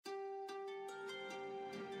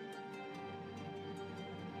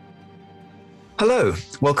Hello,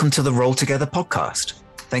 welcome to the Roll Together podcast.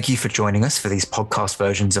 Thank you for joining us for these podcast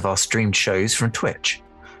versions of our streamed shows from Twitch.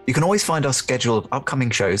 You can always find our schedule of upcoming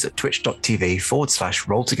shows at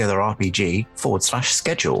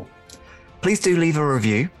twitch.tv/rolltogetherrpg/schedule. Please do leave a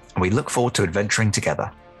review, and we look forward to adventuring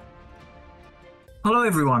together. Hello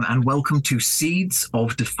everyone, and welcome to Seeds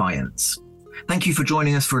of Defiance. Thank you for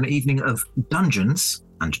joining us for an evening of Dungeons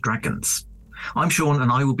and Dragons. I'm Sean,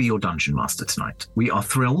 and I will be your Dungeon Master tonight. We are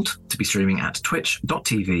thrilled to be streaming at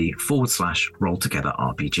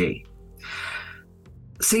twitch.tv/rolltogetherrpg.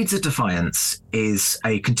 Seeds of Defiance is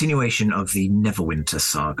a continuation of the Neverwinter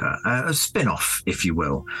saga, a spin-off, if you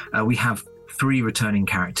will. We have 3 returning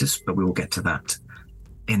characters, but we will get to that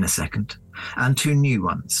in a second, and 2 new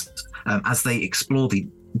ones, as they explore the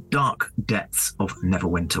dark depths of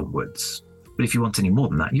Neverwinter Woods. But if you want any more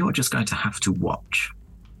than that, you are just going to have to watch.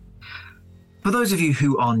 For those of you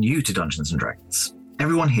who are new to Dungeons & Dragons,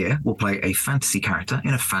 everyone here will play a fantasy character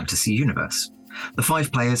in a fantasy universe. The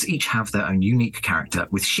 5 players each have their own unique character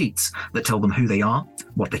with sheets that tell them who they are,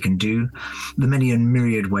 what they can do, the many and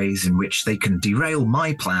myriad ways in which they can derail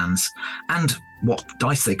my plans, and what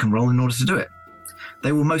dice they can roll in order to do it.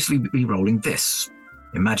 They will mostly be rolling this,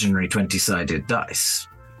 imaginary 20-sided dice.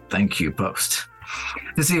 Thank you, Post.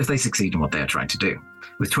 To see if they succeed in what they are trying to do,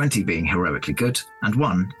 with 20 being heroically good and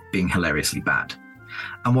 1 being hilariously bad.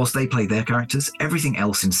 And whilst they play their characters, everything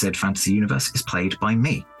else in said fantasy universe is played by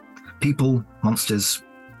me. People, monsters,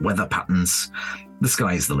 weather patterns, the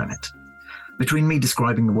sky is the limit. Between me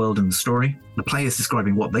describing the world and the story, the players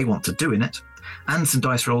describing what they want to do in it, and some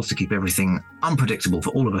dice rolls to keep everything unpredictable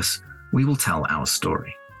for all of us, we will tell our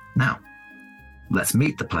story. Now, let's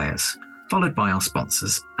meet the players, followed by our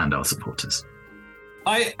sponsors and our supporters.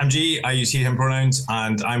 Hi, I'm G. I use he, him pronouns,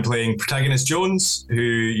 and I'm playing protagonist Jones, who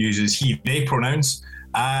uses he, they pronouns.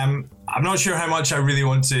 I'm not sure how much I really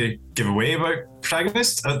want to give away about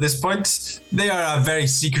protagonist at this point. They are a very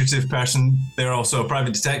secretive person. They're also a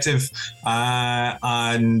private detective,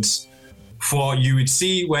 and what you would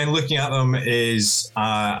see when looking at them is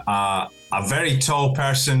a very tall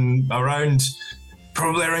person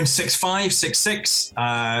probably around 6'5", 6'6",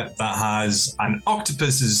 that has an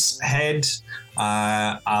octopus's head,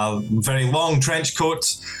 a very long trench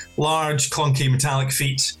coat, large clunky metallic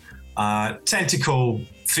feet,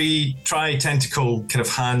 tri-tentacle kind of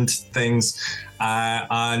hand things,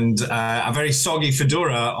 and a very soggy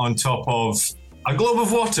fedora on top of a globe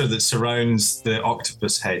of water that surrounds the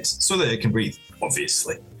octopus head so that it can breathe,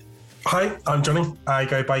 obviously. Hi, I'm Johnny. I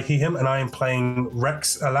go by he, him, and I am playing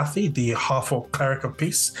Rex Alathi, the half-orc cleric of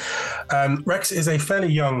peace. Rex is a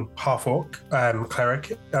fairly young half-orc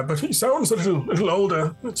cleric, but he sounds a little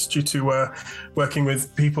older. It's due to working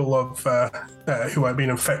with people who have been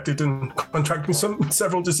infected and contracting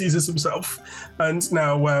several diseases himself, and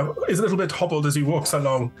now is a little bit hobbled as he walks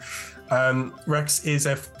along. Rex is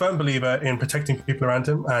a firm believer in protecting people around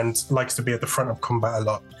him and likes to be at the front of combat a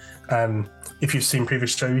lot. If you've seen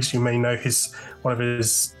previous shows, you may know one of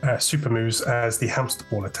his super moves as the hamster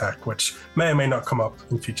ball attack, which may or may not come up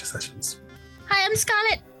in future sessions. Hi, I'm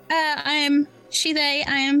Scarlett. I am she, they.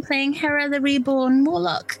 I am playing Hera, the Reborn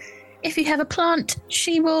Warlock. If you have a plant,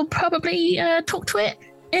 she will probably talk to it.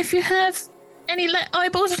 If you have any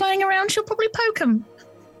eyeballs flying around, she'll probably poke them.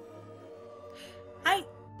 Hi,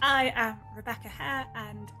 I am Rebecca Hare,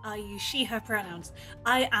 and I use she, her pronouns.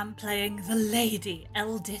 I am playing the Lady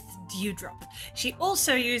Eldith Dewdrop. She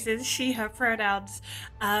also uses she, her pronouns.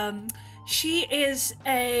 She is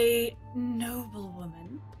a noble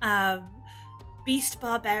woman, beast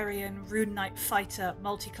barbarian, rune knight fighter,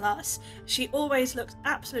 multi-class. She always looks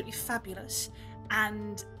absolutely fabulous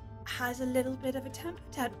and has a little bit of a temper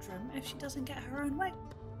tantrum if she doesn't get her own way.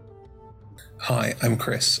 Hi, I'm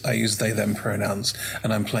Chris. I use they, them pronouns,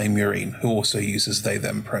 and I'm playing Murine, who also uses they,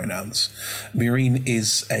 them pronouns. Murine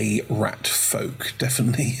is a rat folk,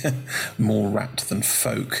 definitely more rat than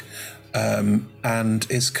folk, and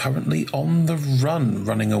is currently on the run,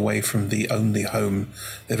 running away from the only home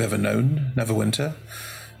they've ever known, Neverwinter,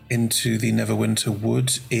 into the Neverwinter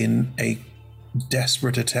Wood in a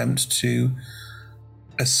desperate attempt to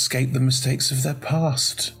escape the mistakes of their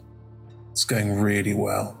past. It's going really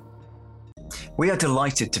well. We are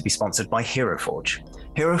delighted to be sponsored by Hero Forge.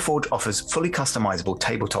 Hero Forge offers fully customizable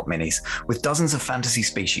tabletop minis with dozens of fantasy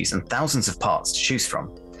species and thousands of parts to choose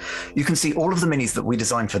from. You can see all of the minis that we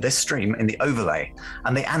designed for this stream in the overlay,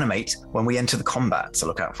 and they animate when we enter the combat, so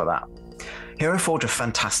look out for that. Hero Forge are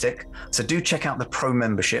fantastic, so do check out the Pro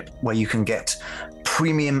membership where you can get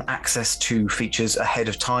premium access to features ahead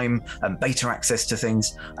of time, and beta access to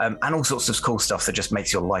things, and all sorts of cool stuff that just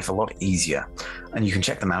makes your life a lot easier. And you can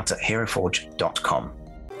check them out at heroforge.com.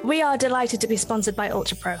 We are delighted to be sponsored by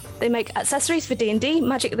Ultra Pro. They make accessories for D&D,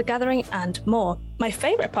 Magic the Gathering, and more. My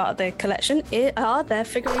favourite part of their collection are their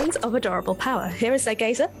figurines of adorable power. Here is their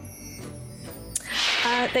Gazer.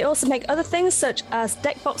 They also make other things such as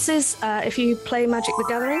deck boxes if you play Magic the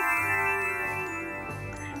Gathering.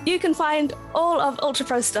 You can find all of Ultra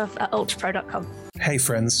Pro stuff at ultrapro.com. Hey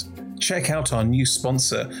friends, check out our new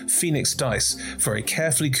sponsor, Phoenix Dice, for a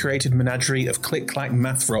carefully curated menagerie of click-clack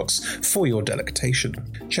math rocks for your delectation.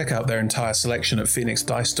 Check out their entire selection at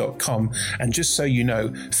phoenixdice.com, and just so you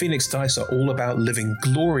know, Phoenix Dice are all about living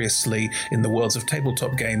gloriously in the worlds of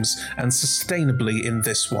tabletop games and sustainably in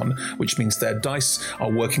this one, which means their dice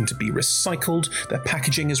are working to be recycled, their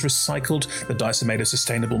packaging is recycled, the dice are made of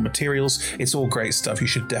sustainable materials. It's all great stuff. You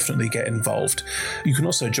should definitely get involved. You can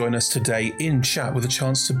also join us today in chat with a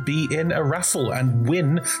chance to be in a raffle and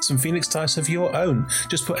win some Phoenix Dice of your own.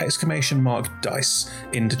 Just put !dice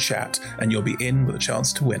into chat and you'll be in with a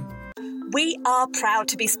chance to win. We are proud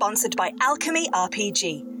to be sponsored by Alchemy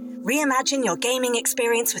RPG. Reimagine your gaming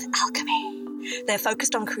experience with Alchemy. They're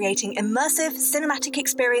focused on creating immersive cinematic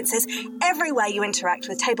experiences everywhere you interact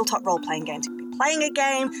with tabletop role-playing games. Playing a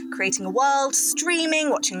game, creating a world, streaming,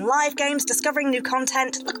 watching live games, discovering new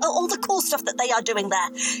content. Look at all the cool stuff that they are doing there.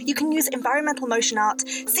 You can use environmental motion art,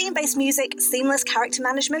 scene-based music, seamless character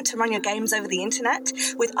management to run your games over the internet,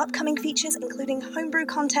 with upcoming features including homebrew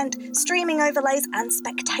content, streaming overlays, and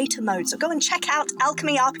spectator mode. So go and check out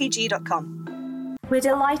alchemyrpg.com. We're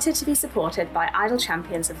delighted to be supported by Idle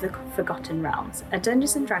Champions of the Forgotten Realms, a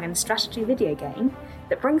Dungeons & Dragons strategy video game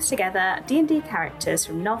that brings together D&D characters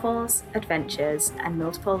from novels, adventures, and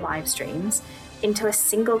multiple live streams into a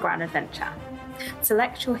single grand adventure.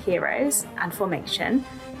 Select your heroes and formation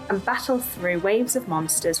and battle through waves of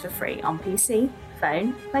monsters for free on PC,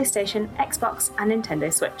 phone, PlayStation, Xbox, and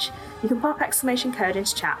Nintendo Switch. You can pop exclamation code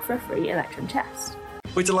into chat for a free Electrum chest.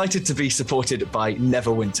 We're delighted to be supported by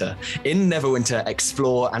Neverwinter. In Neverwinter,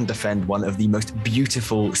 explore and defend one of the most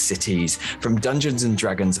beautiful cities from Dungeons &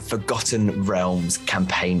 Dragons' Forgotten Realms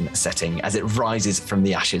campaign setting as it rises from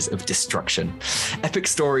the ashes of destruction. Epic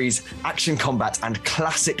stories, action combat, and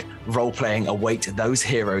classic role-playing await those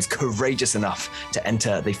heroes courageous enough to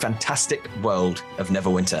enter the fantastic world of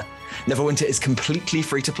Neverwinter. Neverwinter is completely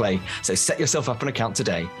free to play, so set yourself up an account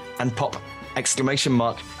today and pop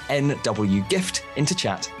 !NW gift into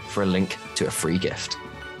chat for a link to a free gift.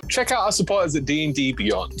 Check out our supporters at D&D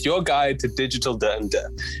Beyond, your guide to digital D&D.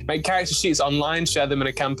 Make character sheets online, share them in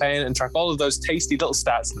a campaign, and track all of those tasty little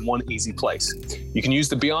stats in one easy place. You can use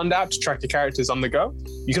the Beyond app to track your characters on the go.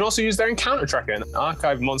 You can also use their encounter tracker and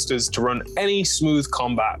archive monsters to run any smooth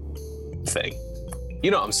combat thing.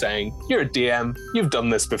 You know what I'm saying? You're a DM, you've done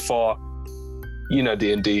this before. You know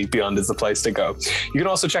D&D Beyond is the place to go. You can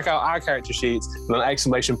also check out our character sheets with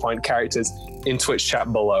an ! characters in Twitch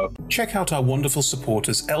chat below. Check out our wonderful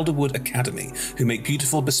supporters, Elderwood Academy, who make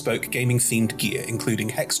beautiful bespoke gaming-themed gear, including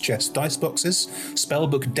Hex Chest dice boxes,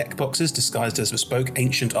 Spellbook deck boxes disguised as bespoke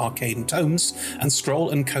ancient arcane tomes, and Scroll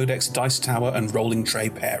and Codex dice tower and rolling tray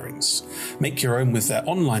pairings. Make your own with their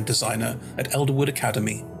online designer at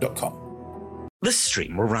elderwoodacademy.com. This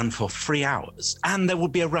stream will run for 3 hours, and there will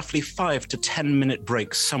be a roughly 5 to 10 minute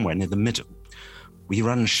break somewhere near the middle. We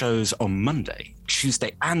run shows on Monday,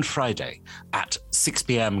 Tuesday, and Friday at 6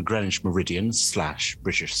 p.m. Greenwich Meridian /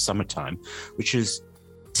 British Summertime, which is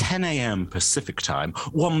 10 a.m. Pacific Time,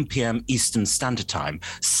 1 p.m. Eastern Standard Time,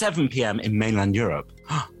 7 p.m. in mainland Europe,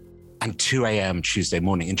 and 2 a.m. Tuesday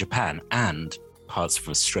morning in Japan and parts of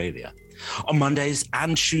Australia. On Mondays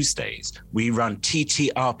and Tuesdays, we run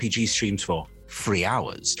TTRPG streams for 3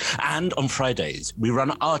 hours. And on Fridays, we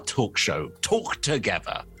run our talk show, Talk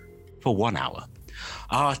Together, for 1 hour.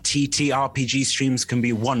 Our TTRPG streams can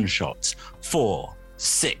be one-shots, 4,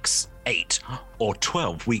 6, 8, or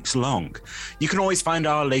 12 weeks long. You can always find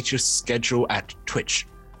our latest schedule at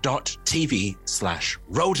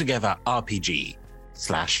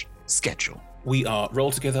twitch.tv/rolltogetherrpg/schedule. We are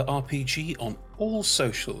Roll Together RPG on all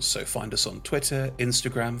socials, so find us on Twitter,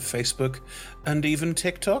 Instagram, Facebook, and even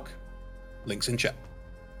TikTok. Links in chat.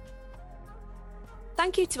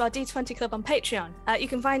 Thank you to our D20 Club on Patreon. You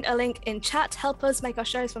can find a link in chat. Help us make our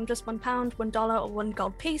shows from just £1, $1, or $1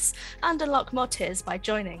 gold piece, and unlock more tiers by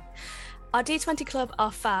joining. Our D20 Club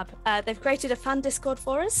are fab. They've created a fan Discord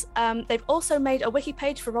for us. They've also made a wiki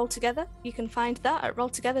page for Roll Together. You can find that at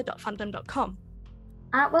rolltogether.fandom.com.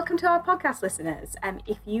 Welcome to our podcast listeners.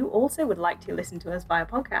 If you also would like to listen to us via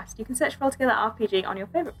podcast, you can search Roll Together RPG on your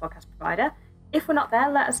favourite podcast provider. If we're not there,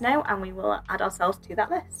 let us know and we will add ourselves to that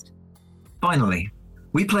list. Finally,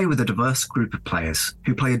 we play with a diverse group of players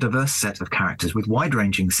who play a diverse set of characters with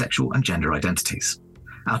wide-ranging sexual and gender identities.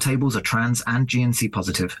 Our tables are trans and GNC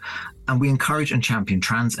positive, and we encourage and champion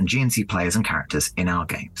trans and GNC players and characters in our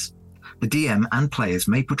games. The DM and players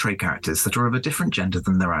may portray characters that are of a different gender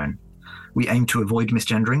than their own. We aim to avoid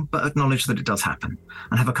misgendering, but acknowledge that it does happen,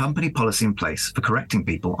 and have a company policy in place for correcting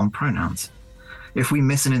people on pronouns. If we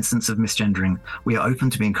miss an instance of misgendering, we are open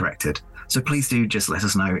to being corrected, so please do just let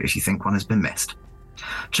us know if you think one has been missed.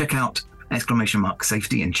 Check out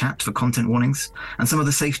 !safety in chat for content warnings and some of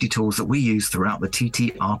the safety tools that we use throughout the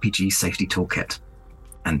TTRPG Safety Toolkit.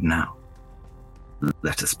 And now,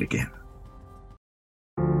 let us begin.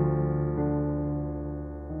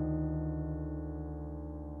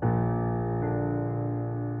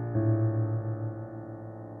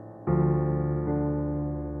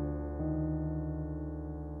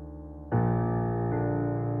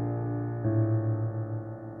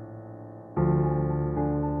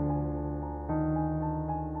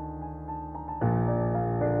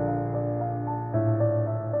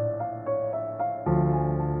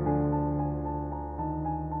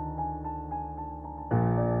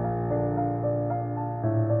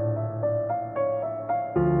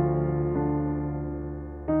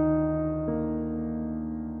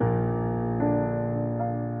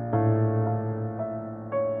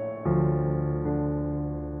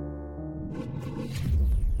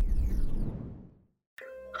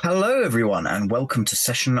 Hello, everyone, and welcome to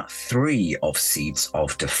session 3 of Seeds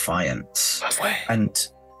of Defiance. Halfway. And,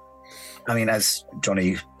 I mean, as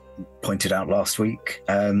Johnny pointed out last week,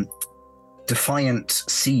 Defiant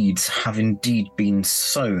seeds have indeed been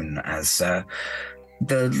sown as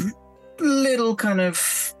the little kind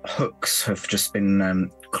of hooks have just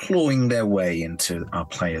been clawing their way into our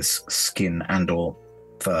players' skin and or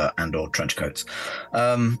fur and or trench coats.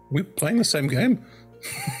 We're playing the same game.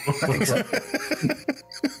 I think so.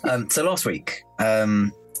 So last week,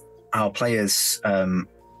 our players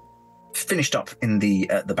finished up in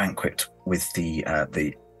the banquet with the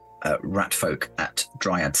rat folk at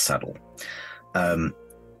Dryad Saddle.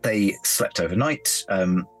 They slept overnight,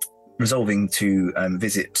 resolving to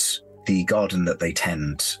visit the garden that they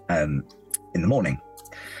tend in the morning.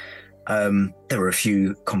 There were a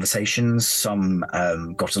few conversations. Some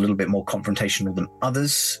got a little bit more confrontational than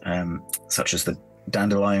others, such as the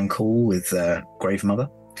dandelion call with Grave Mother.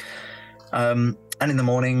 And in the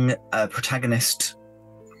morning, protagonist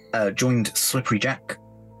joined Slippery Jack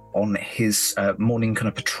on his morning kind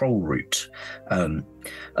of patrol route. A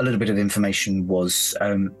little bit of information was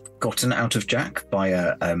gotten out of Jack by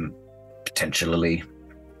a potentially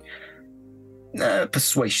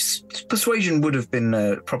persuasion would have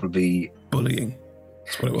been probably bullying.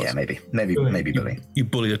 That's what it was. Yeah, maybe bullying. You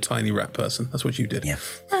bullied a tiny rat person. That's what you did. Yeah.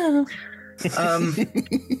 Oh.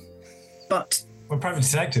 But we're private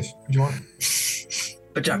detective. What do you want?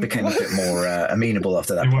 But Jack became a bit more amenable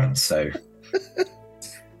after that point. So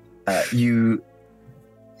you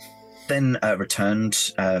then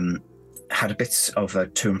returned, had a bit of a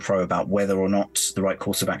to and fro about whether or not the right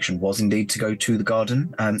course of action was indeed to go to the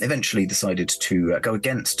garden. Eventually decided to go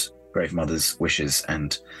against Grave Mother's wishes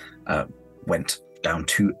and went down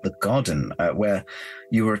to the garden, where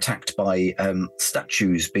you were attacked by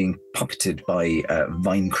statues being puppeted by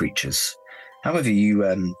vine creatures. However,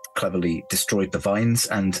 you cleverly destroyed the vines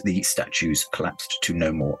and the statues collapsed to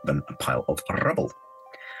no more than a pile of rubble.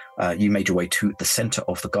 You made your way to the center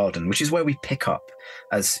of the garden, which is where we pick up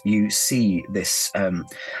as you see this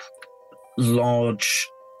large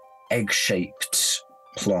egg-shaped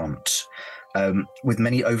plant with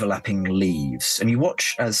many overlapping leaves. And you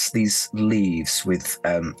watch as these leaves with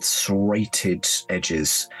serrated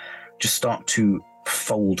edges just start to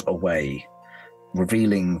fold away,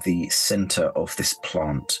 revealing the center of this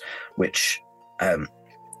plant, which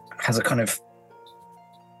has a kind of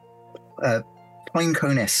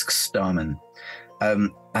pinecone-esque stamen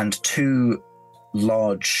and two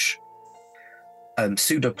large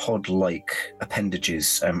pseudopod-like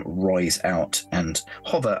appendages rise out and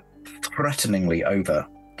hover threateningly over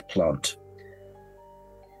the plant.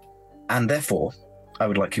 And therefore, I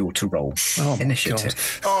would like you all to roll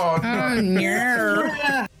initiative. Oh,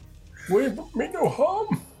 no. We mean no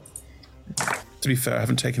harm. To be fair, I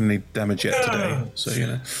haven't taken any damage yet today, so you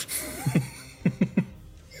know.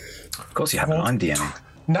 Of course you haven't. I'm DMing.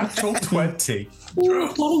 Natural 20. Ooh,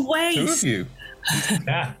 what a waste. Two of you.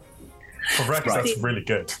 Yeah. For Rex, that's really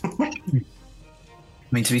good.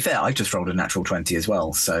 I mean, to be fair, I just rolled a natural 20 as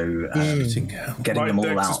well, so getting them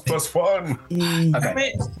all out. +1. Okay. I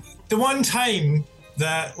mean, the one time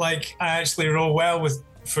that I actually roll well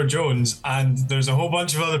for Jones, and there's a whole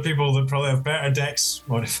bunch of other people that probably have better dex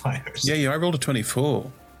modifiers. Yeah, I rolled a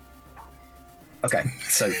 24. Okay,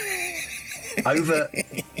 so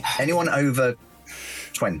anyone over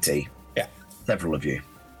 20. Yeah. Several of you.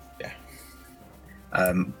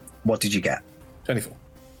 Yeah. What did you get? 24.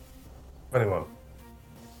 21.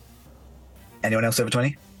 Anyone else over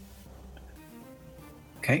 20?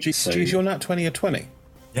 Okay. Geez, you're not 20 or 20?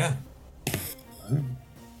 Yeah.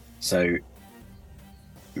 So,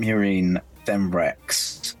 Murine, then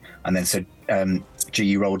Rex, and then G,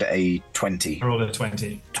 you rolled a 20. I rolled a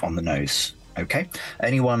 20. On the nose. Okay.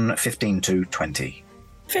 Anyone 15 to 20?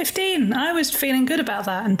 15. I was feeling good about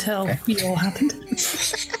that until you all happened.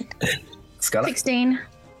 Scarlet? 16.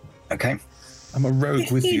 Okay. I'm a rogue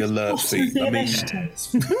with the alert feed. I mean...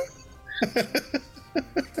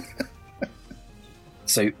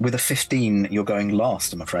 So with a 15, you're going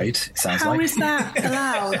last, I'm afraid. It sounds like. How is that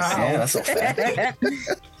allowed? Yeah, that's not fair.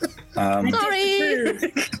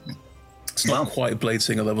 Sorry. It's not quite Blade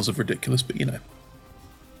Singer levels of ridiculous, but you know.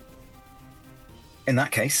 In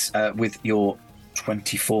that case, with your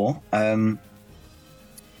 24,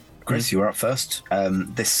 Chris, you're up first.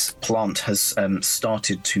 This plant has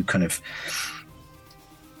started to kind of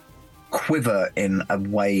quiver in a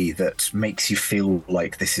way that makes you feel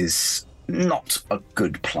like this is not a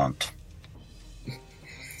good plant.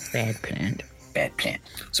 Bad plant. Bad plant.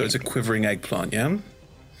 So it's a quivering eggplant, yeah?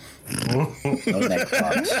 Not an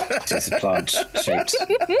eggplant. It's a plant shaped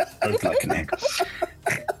like an egg.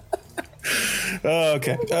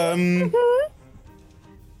 Okay.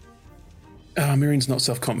 Mirine's not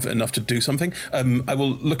self-confident enough to do something. I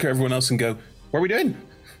will look at everyone else and go, what are we doing?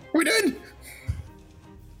 What are we doing?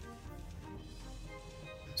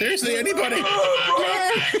 Seriously, anybody?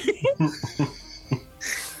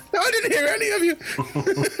 No, I didn't hear any of you.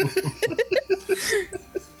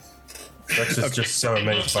 Rex is just so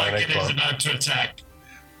amazed by an eggplant. About to attack.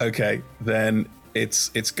 Okay, then it's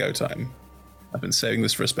go time. I've been saving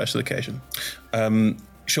this for a special occasion.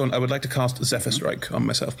 Sean, I would like to cast Zephyr Strike on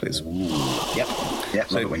myself, please. Yep,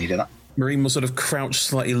 love it when you do that. Marine will sort of crouch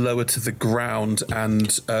slightly lower to the ground,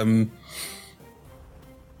 and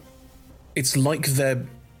it's like they're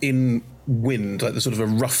in wind, like there's sort of a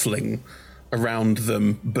ruffling around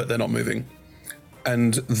them, but they're not moving.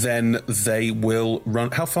 And then they will run.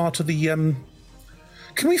 How far to the?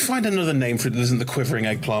 Can we find another name for it that isn't the quivering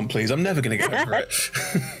eggplant, please? I'm never going to get over it.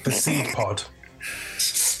 The seed pod.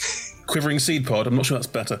 Quivering seed pod. I'm not sure that's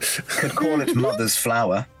better. Could call it Mother's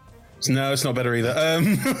Flower. No, it's not better either.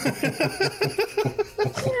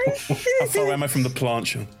 How far away am I from the plant,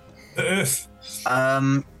 Sean?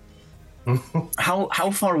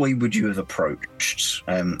 How far away would you have approached?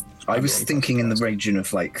 I was thinking in the region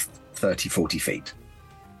of like 30, 40 feet.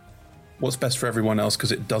 What's best for everyone else,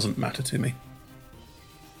 because it doesn't matter to me.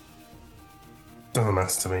 Doesn't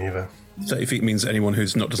matter to me either. 30 feet means anyone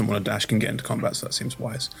who's not doesn't want to dash can get into combat, so that seems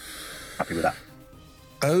wise. Happy with that.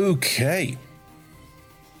 Okay.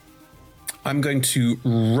 I'm going to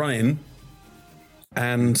run in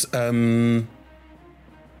and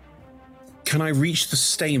can I reach the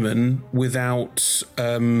stamen without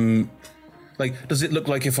does it look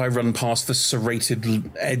like if I run past the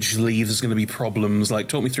serrated edge leaves there's going to be problems? Like,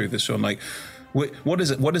 talk me through this, Sean. Like, what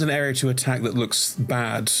is it? What is an area to attack that looks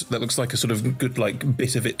bad, that looks like a sort of good like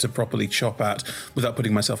bit of it to properly chop at without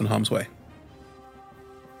putting myself in harm's way?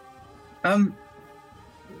 I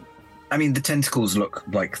mean, the tentacles look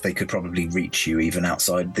like they could probably reach you even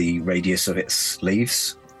outside the radius of its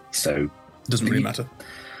leaves. So doesn't really matter.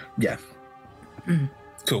 Yeah.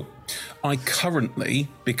 Cool. I currently,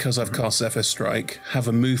 because I've cast Zephyr Strike, have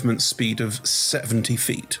a movement speed of 70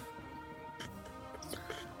 feet.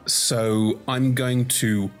 So I'm going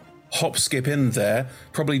to hop, skip in there,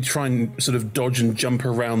 probably try and sort of dodge and jump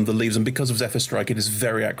around the leaves. And because of Zephyr Strike, it is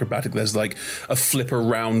very acrobatic. There's like a flip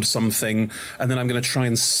around something, and then I'm going to try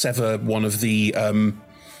and sever one of the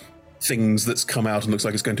things that's come out and looks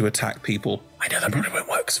like it's going to attack people. I know that probably won't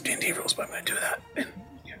work because of D&D rules, but I'm going to do that in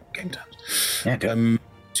game terms. Yeah, do it.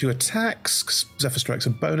 2 attacks. Zephyr Strike's a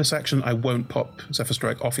bonus action. I won't pop Zephyr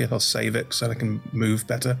Strike off yet. I'll save it so I can move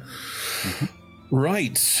better. Mm-hmm.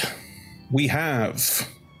 Right. We have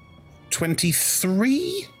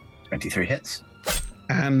 23? 23 hits.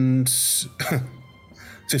 And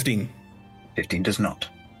 15. 15 does not.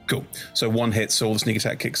 Cool. So 1 hit, so all the sneak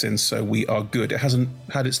attack kicks in, so we are good. It hasn't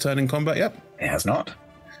had its turn in combat yet? It has not.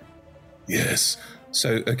 Yes.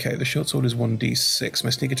 So, okay, the short sword is 1d6. My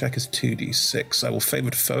sneak attack is 2d6. I will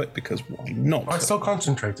favour foe it because why not? I'm still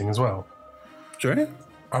concentrating as well. Sorry?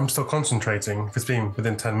 I'm still concentrating if it's been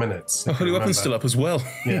within 10 minutes. Oh, Holy Weapon's still up as well.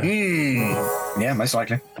 Yeah. Yeah, most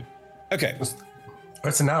likely. Okay.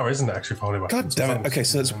 It's an hour, isn't it, actually, for Holy Weapon? God damn it. Okay,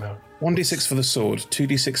 so that's 1d6 for the sword,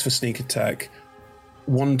 2d6 for sneak attack,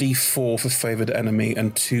 1d4 for favoured enemy,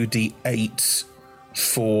 and 2d8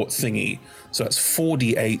 for thingy. So that's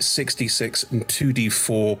 4d8, 66, and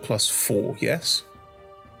 2d4 plus 4, yes?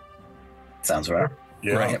 Sounds right.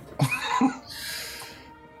 Yeah. Right.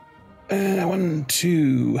 1,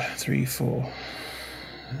 2, 3, 4.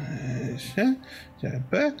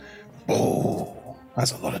 Oh,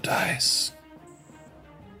 that's a lot of dice.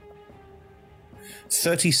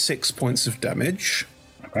 36 points of damage.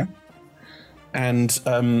 Okay. And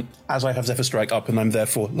as I have Zephyr Strike up and I'm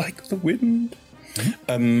therefore like the wind,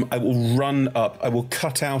 I will run up, I will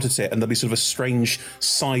cut out at it, and there'll be sort of a strange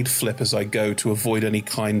side flip as I go to avoid any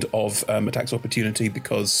kind of attacks opportunity,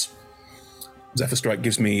 because Zephyr Strike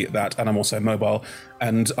gives me that, and I'm also mobile,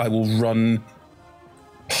 and I will run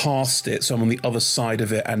past it, so I'm on the other side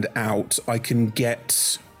of it and out. I can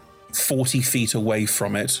get 40 feet away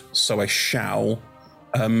from it, so I shall.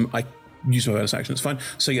 I use my bonus action, it's fine.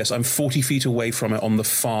 So yes, I'm 40 feet away from it on the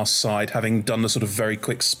far side, having done the sort of very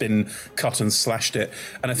quick spin, cut and slashed it.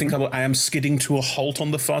 And I think I am skidding to a halt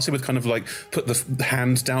on the far side with kind of like put the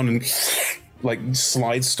hand down and like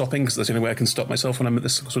slide stopping, because that's the only way I can stop myself when I'm at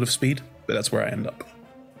this sort of speed. But that's where I end up.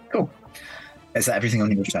 Cool. Is that everything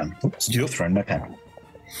on your turn? Oops, you're throwing my pen.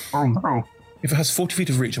 Oh no. If it has 40 feet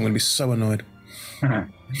of reach, I'm going to be so annoyed.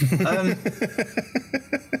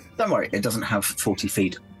 Don't worry, it doesn't have 40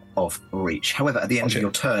 feet of reach. However, at the end of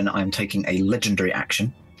your turn, I'm taking a legendary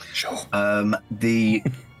action. Sure. The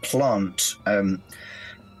plant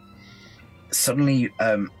suddenly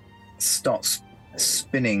starts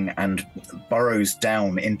spinning and burrows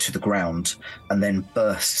down into the ground, and then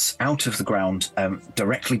bursts out of the ground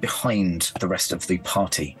directly behind the rest of the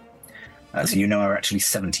party. So you know we're actually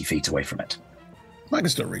 70 feet away from it. I can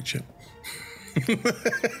still reach it.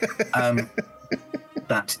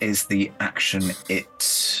 That is the action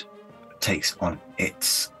it takes on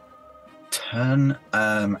its turn,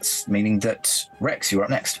 meaning that Rex, you're up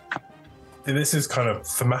next. This is kind of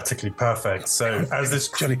thematically perfect. So as this...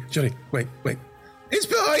 Johnny, wait. It's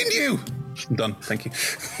behind you! I'm done, thank you.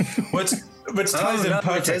 Which ties in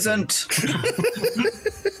perfectly. It isn't.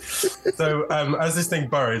 So as this thing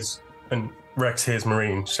burrows, and Rex hears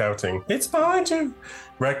Marine shouting, "It's behind you!"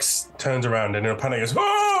 Rex turns around and in a panic goes,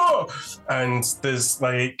 "Oh!" And there's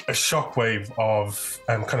like a shockwave of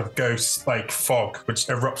kind of ghost like fog which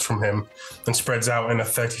erupts from him and spreads out in a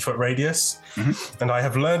 30-foot radius. Mm-hmm. And I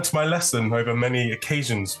have learnt my lesson over many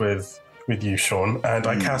occasions with you, Sean, and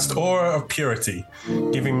I cast Aura of Purity,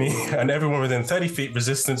 giving me and everyone within 30 feet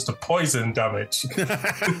resistance to poison damage.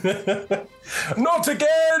 Not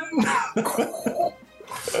again!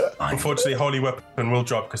 Unfortunately, Holy Weapon will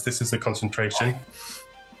drop because this is a concentration.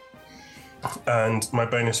 And my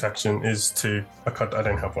bonus action is to... I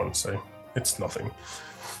don't have one, so it's nothing.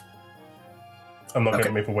 I'm not going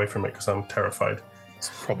to move away from it because I'm terrified. It's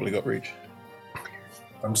probably got reach.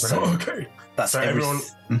 I'm just like, okay. That's so everyone...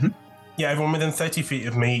 Yeah, everyone within 30 feet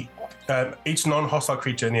of me, each non-hostile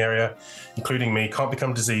creature in the area, including me, can't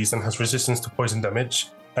become diseased and has resistance to poison damage.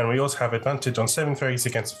 And we also have advantage on saving throws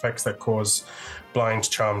against effects that cause blind,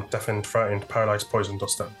 charmed, deafened, frightened, paralyzed, poisoned, or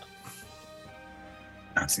stunned.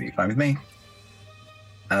 Absolutely fine with me.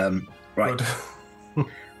 Right.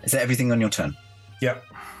 Is that everything on your turn? Yep.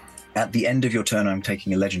 At the end of your turn, I'm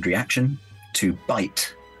taking a legendary action to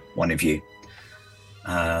bite one of you.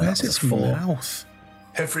 Where's its mouth?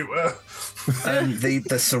 Everywhere.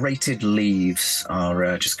 The serrated leaves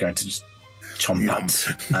are just going to just chomp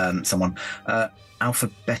at someone.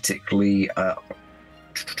 Alphabetically,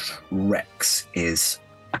 Rex is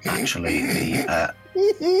actually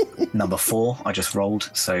the number 4 I just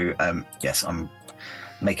rolled. So, yes, I'm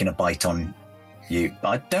making a bite on you. But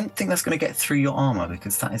I don't think that's going to get through your armor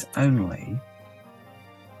because that is only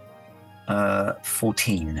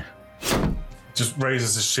 14. Just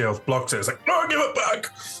raises his shield, blocks it. It's like, no, give it back.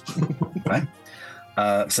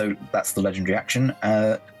 Okay. So that's the legendary action.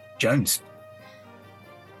 Jones.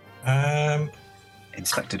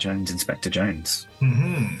 Inspector Jones.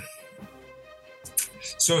 Mm-hmm.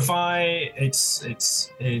 So if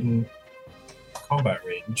it's in combat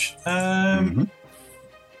range. I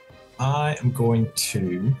am going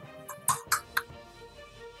to.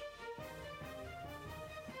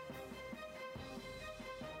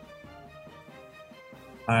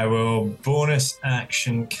 I will bonus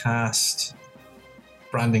action cast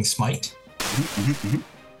Branding Smite.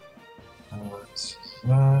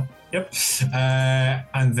 Yep.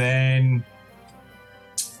 And then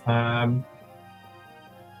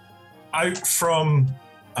out from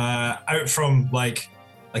like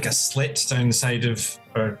a slit down the side of,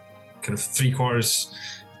 or kind of 3/4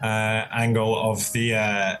 angle of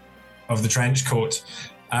the trench coat,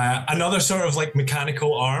 another sort of like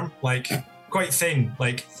mechanical arm, like quite thin,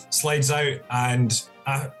 like slides out, and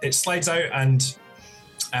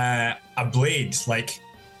a blade like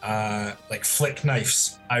flick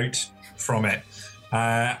knives out from it,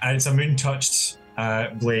 and it's a moon-touched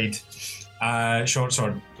blade, short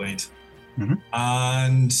sword blade. Mm-hmm.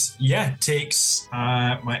 And yeah, takes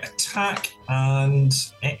my attack and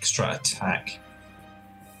extra attack.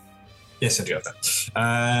 Yes, I do have that.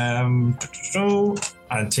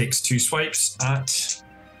 And takes 2 swipes at,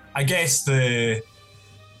 I guess I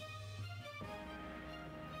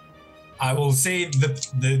will say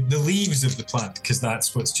the leaves of the plant, because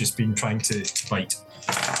that's what's just been trying to bite.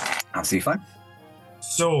 Absolutely fine.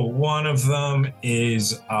 So one of them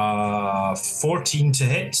is 14 to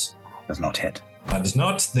hit. Does not hit. That does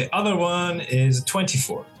not. The other one is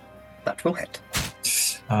 24. That will hit.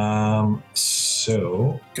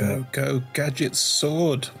 So Go, Gadget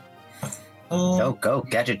sword. Go,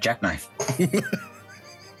 Gadget jackknife.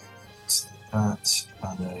 That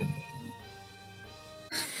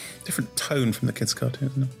Different tone from the kids' cartoon,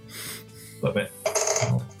 isn't it? A little bit.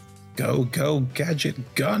 Go,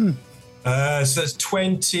 Gadget gun. So that's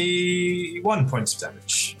 21 points of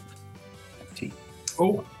damage.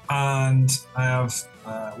 Oh, and I have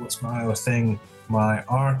what's my other thing? My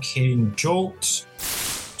arcane jolt.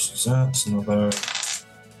 So that's another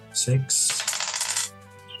 6.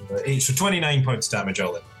 Another 8. So 29 points of damage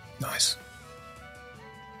all in. Nice.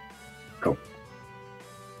 Cool.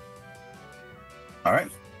 All right.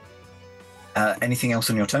 Anything else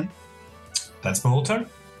on your turn? That's my whole turn.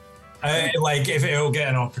 Like if it'll get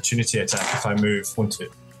an opportunity attack if I move, won't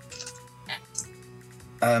it?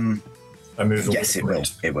 I move. Yes, it will.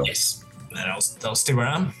 It will. Yes. Then I'll stay where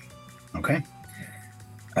I am. Okay.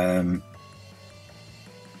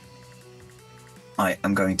 I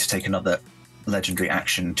am going to take another legendary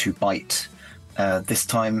action to bite. This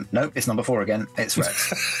time, nope, it's number 4 again. It's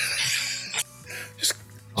Rex.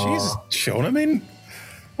 Jesus, Sean, I mean,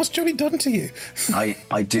 what's Johnny done to you?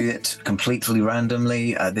 I do it completely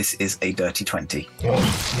randomly. This is a dirty 20.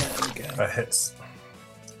 That hits.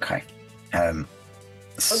 Okay.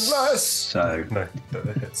 Unless... So... No,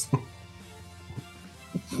 that hits.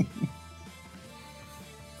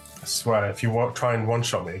 I swear, if you try and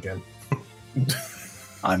one-shot me again.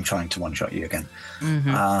 I'm trying to one-shot you again.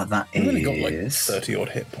 Mm-hmm. That You've only got like is 30-odd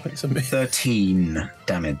hit points on me. 13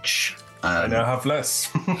 damage. I now have less.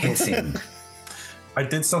 Hitting. I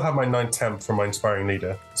did still have my 9 temp from my Inspiring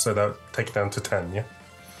Leader, so that'll take it down to 10, yeah?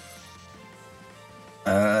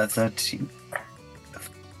 13...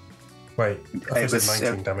 Wait, I thought it was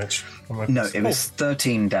 19 damage. No, it was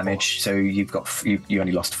 13 damage, so you've got you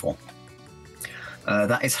only lost 4.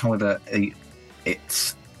 That is, however,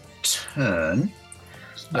 its turn.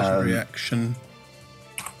 Legendary action.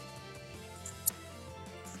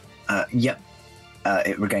 Yep.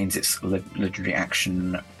 It regains its legendary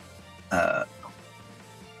action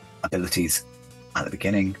abilities at the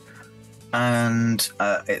beginning, and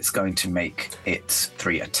it's going to make its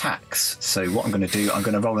 3 attacks. So what I'm going to do, I'm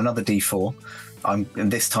going to roll another d4, and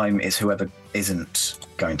this time is whoever isn't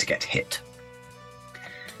going to get hit.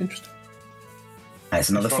 Interesting. And it's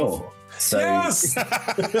another 4. So yes!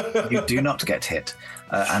 You do not get hit.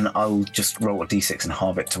 And I'll just roll a d6 and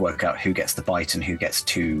halve it to work out who gets the bite and who gets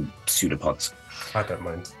 2 pseudopods. I don't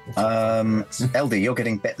mind. LD, you're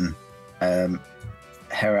getting bitten.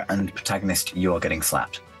 Hera and Protagonist, you are getting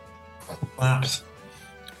slapped. Slapped.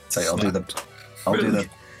 So I'll do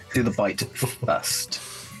the bite first.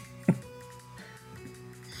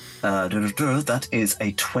 That is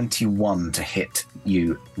a 21 to hit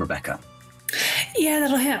you, Rebecca. Yeah,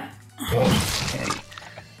 that'll hit. Okay.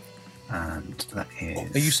 And that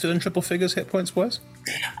is... Are you still in triple figures hit points wise?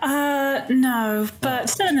 No, but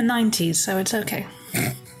still in the 90s, so it's okay.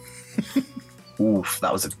 Oof,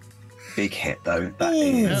 that was a big hit, though. That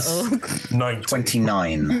is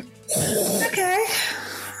 29.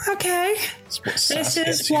 Okay. This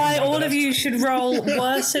is why all of you should roll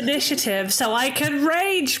worse initiative, so I can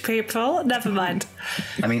rage, people. Never mind.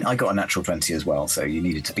 I mean, I got a natural 20 as well, so you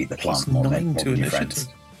needed to beat the plant more than your friends.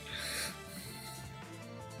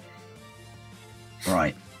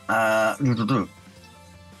 Right.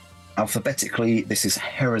 Alphabetically, this is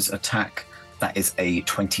Hera's attack. That is a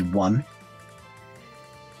 21.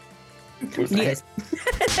 Yes.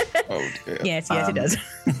 Oh dear. Yes, it does.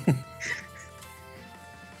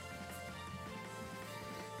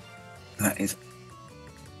 That is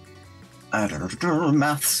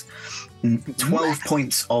maths. 12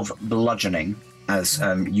 points of bludgeoning as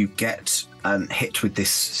you get hit with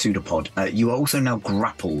this pseudopod. You are also now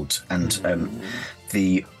grappled, and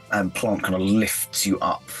the plant kind of lifts you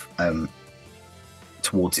up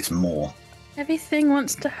towards its maw. Everything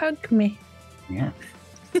wants to hug me. Yeah.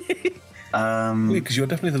 Because you're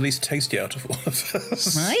definitely the least tasty out of all of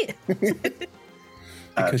us. Right?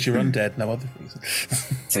 Because you're undead, no other reason.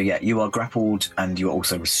 So yeah, you are grappled and you are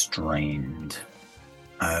also restrained.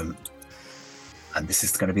 And this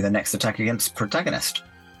is going to be the next attack against protagonist.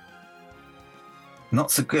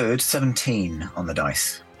 Not so good. 17 on the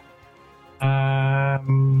dice.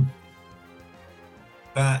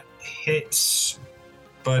 That hits,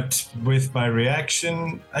 but with my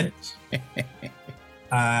reaction,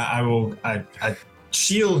 I will.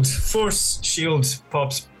 Force shield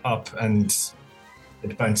pops up and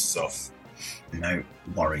it bounces off. No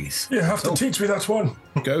worries. You have to teach me that one.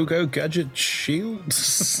 Go, gadget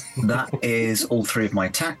shields. That is all 3 of my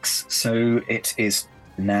attacks. So it is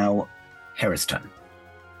now Hera's turn.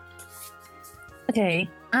 Okay.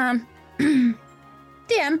 DM,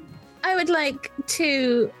 I would like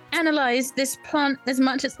to analyze this plant as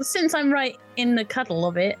much as, since I'm right in the cuddle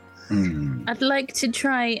of it, I'd like to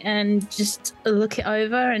try and just look it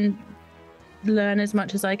over and learn as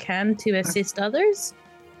much as I can to assist others.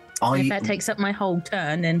 If that takes up my whole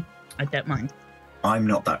turn, then I don't mind. I'm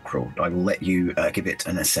not that cruel. I will let you give it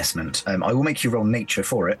an assessment. I will make you roll nature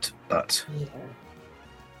for it, but...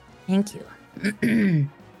 Thank you.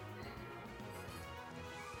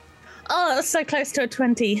 Oh, that's so close to a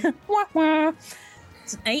 20. Wah, wah.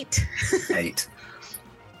 It's an 8. 8.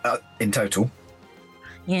 In total.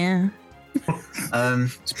 Yeah.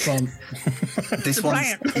 This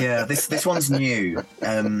one's new.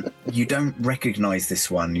 You don't recognize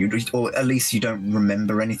this one, or at least you don't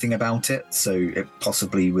remember anything about it. So it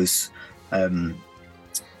possibly was a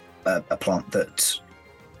plant that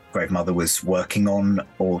Grave Mother was working on,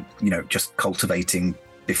 or just cultivating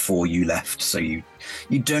before you left. So you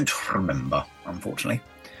don't remember, unfortunately.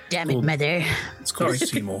 Damn it, Mother. It's called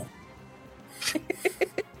Seymour.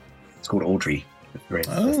 It's called Audrey.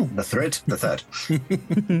 The third.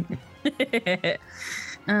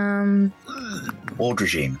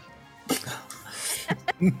 Audregine.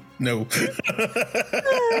 No.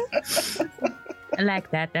 I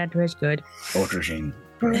like that. That was good. Audregine.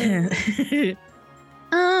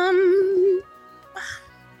 I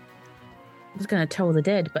was going to toll the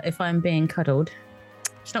dead, but if I'm being cuddled,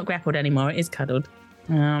 it's not grappled anymore. It is cuddled.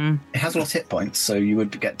 It has a lot of hit points, so you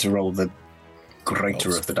would get to roll the greater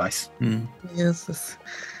of the dice. Yes.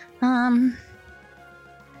 Yeah,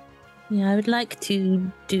 I would like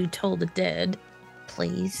to do Toll the Dead,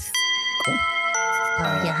 please. Cool.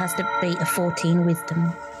 Yeah, it has to be a 14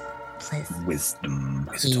 wisdom, please. Wisdom.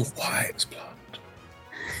 It's a wise plant.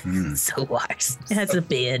 So wise. It has a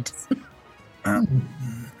beard.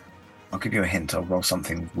 I'll give you a hint. I'll roll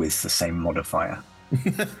something with the same modifier.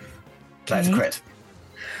 That's crit.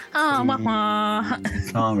 Oh, wah.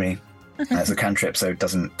 Sorry. That's a cantrip, so it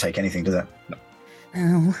doesn't take anything, does it? No.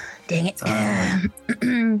 Oh, dang it.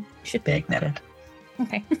 Should be. Never.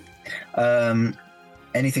 Okay.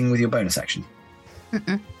 Anything with your bonus action?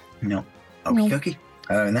 No. Okie dokie.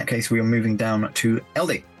 In that case, we are moving down to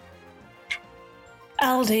Eldy.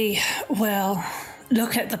 Eldy will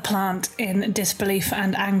look at the plant in disbelief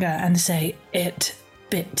and anger and say, "It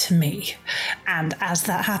bit me." And as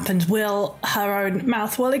that happens, her own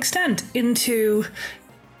mouth will extend into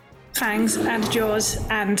fangs and jaws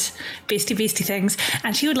and beastie things,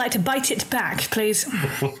 and she would like to bite it back, please.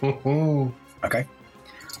 Okay.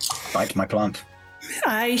 Bite my plant.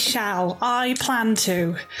 I shall. I plan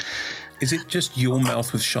to. Is it just your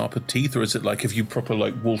mouth with sharper teeth, or is it like if you proper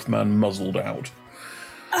Wolfman muzzled out?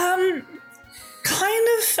 Kind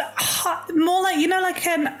of more like, like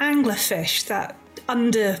an anglerfish, that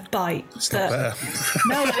underbite. It's not there.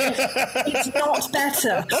 No, it's not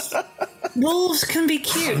better. Wolves can be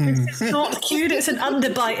cute. It's not cute. It's an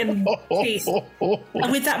underbite and teeth.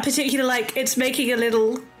 And with that particular, it's making a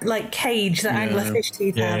little cage that anglerfish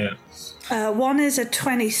teeth have. One is a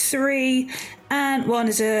 23 and one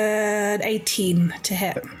is an 18 to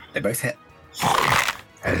hit. They both hit.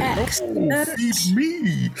 Excellent.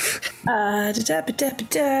 Me.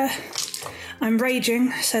 I'm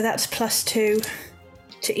raging, so that's +2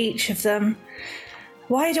 to each of them.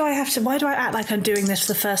 Why do I act like I'm doing this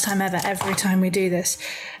for the first time ever every time we do this?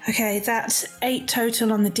 Okay, that's 8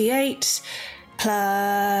 total on the D8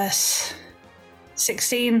 plus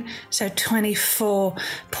 16, so 24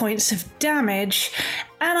 points of damage.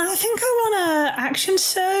 And I think I want to action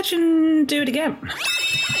surge and do it again.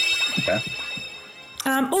 Okay.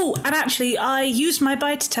 And actually, I used my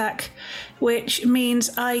bite attack, which means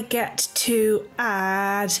I get to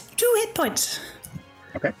add 2 hit points.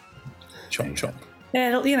 Okay. Chomp.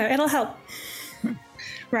 It'll help.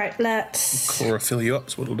 Right, let's... Chlorophyll you up,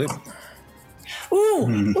 is what it'll do.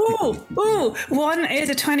 Ooh. One is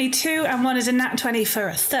a 22 and one is a nat 20 for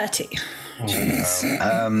a 30.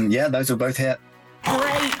 Yeah, those will both hit.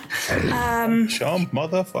 Great. Jump,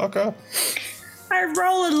 motherfucker. I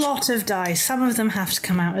roll a lot of dice. Some of them have to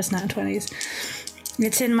come out as nat 20s.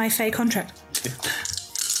 It's in my Fey contract.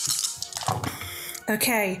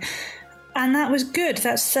 Okay. And that was good.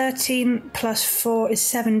 That's 13 plus 4 is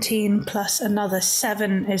 17 plus another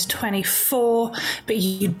 7 is 24. But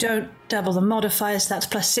you don't double the modifiers. That's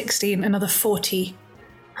plus 16, another 40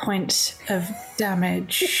 points of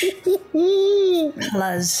damage.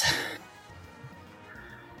 Plus.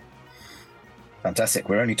 Fantastic.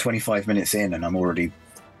 We're only 25 minutes in and I'm already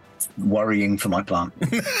worrying for my plant.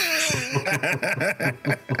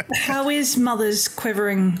 How is Mother's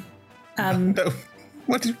quivering?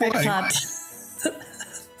 What is why?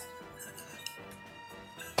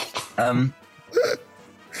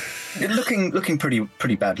 Looking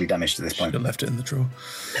pretty badly damaged at this point. Should have left it in the drawer.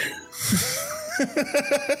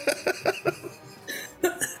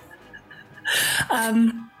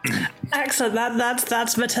 Excellent.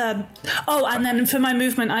 That's my turn. Oh, and then for my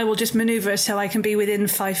movement, I will just maneuver so I can be within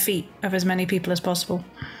 5 feet of as many people as possible.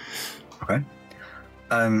 Okay.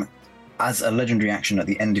 As a legendary action at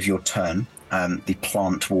the end of your turn, the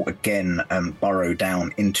plant will again burrow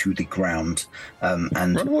down into the ground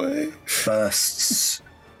and bursts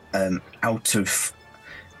out of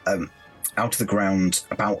the ground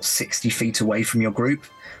about 60 feet away from your group,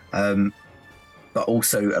 but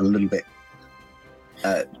also a little bit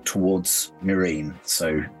towards Myrene.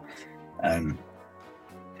 So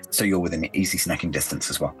you're within easy snacking distance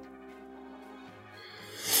as well.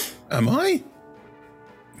 Am I?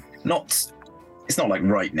 It's not like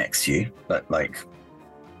right next to you, but like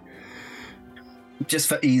just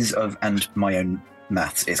for ease of and my own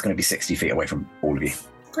maths, it's going to be 60 feet away from all of you.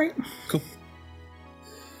 Great. Cool.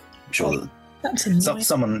 I'm sure that's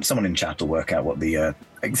someone in chat will work out what the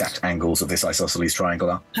exact angles of this isosceles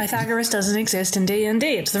triangle are. Pythagoras doesn't exist in D&D.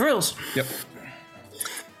 It's the rules. Yep.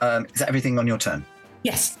 Is that everything on your turn?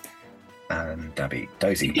 Yes. Dabby,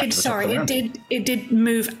 Dozy. It did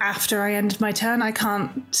move after I ended my turn. I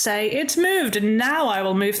can't say it's moved and now I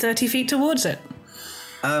will move 30 feet towards it.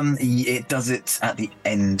 It does it at the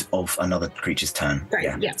end of another creature's turn.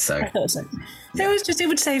 Right, yeah. So I thought so. Yeah. It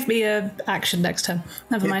would save me a action next turn.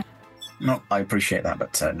 Never mind. No, I appreciate that,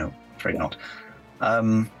 but no, afraid not.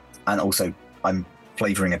 And also, I'm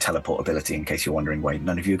flavouring a teleport ability in case you're wondering why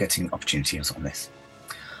none of you are getting opportunities on this.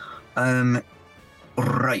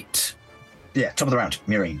 Right. Yeah, top of the round,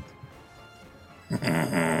 Myrene.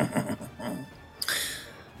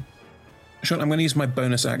 Sean, I'm going to use my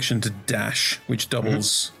bonus action to dash, which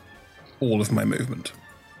doubles all of my movement.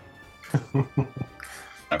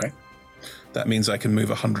 Okay. That means I can move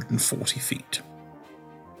 140 feet.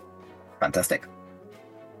 Fantastic.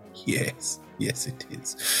 Yes, it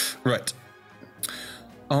is. Right.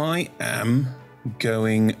 I am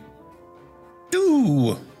going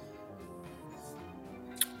to...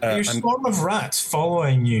 Your swarm of rats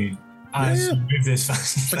following you as you move this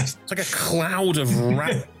fast. It's like a cloud of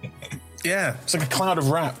rat. Yeah, it's like a cloud of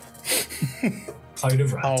rat. Cloud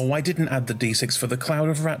of rat. Oh, I didn't add the d6 for the cloud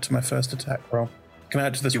of rat to my first attack roll. Can I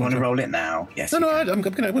add to this? Do you want to roll it now? Yes. No, I'm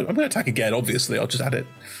going to attack again. Obviously, I'll just add it.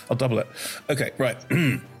 I'll double it. Okay, right.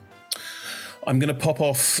 I'm going to pop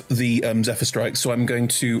off the Zephyr Strike, so I'm going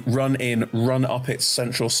to run up its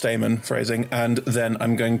central stamen, phrasing, and then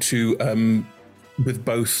I'm going to, with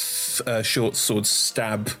both short swords,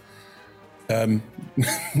 stab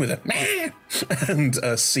with a and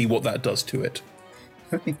see what that does to it.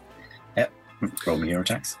 Okay. Yep. Roll me your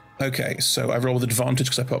attacks. Okay, so I roll with advantage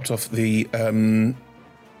because I popped off the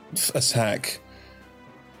attack.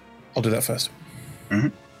 I'll do that first. Mm-hmm.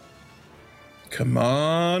 Come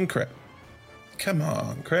on, crit. Come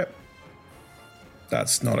on, crit.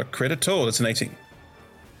 That's not a crit at all. It's an 18.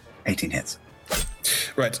 18 hits.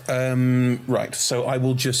 Right. Right. So I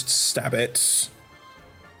will just stab it.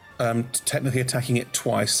 Technically attacking it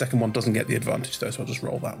twice. Second one doesn't get the advantage though, so I'll just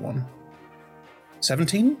roll that one.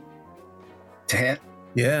 17? To hit?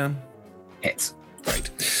 Yeah. Hits.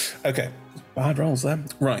 Great. Okay. Bad rolls there.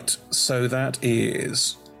 Right. So that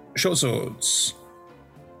is short swords.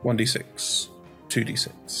 1d6.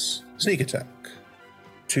 2d6. Sneak attack.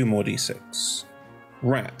 2 more d6.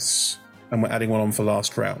 Rats. And we're adding one on for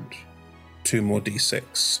last round. 2 more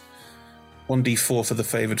d6. 1d4 for the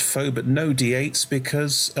favoured foe, but no d8s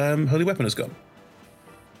because Holy Weapon has gone.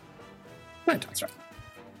 Right. That's right.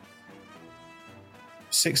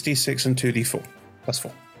 6d6 and 2d4. Plus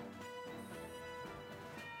 4.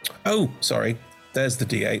 Oh, sorry. There's the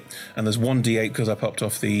d8. And there's 1 d8 because I popped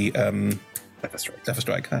off the Zephyr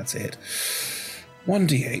Strike. That's it.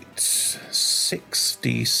 1d8,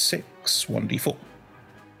 6d6, 1d4.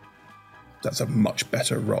 That's a much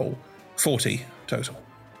better roll. 40 total.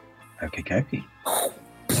 Okay.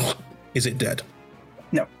 Is it dead?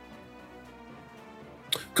 No.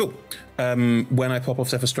 Cool. When I pop off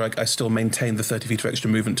Zephyr Strike, I still maintain the 30 feet of extra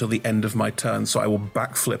movement till the end of my turn, so I will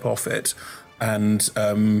backflip off it and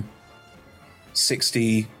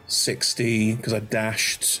 60, because I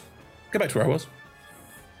dashed. Go back to where I was.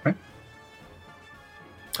 Right.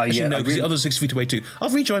 Actually, no, because the other 6 feet away too. I'll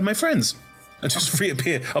rejoin my friends. I just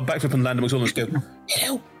reappear. I'll backflip and land amongst all of them and go,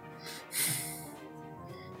 hello.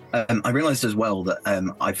 I realised as well that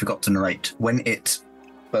I forgot to narrate when it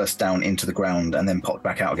burst down into the ground and then popped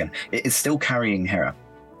back out again. It is still carrying Hera.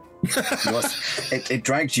 It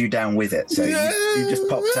dragged you down with it, so you just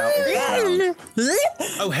popped out of the ground.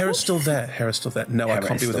 Oh, Hera's still there. No, I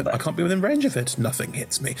can't be within. I can't be within range of it. Nothing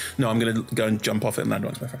hits me. No, I'm going to go and jump off it and land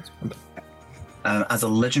amongst my friends. As a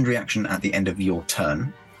legendary action at the end of your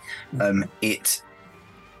turn, it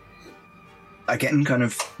again kind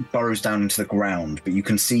of burrows down into the ground, but you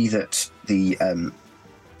can see that the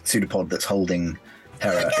pseudopod that's holding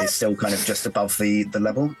Hera is still kind of just above the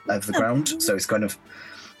level of the ground. So it's kind of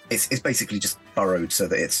it's basically just burrowed so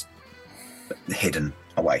that it's hidden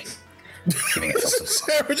away, giving it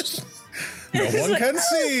Sarah just, no one can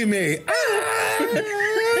see me.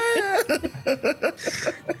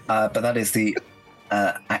 But that is the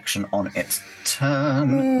action on its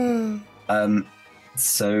turn.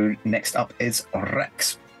 So next up is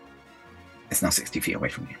Rex. It's now 60 feet away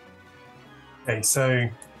from you. Okay, so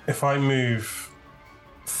if I move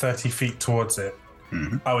 30 feet towards it,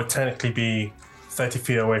 I would technically be 30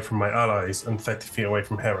 feet away from my allies and 30 feet away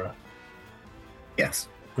from Hera. Yes.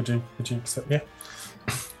 Would you accept? Yeah.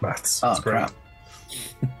 Maths. Oh, That's great. crap.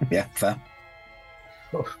 Yeah, fair.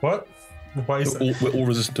 What? Why is we're all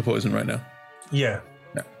resistant to poison right now. Yeah.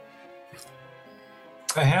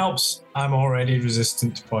 It helps. I'm already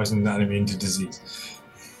resistant to poison and immune to disease.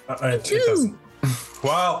 It doesn't.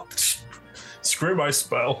 Well, screw my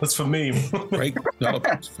spell. That's for me. Great. No,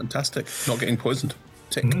 fantastic. Not getting poisoned.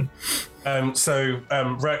 Tick. So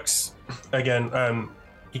Rex, again,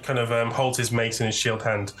 he kind of holds his mace in his shield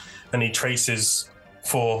hand and he traces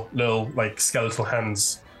 4 little like skeletal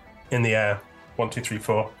hands in the air. 1, 2, 3,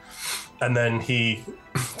 4. And then he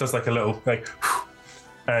does like a little like,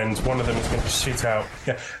 and one of them is going to shoot out.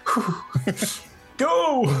 Yeah.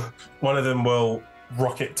 Go! One of them will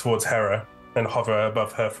rocket towards Hera and hover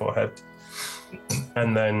above her forehead.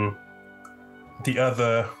 And then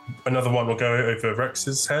another one will go over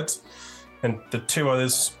Rex's head. And the 2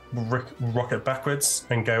 others will rocket backwards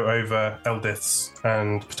and go over Eldith's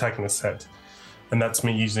and Protagonist's head. And that's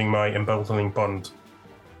me using my emboldening bond.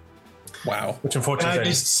 Wow. Which unfortunately... Can I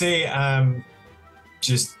just say,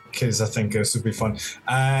 just because I think this would be fun,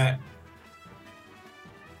 I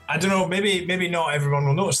don't know, maybe not everyone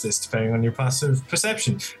will notice this depending on your passive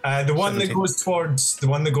perception. The one that goes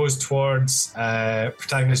towards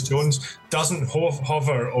Protagonist Jones doesn't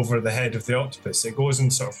hover over the head of the octopus. It goes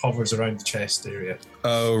and sort of hovers around the chest area.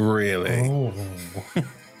 Oh, really? Oh.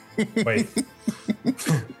 Wait.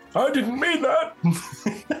 I didn't mean that.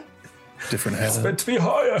 Different head. It's meant to be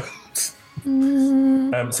higher.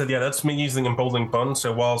 So yeah, that's me using emboldening bond.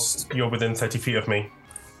 So whilst you're within 30 feet of me,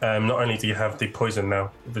 not only do you have the poison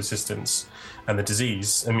now resistance and the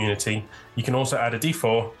disease immunity, you can also add a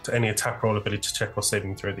d4 to any attack roll, ability check, or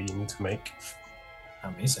saving throw that you need to make.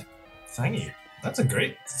 Amazing. Thank you. That's a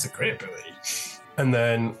great ability. And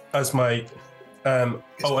then as my and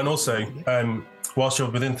also whilst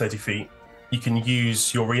you're within 30 feet, you can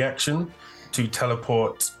use your reaction to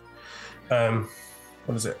teleport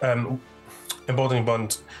emboldening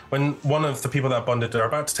bond. When one of the people that are bonded are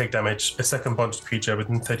about to take damage, a second bonded creature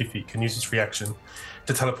within 30 feet can use its reaction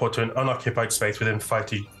to teleport to an unoccupied space within 5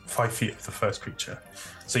 feet of the first creature.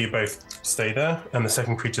 So you both stay there, and the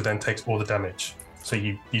second creature then takes all the damage. So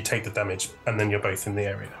you take the damage, and then you're both in the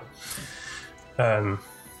area.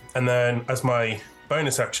 And then as my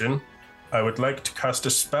bonus action, I would like to cast a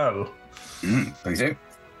spell. Please do.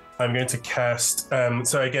 I'm going to cast,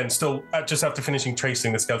 so again, still just after finishing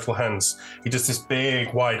tracing the skeletal hands, he does this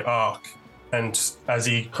big wide arc, and as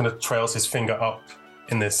he kind of trails his finger up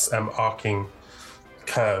in this arcing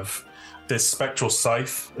curve, this spectral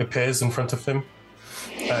scythe appears in front of him,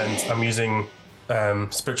 and I'm using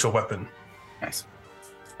spiritual weapon. Nice.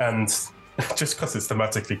 And just because it's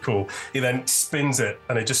thematically cool, he then spins it,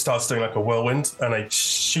 and it just starts doing like a whirlwind, and it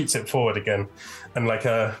shoots it forward again, and like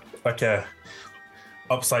a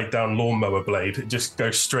upside down lawnmower blade, it just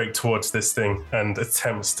goes straight towards this thing and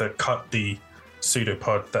attempts to cut the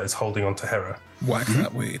pseudopod that is holding onto Hera. Whack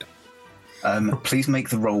that weed. Please make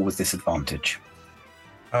the roll with disadvantage.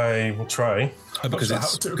 I will try. Because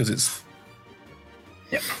it's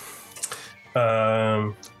Yep.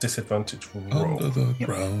 Disadvantage roll. under the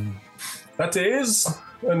ground. That is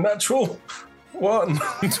a natural 1.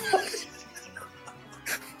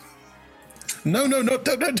 No,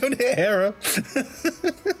 don't hit Hera.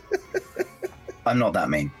 I'm not that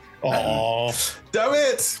mean. Oh, damn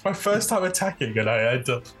it! My first time attacking, and I had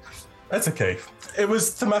to. That's okay. It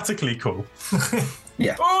was thematically cool.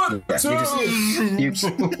 Yeah.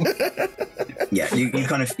 You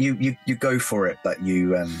kind of you go for it, but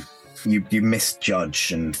you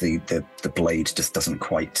misjudge, and the blade just doesn't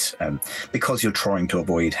quite because you're trying to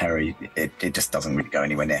avoid Harry. It just doesn't really go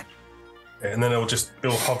anywhere near. And then it'll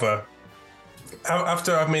hover.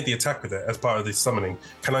 After I've made the attack with it as part of the summoning,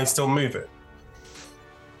 can I still move it?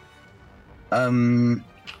 I'm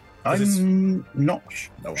not.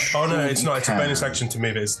 Oh no, it's not. It's a bonus action to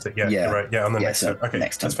move it. Isn't it? Yeah, you're right. Yeah, on the next turn. Okay,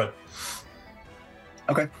 next turn. That's fine.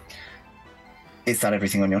 Okay. Is that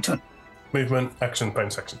everything on your turn? Movement, action,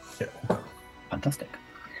 bonus action. Yeah. Fantastic.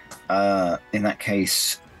 In that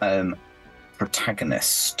case,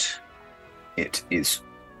 protagonist, it is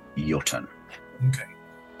your turn. Okay.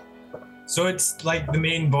 So it's like the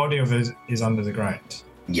main body of it is under the ground.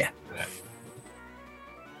 Yeah.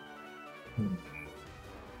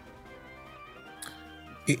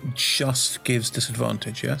 it just gives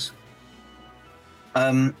disadvantage, yes?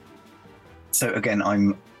 So again,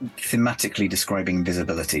 I'm thematically describing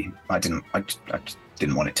invisibility. I just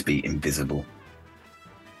didn't want it to be invisible.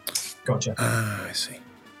 Gotcha. Ah, I see.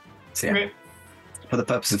 So, yeah. Okay. For the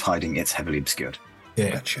purpose of hiding, it's heavily obscured.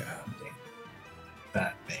 Yeah. Gotcha.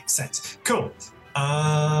 That makes sense. Cool.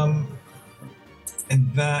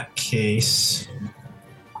 In that case,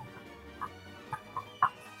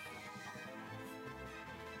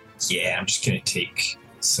 yeah, I'm just going to take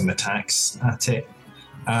some attacks at it.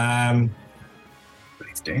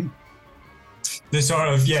 Please do. The sort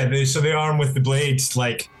of so the arm with the blade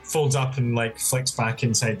like folds up and like flicks back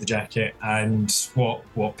inside the jacket, and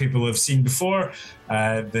what people have seen before,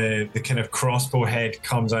 the kind of crossbow head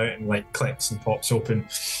comes out and like clicks and pops open,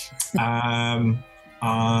 and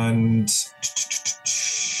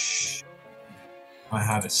I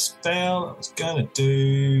had a spell I was gonna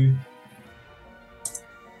do.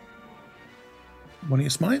 One of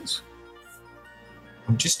your smites?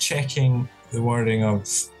 I'm just checking the wording of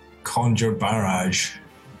Conjure Barrage.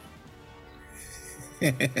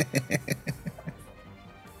 Is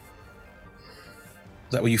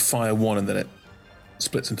that where you fire one and then it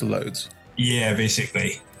splits into loads? Yeah,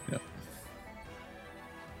 basically. Yeah.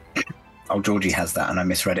 Oh, Georgie has that, and I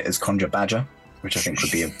misread it as Conjure Badger, which I think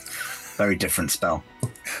would be a very different spell.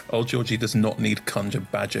 Old Georgie does not need Conjure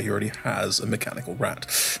Badger. He already has a mechanical rat.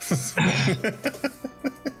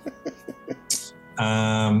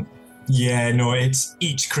 Yeah, no, it's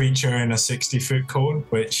each creature in a 60-foot cone,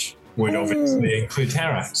 which would obviously include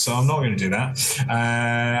Hera, so I'm not going to do that.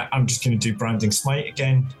 I'm just going to do Branding Smite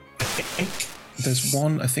again, I think. There's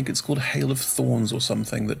one, I think it's called Hail of Thorns or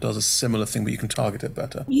something, that does a similar thing where you can target it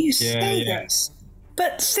better. You say this,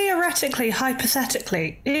 but theoretically,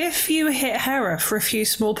 hypothetically, if you hit Hera for a few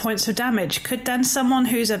small points of damage, could then someone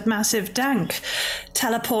who's a massive dank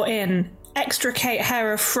teleport in, extricate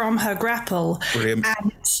Hera from her grapple, Brilliant.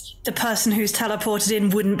 And the person who's teleported in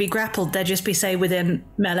wouldn't be grappled, they'd just be, say, within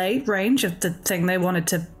melee range of the thing they wanted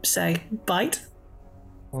to, say, bite?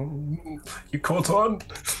 You caught on.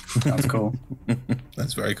 That's cool.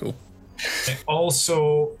 That's very cool. It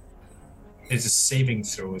also is a saving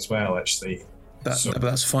throw as well, actually. But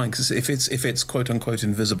that's fine, because if it's quote unquote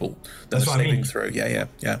invisible, that's a what saving I mean. throw. Yeah.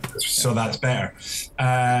 So that's better.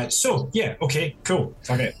 Okay, cool.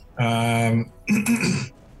 Fuck it.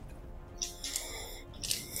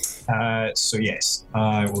 So yes,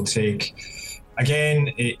 I will take.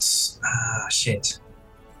 Again, it's shit.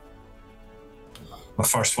 My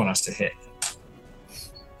first one has to hit.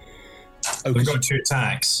 Oh, We've got 2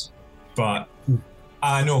 attacks, but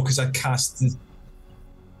no, because I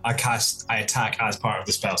attack as part of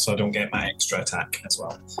the spell, so I don't get my extra attack as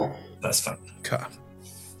well. That's fine. Okay.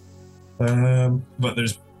 But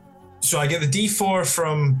so I get the D4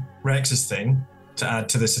 from Rex's thing to add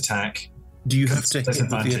to this attack. Do you have to hit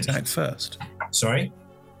with the attack first? Sorry?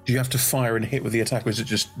 Do you have to fire and hit with the attack, or is it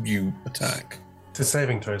just you attack? It's a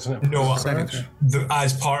saving throw, isn't it? No,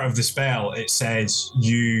 as part of the spell, it says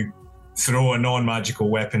you throw a non-magical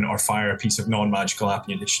weapon or fire a piece of non-magical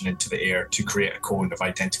ammunition into the air to create a cone of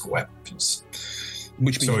identical weapons.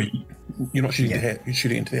 Which means you're not shooting to hit, you're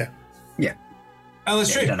shooting into the air. Yeah. Oh,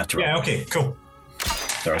 that's true. You don't have to roll. Yeah, okay, cool.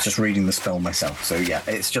 Sorry, I was just reading the spell myself. So yeah,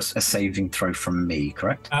 it's just a saving throw from me,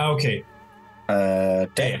 correct? Okay.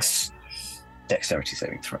 Dexterity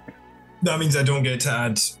saving throw. That means I don't get to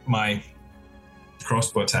add my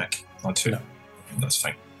crossbow attack onto it. That's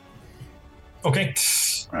fine. Okay.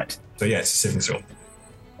 Right. So yeah, it's a saving throw.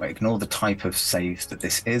 Wait, ignore the type of save that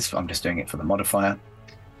this is. I'm just doing it for the modifier.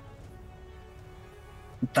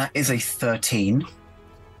 That is a 13,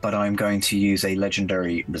 but I'm going to use a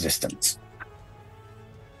legendary resistance.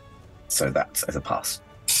 So that's as a pass.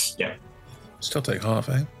 Yeah. Still take half,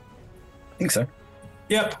 eh? I think so.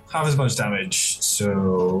 Yep, half as much damage.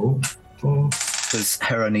 So. Does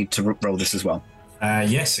Hera need to roll this as well?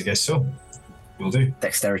 Yes, I guess so. Will do.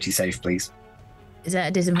 Dexterity save, please. Is that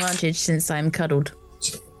a disadvantage since I'm cuddled?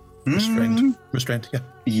 Restrained. Restrained, yeah.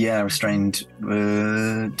 Yeah, restrained.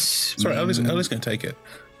 Sorry, Ellie's going to take it.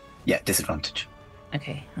 Yeah, disadvantage.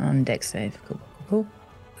 Okay, on dex save. Cool.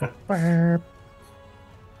 Burp.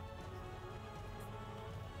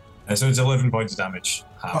 So it's 11 points of damage.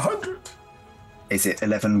 100. Is it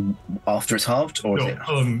 11 after it's halved, or is it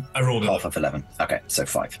I rolled half of 11? Okay, so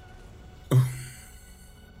 5.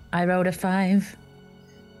 I rolled a 5.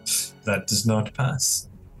 That does not pass.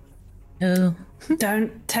 Oh.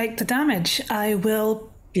 Don't take the damage. I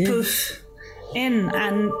will poof in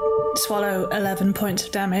and swallow 11 points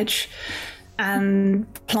of damage and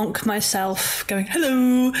plonk myself going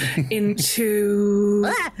hello into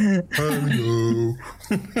Hello.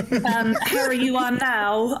 Hera, you are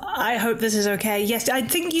now. I hope this is okay. Yes, I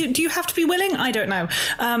think you do. You have to be willing. I don't know.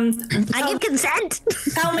 I give consent.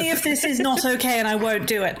 Tell me if this is not okay, and I won't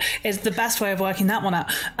do it. Is the best way of working that one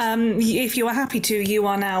out. If you are happy to, you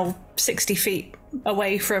are now 60 feet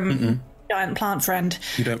away from giant plant friend.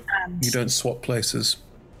 You don't swap places.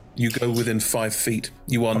 You go within 5 feet.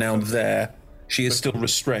 You are now there. She is still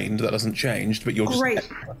restrained. That hasn't changed, but you're just... Great.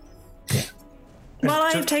 Well,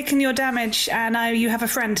 I've taken your damage, and you have a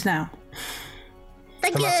friend now.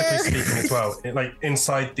 Thank Thematically you. speaking as well, like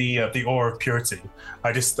inside the aura of purity,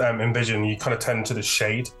 I just envision you kind of turn into the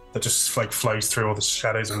shade that just like flows through all the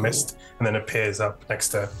shadows and mist, and then appears up next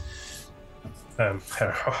to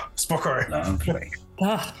Spocker. Lovely.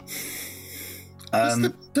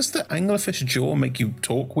 Does the anglerfish jaw make you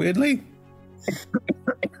talk weirdly?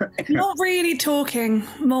 Not really talking,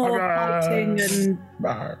 more biting and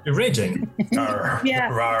You're raging.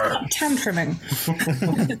 tantruming.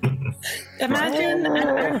 Imagine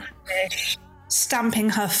an fish stamping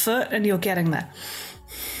her foot, and you're getting there.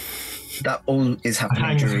 That all is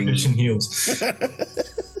happening during... heels.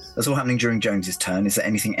 That's all happening during Jones's turn. Is there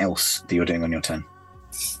anything else that you're doing on your turn?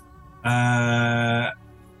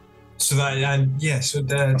 So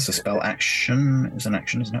that's a spell action. Is an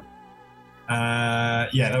action, isn't it?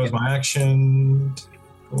 Yeah, that was my action.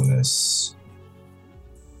 Bonus.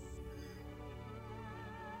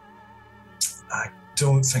 I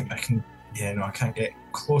don't think I can. Yeah, no, I can't get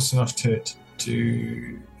close enough to it to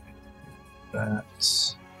do that.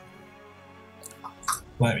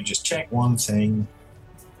 Let me just check one thing.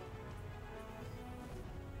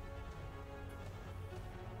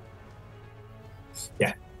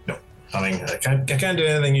 Yeah, no, nothing. I can't do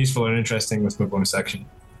anything useful or interesting with my bonus action.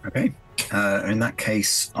 Okay. In that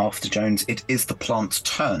case, after Jones, it is the plant's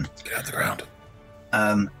turn. Get out of the ground.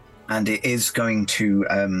 And it is going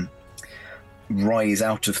to rise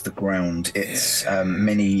out of the ground. Its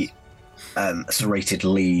many serrated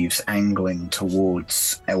leaves angling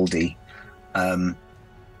towards LD.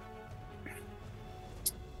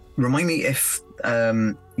 Remind me if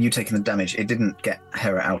you taking the damage, it didn't get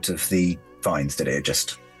Hera out of the vines, did it? It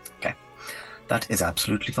just... Okay. That is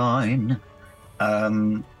absolutely fine.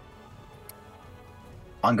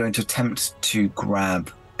 I'm going to attempt to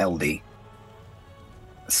grab LD.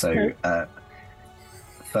 So,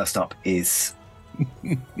 first up is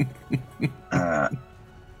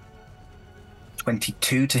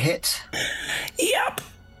 22 to hit. Yep.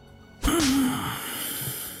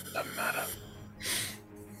 Doesn't matter.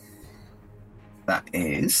 That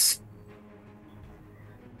is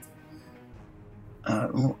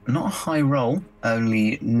not a high roll,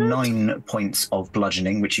 only 9 points of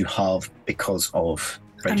bludgeoning, which you halve because of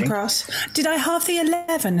raging. I'm cross. Did I halve the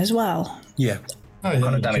 11 as well? Yeah. Oh, What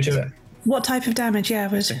kind of damage is it? What type of damage? Yeah,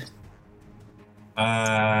 was it?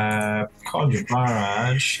 Conjure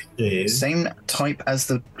Barrage is... Same type as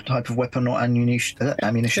the type of weapon or ammunition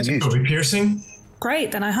used. Probably piercing.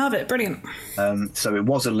 Great, then I have it. Brilliant. So it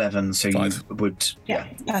was 11, so 5. You would... Yeah,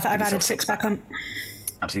 I've added 6 back on.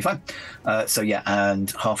 Absolutely fine. So yeah,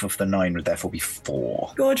 and half of the 9 would therefore be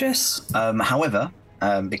 4. Gorgeous. However,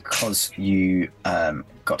 because you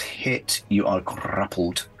got hit, you are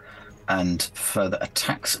grappled, and further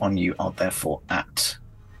attacks on you are therefore at...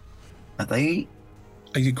 Are they...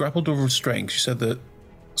 Are you grappled or restrained? You said that...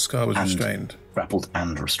 Scar was restrained. Grappled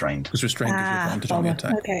and restrained. Because restrained gives you advantage on the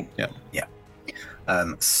attack. Okay. Yeah.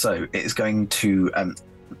 So it is going to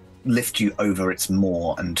lift you over its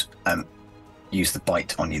maw and use the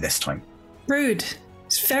bite on you this time. Rude.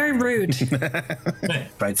 It's very rude.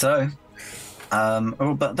 Right, so.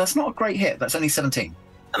 But that's not a great hit. That's only 17.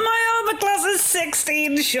 My armor class is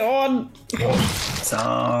 16, Sean.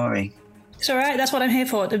 Sorry. It's alright, that's what I'm here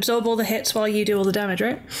for. Absorb all the hits while you do all the damage,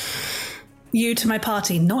 right? You to my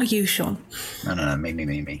party, not you, Sean. No,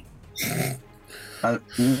 me.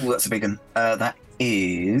 That's a big one. That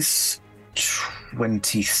is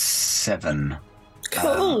 27.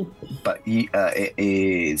 Cool. But it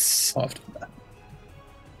is... halved.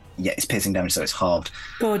 Yeah, it's piercing damage, so it's halved.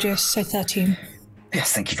 Gorgeous, so 13.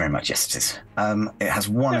 Yes, thank you very much. Yes, it is. It has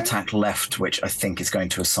one attack left, which I think is going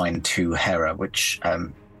to assign to Hera, which...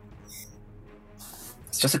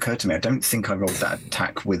 It's just occurred to me, I don't think I rolled that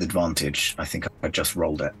attack with advantage. I think I just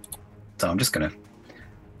rolled it. So I'm just going to...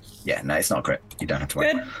 Yeah, no, it's not a crit. You don't have to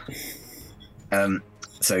worry. Good.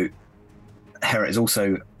 So Hera is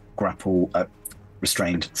also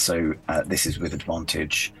restrained, so this is with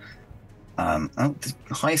advantage. The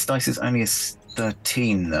highest dice is only a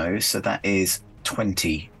 13, though, so that is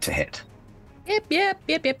 20 to hit. Yep.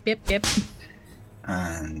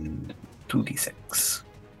 And 2d6.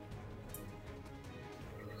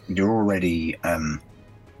 You're already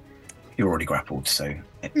grappled, so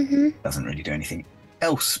it doesn't really do anything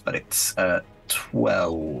else, but it's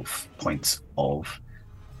 12 points of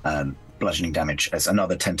bludgeoning damage as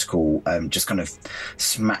another tentacle just kind of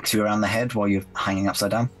smacks you around the head while you're hanging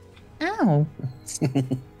upside down. Ow.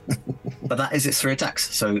 But that is its 3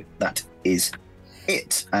 attacks, so that is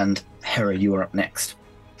it. And Hera, you are up next.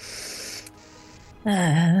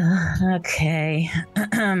 Okay.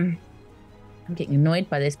 I'm getting annoyed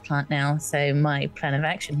by this plant now, so my plan of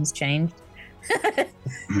action has changed.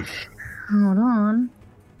 Hold on.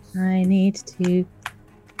 I need to...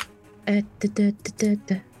 I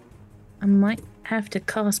might have to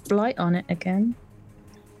cast Blight on it again.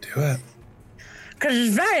 Do it. Because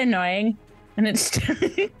it's very annoying, and it's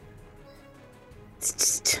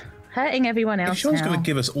just hurting everyone else. If Sean's going to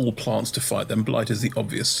give us all plants to fight, then Blight is the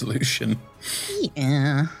obvious solution.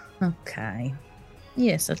 Yeah, okay.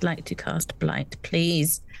 Yes, I'd like to cast Blight,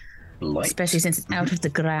 please. Blight? Especially since it's out of the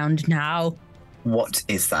ground now. What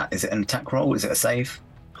is that? Is it an attack roll? Is it a save?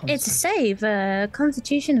 It's a save,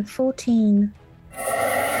 Constitution of 14. Okay,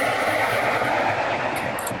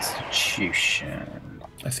 Constitution.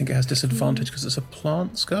 I think it has disadvantage because it's a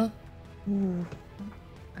plant, Scar. Ooh.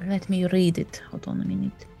 Let me read it. Hold on a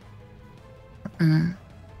minute. I'm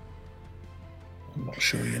not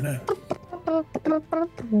sure you know.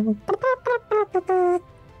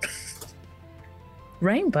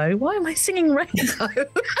 Rainbow? Why am I singing Rainbow?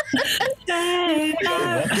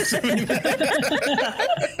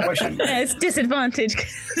 It's disadvantage.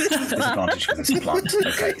 Disadvantage because it's a plant.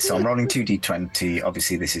 Okay, so I'm rolling 2d20.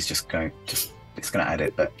 Obviously, this is it's going to add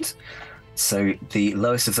it, but so the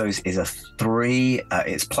lowest of those is a 3.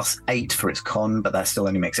 It's +8 for its con, but that still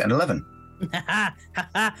only makes it an 11.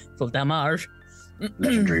 Full damage.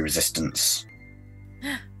 Legendary resistance.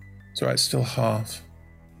 It's alright, it's still half.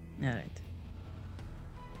 Alright.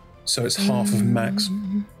 So it's half of max.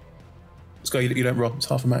 Scar, you don't roll. It's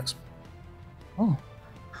half of max. Oh,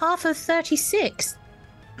 half of 36.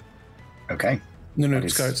 Okay. No,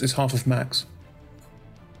 Scar, it's half of max.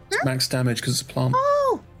 It's max damage because it's a plant.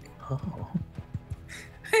 Oh.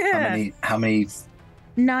 How many?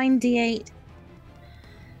 9d8.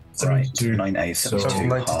 Right, 9a, 72.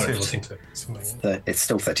 92. It's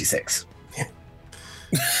still 36.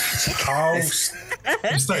 It's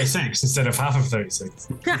 36 instead of half of 36.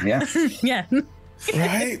 Yeah. Yeah.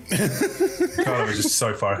 Right? Carla was just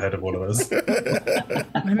so far ahead of all of us.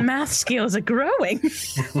 My math skills are growing.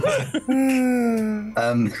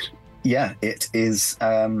 Yeah, it is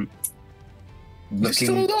looking... It's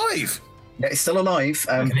still alive! Yeah, it's still alive,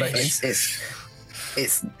 but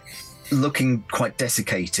it's looking quite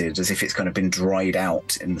desiccated, as if it's kind of been dried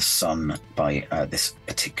out in the sun by this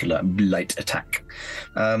particular blight attack.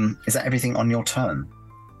 Is that everything on your turn?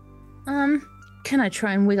 Can I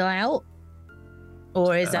try and wiggle out?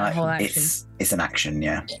 Or is that a whole action? It's an action,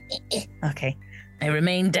 yeah. Okay. I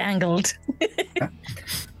remain dangled.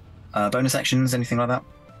 Bonus actions, anything like that?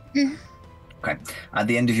 Mm. Okay. At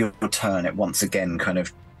the end of your turn, it once again kind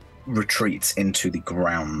of retreats into the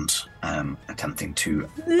ground, attempting to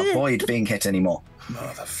avoid being hit anymore.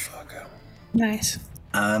 Motherfucker. Nice.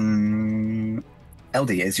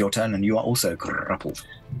 LD, it's your turn, and you are also grappled.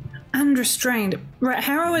 And restrained. Right,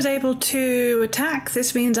 Hera was able to attack.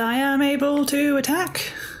 This means I am able to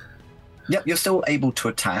attack. Yep, you're still able to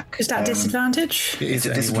attack. Is that disadvantage? It's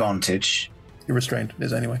a disadvantage. You're restrained. It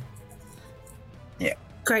is anyway. Yeah.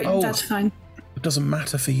 Great, Oh. that's fine. It doesn't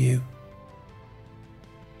matter for you.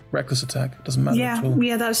 Reckless attack doesn't matter at all.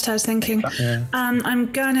 Yeah, that's what I was thinking. Yeah.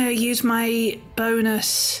 I'm gonna use my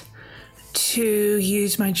bonus to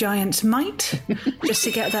use my Giant's Might, just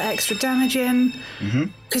to get that extra damage in.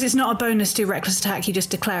 Because it's not a bonus to reckless attack, you just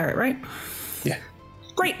declare it, right? Yeah.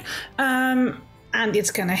 Great. And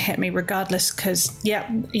it's gonna hit me regardless, because,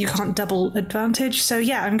 you can't double advantage. So,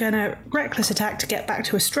 I'm gonna reckless attack to get back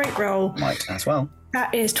to a straight roll. Might as well.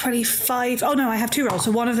 That is 25. Oh, no, I have 2 rolls.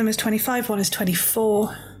 So one of them is 25, one is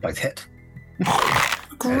 24. Both hit.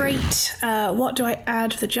 Great. What do I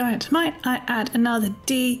add for the Giant's Might? I add another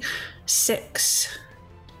D6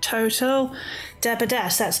 total.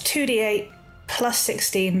 Debades, that's 2d8 plus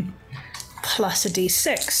 16 plus a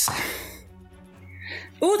D6.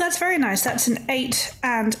 Oh, that's very nice. That's an 8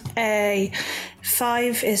 and a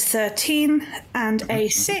 5 is 13 and a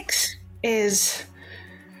 6 is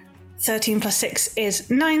 13 plus 6 is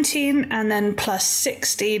 19 and then plus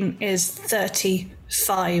 16 is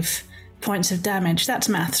 35 points of damage. That's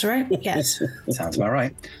maths, right? Yes. Sounds about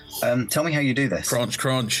right. Tell me how you do this.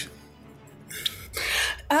 Crunch.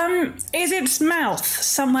 Is its mouth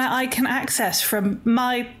somewhere I can access with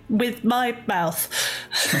my mouth?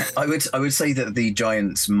 I would say that the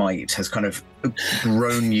Giant's Might has kind of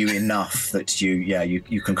grown you enough that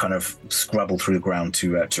you can kind of scrabble through the ground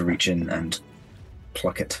to reach in and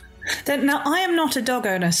pluck it. Now, I am not a dog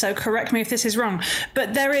owner, so correct me if this is wrong,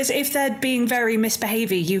 but if they're being very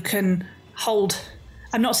misbehaving, you can hold...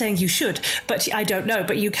 I'm not saying you should, but I don't know,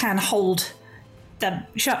 but you can hold them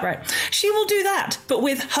shut, right? She will do that, but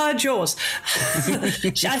with her jaws.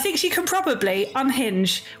 I think she can probably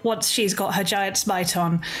unhinge once she's got her Giant's Might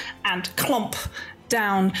on and clomp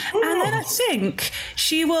down. And then I think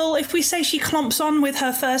she will, if we say she clomps on with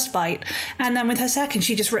her first bite, and then with her second,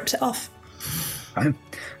 she just rips it off.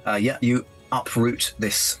 You uproot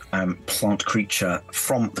this plant creature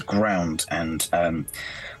from the ground, and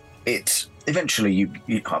it eventually,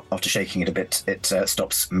 you after shaking it a bit, it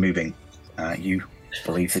stops moving. You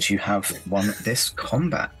believe that you have won this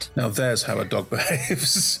combat. Now there's how a dog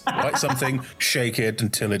behaves. Bite something, shake it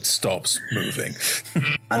until it stops moving.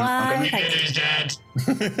 I'm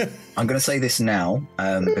going to say this now,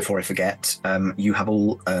 before I forget. You have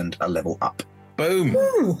all earned a level up. Boom.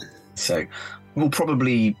 Ooh. So we'll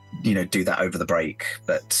probably, do that over the break,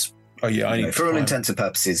 but for all intents and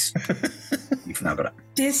purposes, you've now got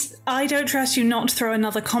it. I don't trust you not to throw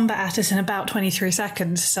another combat at us in about 23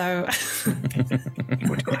 seconds, so...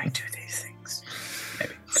 Would I do these things?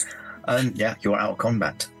 Maybe. You're out of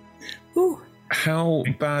combat. Ooh. How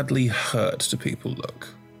badly hurt do people look?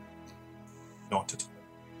 Not at all.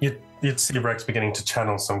 You'd see Rex beginning to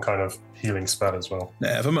channel some kind of healing spell as well.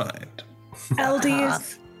 Never mind.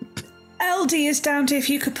 LD is down to if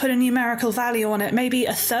you could put a numerical value on it, maybe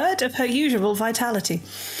a third of her usual vitality.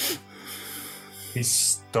 He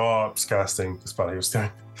stops casting the spell he was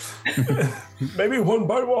doing. Maybe 1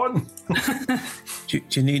 by 1. Do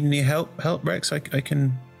you need any help, Rex? I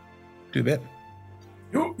can do a bit.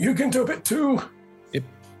 You can do a bit too. Yep.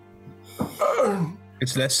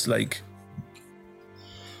 It's less like...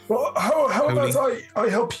 Well, how holy. about I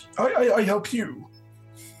help you?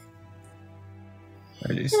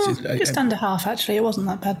 Just under half, actually. It wasn't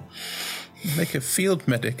that bad. Like a field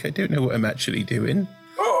medic. I don't know what I'm actually doing.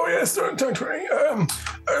 Oh, yes, don't worry.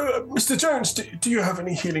 Mr. Jones, do you have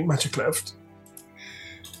any healing magic left?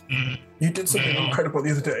 You did something incredible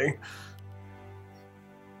the other day.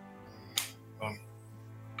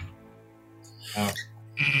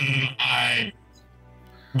 I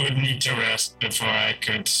would need to rest before I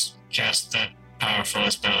could cast that powerful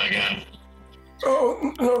spell again.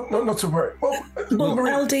 Oh, no, not to worry.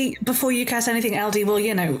 Well, LD, before you cast anything, LD will,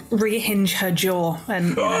 rehinge her jaw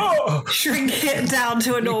and shrink it down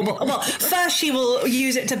to a normal... Well, first she will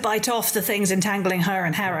use it to bite off the things entangling her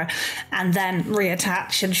and Hera, and then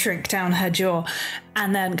reattach and shrink down her jaw,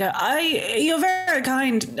 and then go, you're very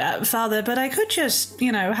kind, Father, but I could just,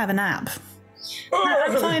 have a nap.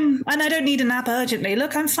 I'm fine, and I don't need a nap urgently.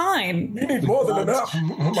 Look, I'm fine. You need more than a nap,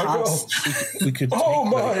 my girl. We could. Oh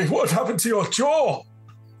my! What happened to your jaw?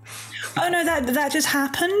 Oh no, that just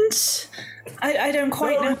happens. I don't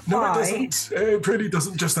quite know why. No, it doesn't. It really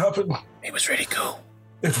doesn't just happen. It was really cool.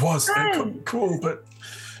 It was cool, but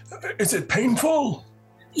is it painful?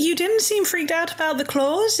 You didn't seem freaked out about the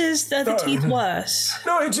claws. Are the teeth worse?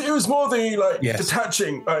 No, it was more the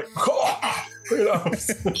detaching.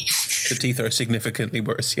 The teeth are significantly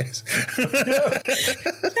worse, yes.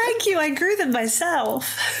 Thank you, I grew them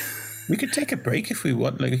myself. We could take a break if we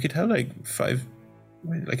want. Like, we could have like 5,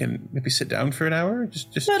 like, and maybe sit down for an hour.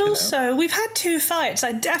 Just. But also, we've had 2 fights.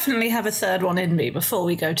 I definitely have a third one in me before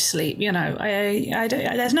we go to sleep. You know, I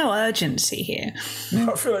don't, there's no urgency here.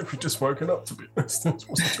 I feel like we've just woken up, to be honest. It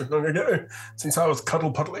wasn't too long ago since I was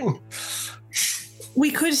cuddle puddling. We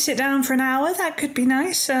could sit down for an hour. That could be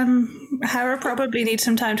nice. Hera probably needs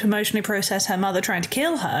some time to emotionally process her mother trying to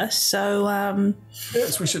kill her. So,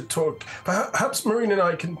 yes, we should talk. Perhaps Marine and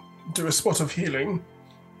I can do a spot of healing,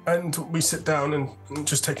 and we sit down and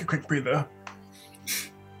just take a quick breather.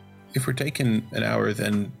 If we're taking an hour,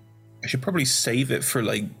 then I should probably save it for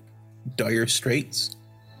like dire straits.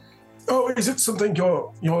 Oh, is it something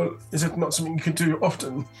is it not something you can do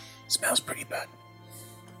often? It smells pretty bad.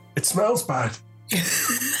 It smells bad.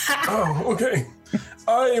 Oh, okay.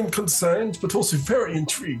 I am concerned, but also very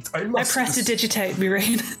intrigued. I prestidigitate,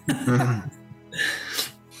 Marine.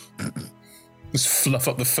 Just fluff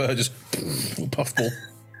up the fur, just puffball.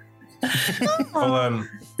 I'd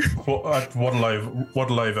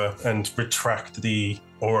waddle over and retract the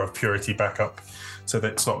aura of purity back up so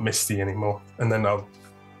that it's not misty anymore. And then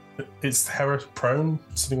is Hera prone,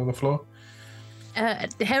 sitting on the floor?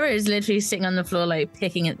 Hera is literally sitting on the floor, like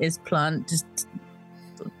picking at this plant, just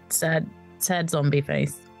sad zombie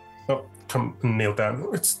face. Oh, come and kneel down.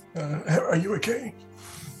 Hera, are you okay?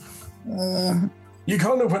 You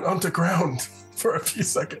kind of went underground for a few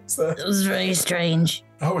seconds there. It was very strange.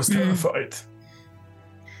 I was terrified.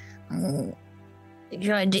 It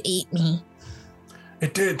tried to eat me.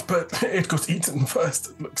 It did, but it got eaten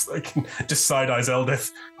first, it looks like. Just side-eyes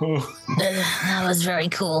Eldith. Oh. That was very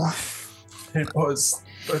cool. It was,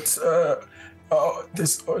 but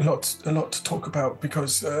there's a lot to talk about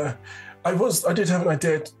because I did have an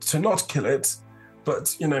idea to not kill it,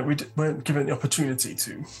 but we weren't given the opportunity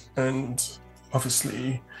to, and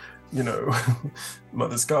obviously,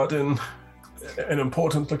 Mother's Garden, an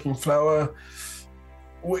important-looking flower.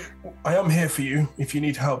 I am here for you if you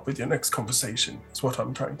need help with your next conversation. Is what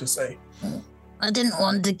I'm trying to say. I didn't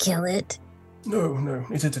want to kill it. No,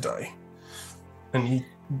 neither did I. And he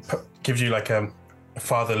gives you like a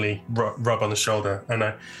fatherly rub on the shoulder, and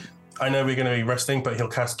I know we're going to be resting, but he'll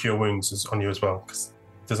cast Cure Wounds on you as well because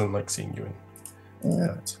he doesn't like seeing you in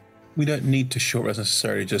that. We don't need to short rest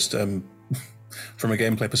necessarily. Just from a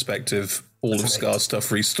gameplay perspective, all of Scar's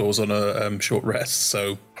stuff restores on a short rest.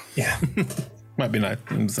 So yeah, might be nice.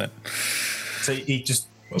 So he just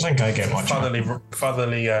I think I get much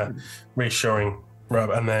fatherly reassuring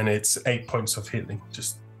rub, and then it's 8 points of healing,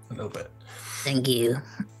 just a little bit. Thank you.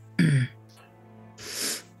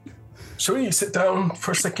 Shall we sit down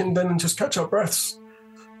for a second then and just catch our breaths?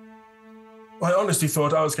 I honestly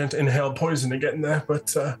thought I was going to inhale poison again there,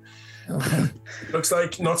 but looks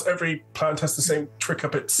like not every plant has the same trick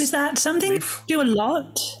up its Is that something you do a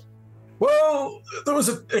lot? Well, there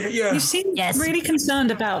was yeah. You seem really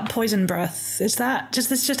concerned about poison breath. Does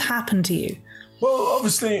this just happen to you? Well,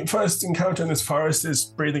 obviously, first encounter in this forest is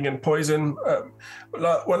breathing in poison.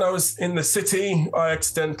 When I was in the city, I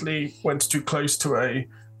accidentally went too close to a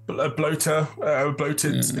bloater, a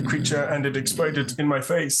bloated creature, and it exploded in my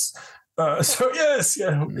face. So yes,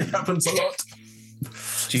 it happens a lot.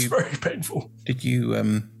 It's very painful. Did you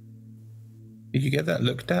get that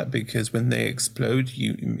looked at? Because when they explode,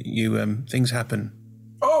 you things happen.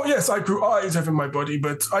 Oh yes, I grew eyes over my body,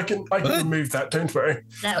 but I can remove that. Don't worry.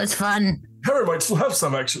 That was fun. Hera might still have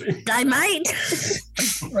some, actually. I might.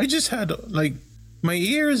 I just had like my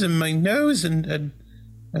ears and my nose and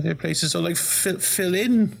other places all like fill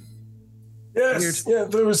in. Yes,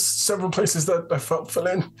 Weird. there was several places that I felt fill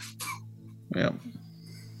in. Yeah.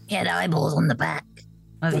 He had eyeballs on the back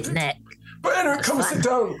of his neck. But anyway, come sit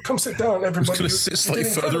down. Come sit down, everybody. I'm just going to sit slightly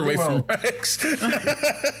further away from Rex.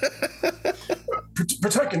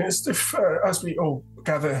 Protagonist, if as we all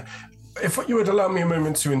gather, if you would allow me a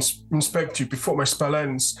moment to inspect you before my spell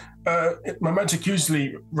ends, my magic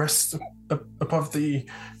usually rests above the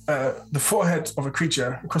forehead of a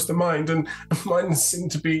creature across the mind, and mine seem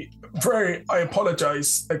to be I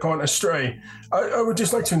apologize, gone astray. I would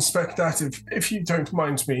just like to inspect that if you don't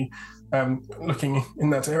mind me looking in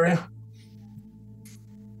that area.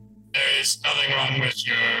 There is nothing wrong with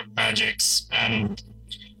your magics, and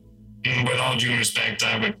with all due respect,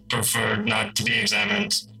 I would prefer not to be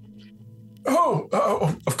examined. Oh,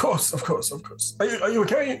 of course. Are you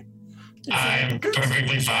okay? I'm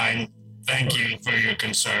perfectly fine. Thank you for your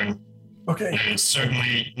concern. Okay. There's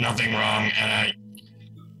certainly nothing wrong, and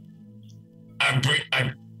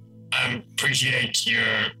I appreciate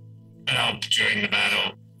your help during the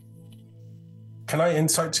battle. Can I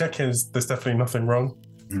insight check? There's definitely nothing wrong.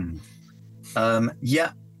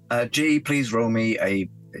 Yeah. G, please roll me a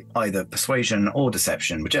either persuasion or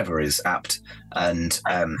deception, whichever is apt. And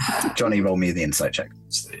Johnny, roll me the insight check.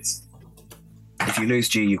 If you lose,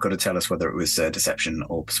 G, you've got to tell us whether it was deception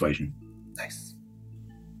or persuasion. Nice.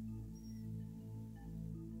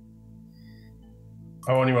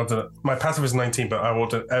 I only wanted my passive was 19, but I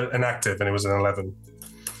wanted an active, and it was an 11.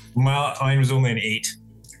 Mine was only an 8.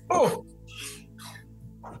 Oh.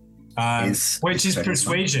 Which is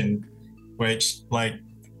persuasion, which, like,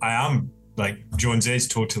 I am, like, Jones is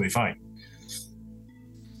totally fine.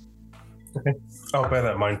 Okay. I'll bear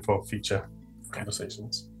that in mind for future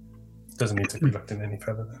conversations. Doesn't need to be looked in any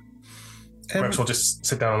further then. Rex will just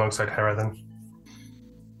sit down alongside Hera then.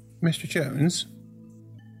 Mr. Jones?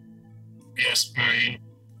 Yes, Marine.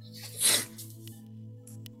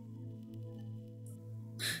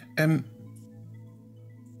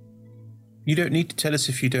 You don't need to tell us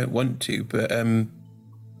if you don't want to, but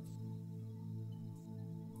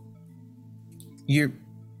you're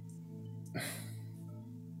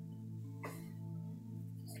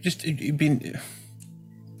just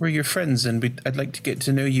we're your friends, and I'd like to get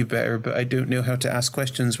to know you better, but I don't know how to ask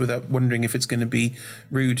questions without wondering if it's going to be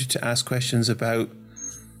rude to ask questions about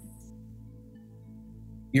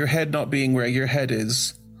your head not being where your head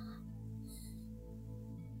is.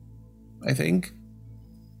 I think.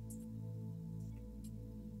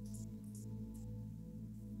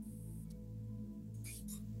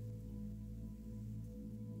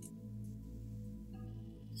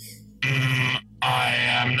 I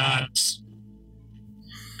am not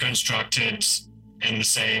constructed in the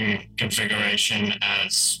same configuration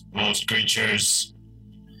as most creatures.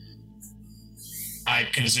 I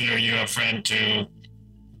consider you a friend too.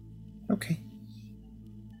 Okay.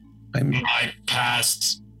 My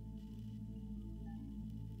past.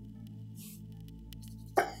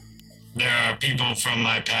 There are people from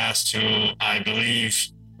my past who I believe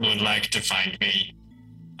would like to find me.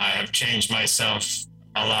 I have changed myself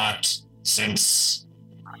a lot since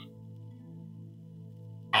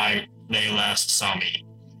they last saw me.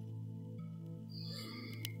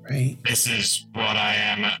 Right. This is what I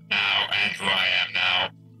am now and who I am now.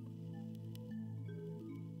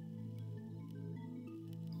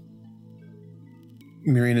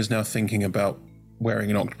 Miriam is now thinking about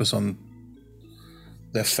wearing an octopus on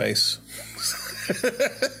their face.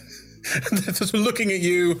 They're just looking at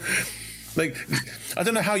you. Like, I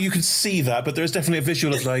don't know how you could see that, but there's definitely a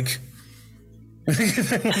visual of, like,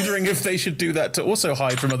 wondering if they should do that to also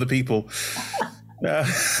hide from other people. I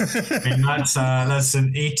mean, that's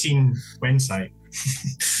an 18 insight.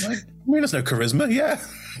 Marina's no charisma, yeah.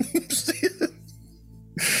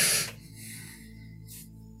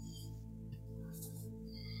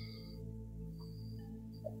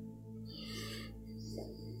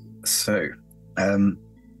 So,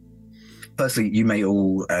 firstly, you may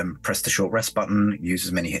all press the short rest button, use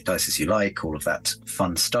as many hit dice as you like, all of that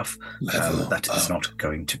fun stuff. That is not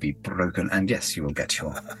going to be broken. And yes, you will get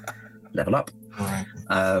your level up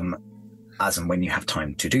as and when you have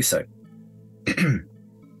time to do so.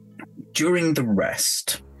 During the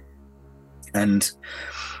rest, and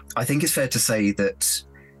I think it's fair to say that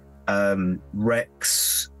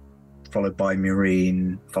Rex, followed by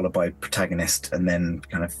Murine, followed by Protagonist, and then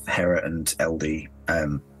kind of Hera and LD,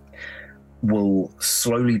 will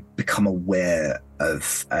slowly become aware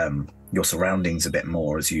of your surroundings a bit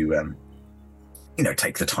more as you,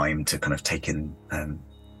 take the time to kind of take in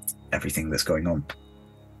everything that's going on.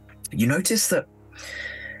 You notice that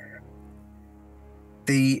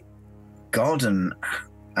the garden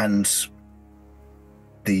and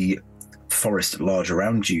the forest at large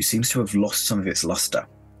around you seems to have lost some of its luster.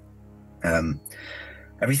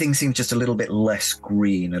 Everything seems just a little bit less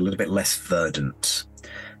green, a little bit less verdant.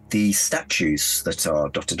 The statues that are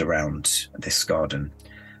dotted around this garden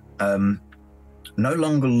no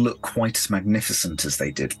longer look quite as magnificent as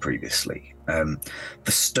they did previously.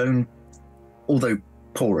 The stone, although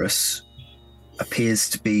porous, appears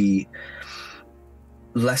to be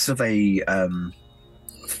less of a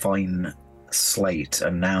fine slate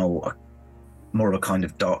and now more of a kind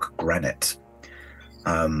of dark granite.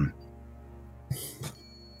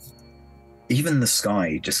 Even the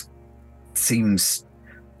sky just seems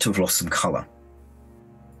to have lost some colour.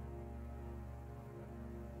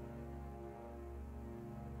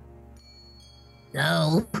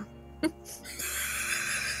 No.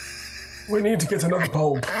 We need to get another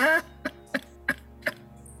bulb.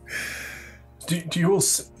 Do you all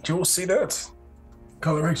see that?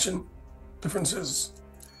 Coloration differences?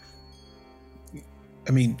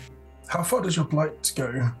 I mean, how far does your blight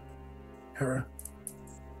go, Hera?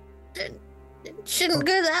 Shouldn't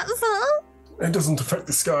go that far. It doesn't affect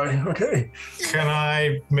the sky. Okay. Can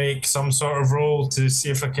I make some sort of roll to see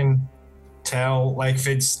if I can tell, like, if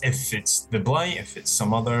it's the blight, if it's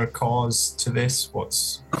some other cause to this?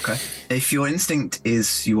 What's okay? If your instinct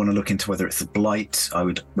is you want to look into whether it's the blight, I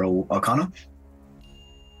would roll Arcana.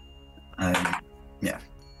 Yeah.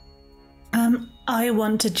 I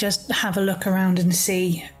want to just have a look around and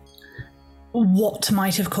see what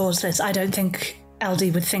might have caused this. I don't think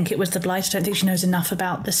LD would think it was the blight. I don't think she knows enough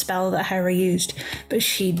about the spell that Hera used, but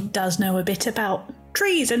she does know a bit about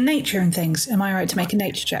trees and nature and things. Am I right to make a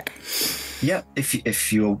nature check? Yeah,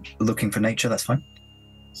 if you're looking for nature, that's fine.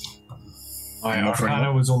 My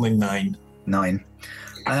Arcana was only 9. 9.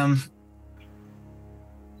 I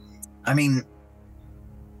mean,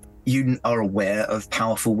 you are aware of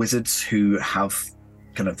powerful wizards who have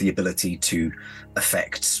kind of the ability to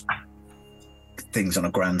affect things on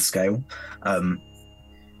a grand scale.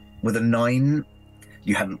 With a 9,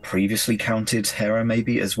 you hadn't previously counted Hera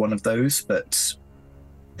maybe as one of those, but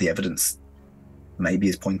the evidence maybe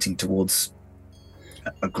is pointing towards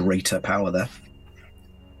a greater power there.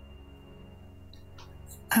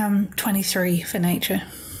 23 for nature.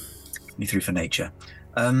 23 for nature.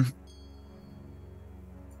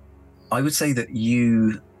 I would say that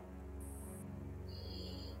you,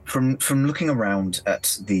 from looking around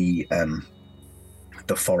at the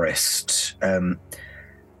forest,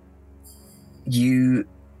 you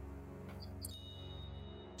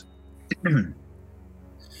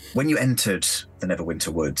when you entered the Neverwinter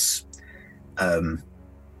Woods,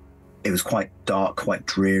 it was quite dark, quite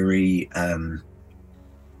dreary.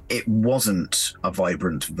 It wasn't a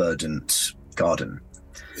vibrant, verdant garden.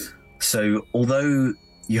 So although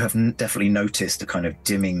you have definitely noticed a kind of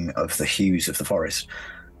dimming of the hues of the forest,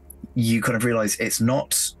 you kind of realize it's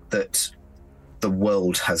not that the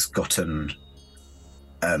world has gotten,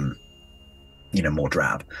 more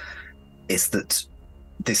drab. It's that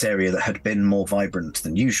this area that had been more vibrant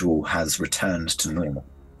than usual has returned to normal.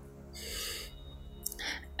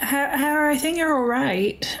 Hera, I think you're all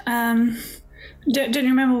right. Don't you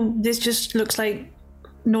remember this just looks like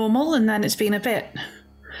normal, and then it's been a bit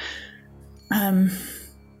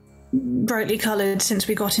brightly coloured since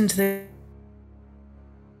we got into the...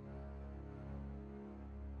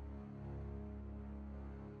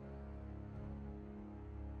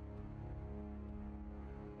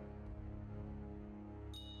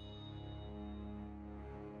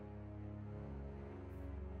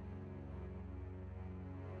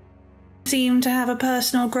 seem to have a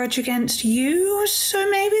personal grudge against you, so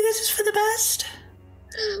maybe this is for the best?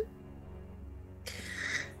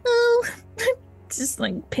 Oh, just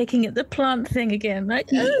like picking at the plant thing again. Like,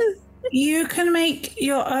 you can make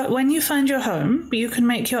your when you find your home, you can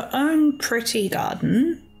make your own pretty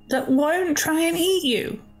garden that won't try and eat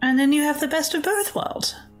you, and then you have the best of both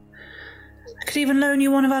worlds. I could even loan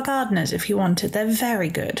you one of our gardeners if you wanted. They're very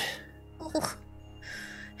good. Oh,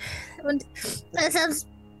 that sounds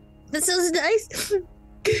nice.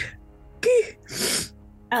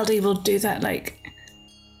 LD will do that, like,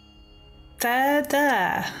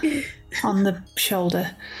 there, on the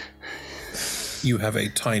shoulder. You have a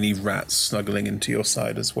tiny rat snuggling into your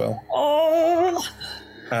side as well. Oh!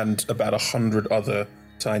 And about 100 other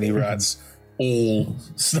tiny rats all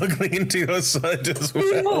snuggling into your side as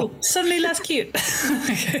well. Oh, suddenly less cute.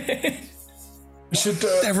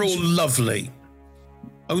 They're all lovely.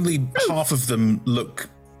 Only half of them look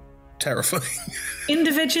terrifying.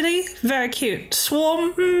 Individually, very cute.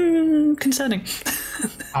 Swarm, concerning.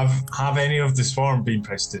 Have any of the swarm been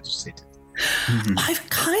prestidigitated? I've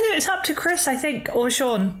kind of, it's up to Chris, I think, or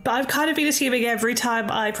Sean, but I've kind of been assuming every time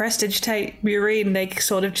I prestidigitate Murine, they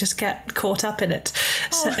sort of just get caught up in it.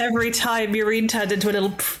 So every time Murine turned into a little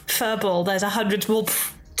furball, there's 100 more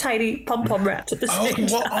tiny pom-pom rats at the same time.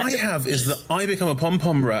 What I have is that I become a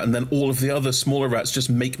pom-pom rat and then all of the other smaller rats just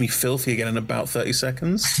make me filthy again in about 30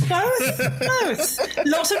 seconds. Both.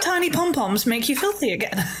 Lots of tiny pom-poms make you filthy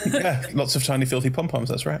again. Yeah, lots of tiny filthy pom-poms,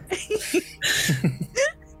 that's right.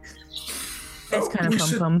 That's kind of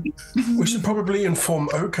pom-pom. We should probably inform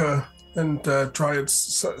Oka and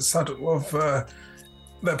Dryad's Saddle of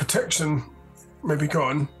their protection may be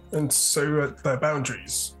gone, and so their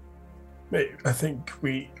boundaries. I think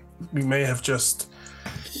we may have just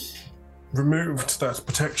removed that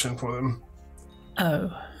protection for them.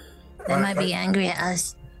 Oh. They might be angry at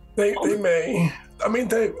us. They may. I mean,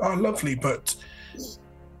 they are lovely, but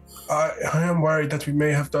I am worried that we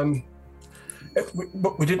may have done...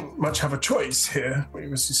 We didn't much have a choice here. It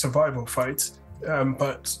was a survival fight,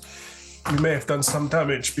 but we may have done some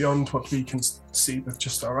damage beyond what we can see with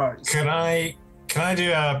just our eyes. Can I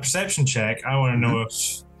do a perception check? I want to know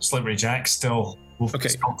if Slippery Jack's still Okay.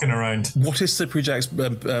 Skulking around. What is Slippery Jack's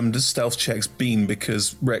stealth checks been?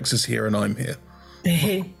 Because Rex is here and I'm here.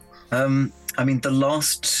 I mean, the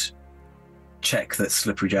last check that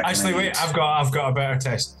Slippery Jack Actually, made... wait, I've got a better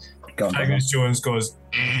test. Go on, Protagonist Jones goes,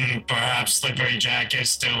 Perhaps Slippery Jack is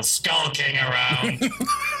still skulking around.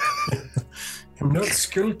 I'm not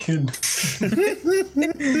skulking.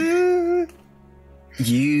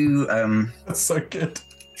 You, That's so good.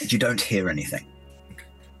 You don't hear anything.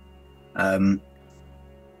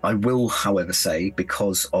 I will, however, say,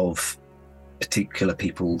 because of particular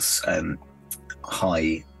people's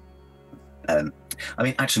high... I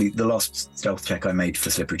mean, actually, the last stealth check I made for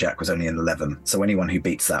Slippery Jack was only an 11, so anyone who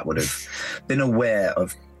beats that would have been aware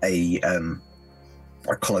of a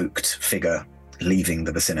cloaked figure leaving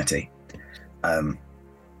the vicinity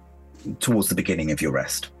towards the beginning of your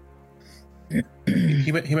rest.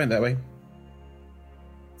 He went that way.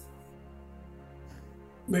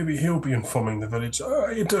 Maybe he'll be informing the village.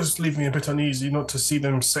 It does leave me a bit uneasy not to see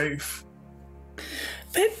them safe.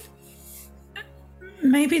 But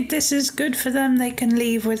maybe this is good for them. They can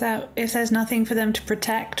leave without, if there's nothing for them to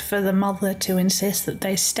protect, for the mother to insist that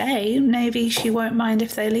they stay. Maybe she won't mind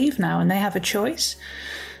if they leave now and they have a choice.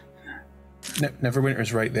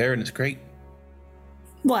 Neverwinter's right there, and it's great.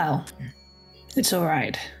 Well, it's all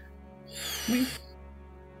right.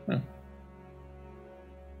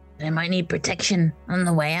 They might need protection on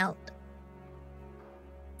the way out.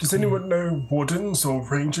 Does anyone know wardens or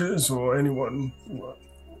rangers or anyone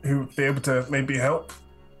who would be able to maybe help?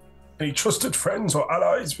 Any trusted friends or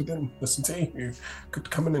allies within the city who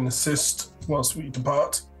could come in and assist whilst we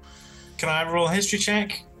depart? Can I roll a history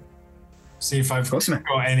check? See if I've got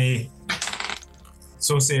any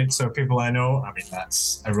associates or people I know. I mean,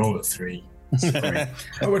 I rolled a 3. I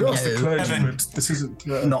would ask the clergy, but this isn't...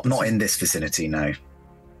 Not in this vicinity, no.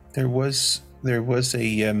 There was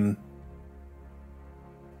a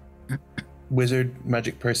wizard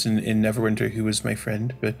magic person in Neverwinter who was my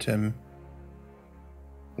friend, but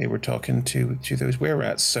they were talking to those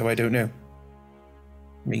were-rats, so I don't know.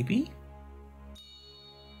 Maybe?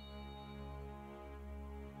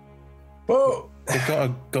 Oh! They've got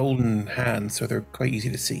a golden hand, so they're quite easy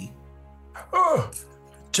to see. Oh!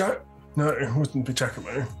 Jack... No, it wouldn't be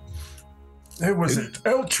Giacomo. Who was it?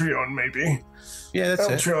 Eltrion, maybe? Yeah, that's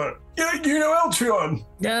Eltrion. Yeah, you know Eltrion?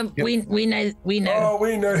 No, we know. Oh,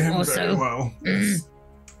 we know him also. very well.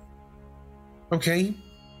 Okay.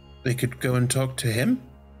 They could go and talk to him.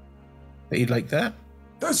 You'd like that?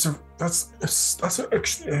 That's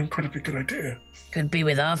actually a pretty good idea. Could be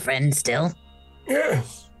with our friend still. Yeah.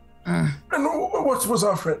 And what was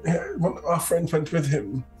our friend? Our friend went with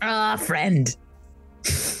him. Our friend.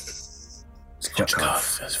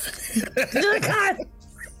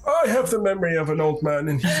 I have the memory of an old man,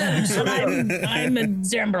 and I'm a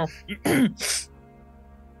Zembrel.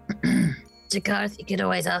 Jakarth, you could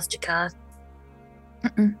always ask Jakarth.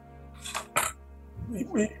 Are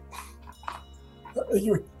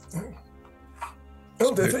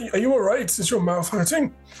you all right? Is your mouth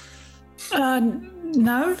hurting?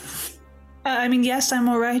 No. I mean, yes, I'm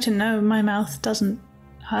all right, and no, my mouth doesn't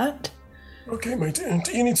hurt. Okay, my dear.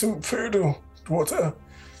 Do you need some food or water?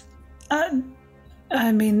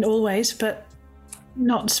 I mean, always, but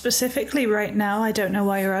not specifically right now. I don't know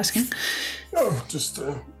why you're asking. Oh, just,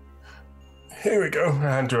 here we go. I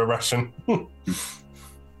hand you a ration.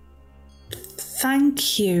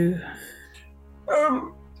 Thank you.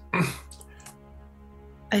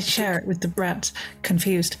 I share it with the brats,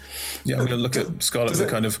 confused. Yeah, I'm going to look at Scarlet with a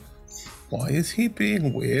kind of, why is he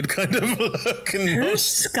being weird kind of look? Who's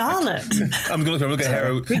Scarlet? I'm going to look at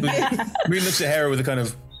Hera. Really looks at Hera with a kind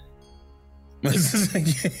of, Rex is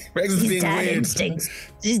being dad weird. Instincts.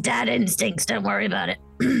 His dad instincts. Don't worry about it.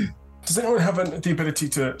 Does anyone have the ability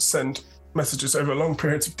to send messages over long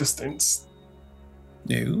periods of distance?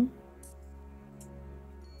 No.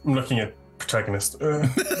 I'm looking at protagonist.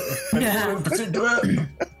 Yeah. In particular.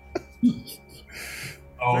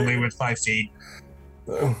 Only with 5 feet.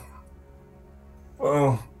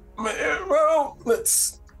 Well,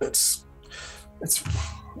 let's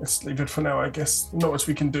leave it for now, I guess. Not much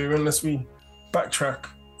we can do unless we backtrack.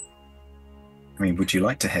 I mean, would you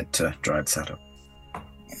like to head to Dryad Saddle?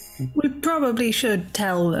 We probably should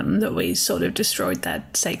tell them that we sort of destroyed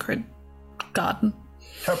that sacred garden.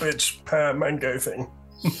 Cabbage, pear, mango thing.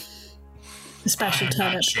 The special I'm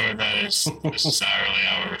turnip. not sure that is necessarily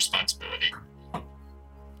our responsibility.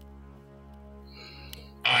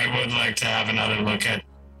 I would like to have another look at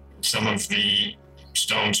some of the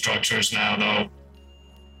stone structures now, though.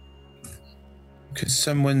 Because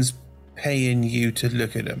someone's paying you to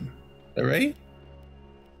look at them, all right?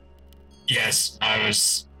 Yes, I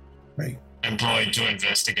was Right. employed to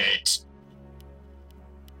investigate.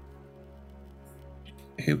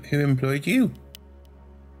 Who employed you?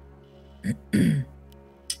 A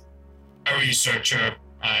researcher.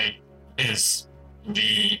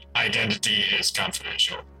 The identity is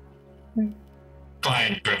confidential.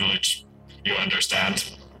 Client privilege, you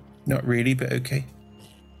understand? Not really, but okay.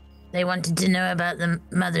 They wanted to know about the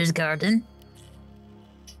Mother's Garden.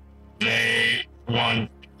 They were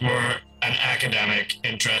an academic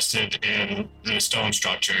interested in the stone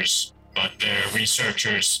structures, but their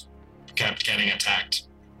researchers kept getting attacked.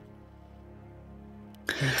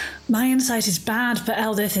 My insight is bad, but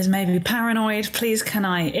Eldith is maybe paranoid. Please, can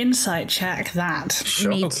I insight check that?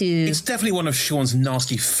 Sure. Me too. It's definitely one of Sean's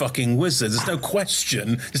nasty fucking wizards. There's no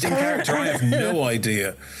question. Just in character, I have no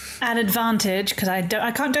idea. An advantage, because I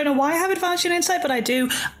don't know why I have advantage in insight, but I do.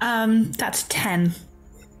 That's 10.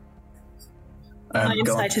 My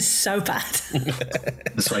insight is so bad.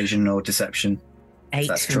 Persuasion or deception? 8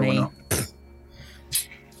 that's for true me. or not?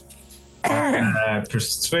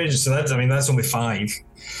 Persuasion, so that's only 5.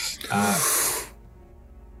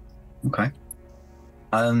 Okay.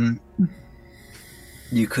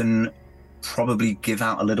 You can probably give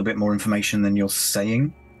out a little bit more information than you're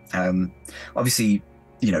saying. Obviously,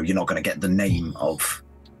 you're not going to get the name of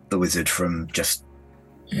the wizard from just,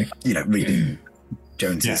 reading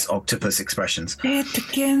Jones's octopus expressions. It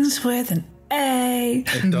begins with an A.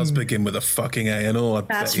 It does begin with a fucking A and all.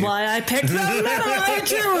 That's why I picked them. I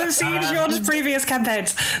too have seen Sean's previous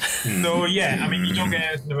campaigns. No, yeah, you don't get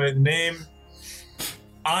anything about the name.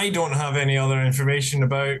 I don't have any other information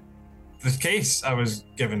about the case I was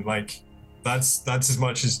given. That's as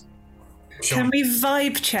much as. Can we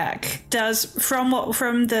vibe check? From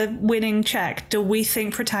the winning check, do we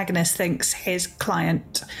think protagonist thinks his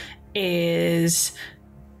client is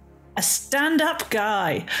a stand-up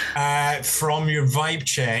guy? From your vibe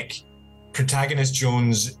check, protagonist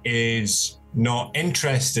Jones is not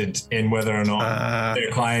interested in whether or not their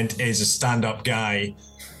client is a stand-up guy,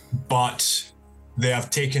 but they have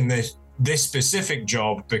taken this specific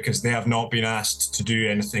job because they have not been asked to do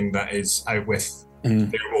anything that is out with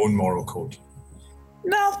their own moral code.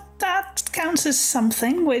 No, that counts as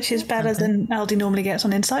something, which is better than Aldi normally gets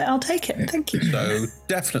on Insight. I'll take it. Thank you. So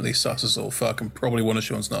definitely sus as all fuck and probably one of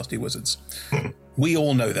Sean's nasty wizards. We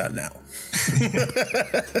all know that now.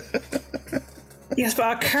 Yes, but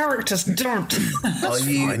our characters don't. Are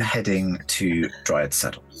you heading to Dryad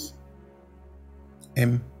Saddle?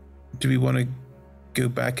 Do we want to go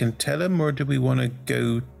back and tell him, or do we want to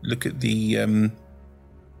go look at the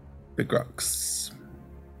big rocks?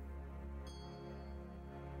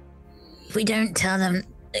 If we don't tell them,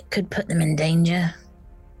 it could put them in danger.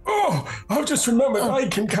 Oh, I've just remembered I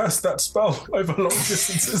can cast that spell over long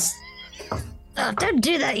distances. Oh, don't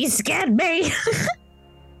do that, you scared me.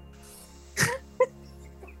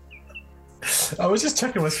 I was just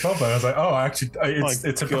checking my spell book. I was like,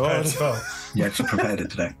 it's a prepared spell. You actually prepared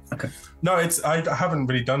it today. Okay. No, I haven't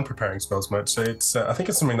really done preparing spells much, so it's I think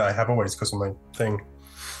it's something that I have always because of my thing.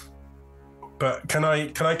 But can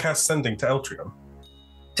I cast Sending to Eltrion?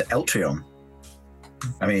 To Eltrion?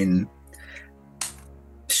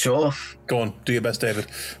 Sure. Go on, do your best, David.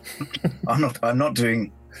 I'm not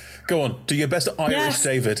doing. Go on, do your best Irish,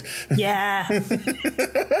 David. Yeah.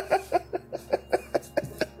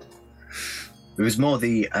 It was more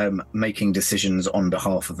the making decisions on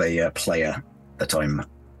behalf of a player that I'm.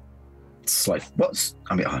 It's like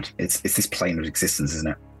it's this plane of existence,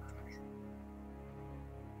 isn't it?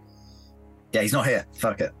 Yeah, he's not here.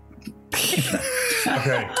 Fuck it.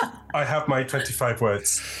 Okay, I have my 25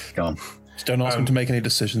 words. Go on. Just don't ask him to make any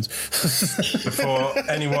decisions. Before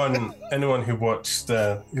anyone who watched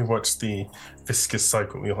the viscous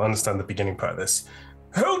cycle, you'll understand the beginning part of this.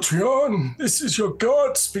 Eltrion, this is your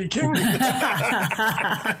god speaking.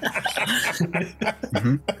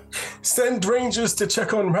 Send rangers to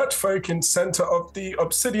check on ratfolk in center of the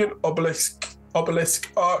obsidian obelisk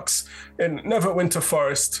arcs in Neverwinter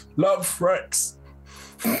Forest. Love, Rex.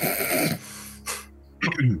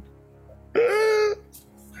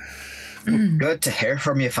 Good to hear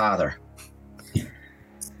from you, Father.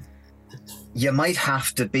 You might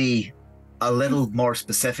have to be a little more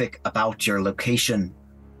specific about your location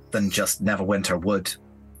than just Neverwinter Wood.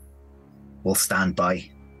 We'll stand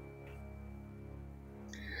by.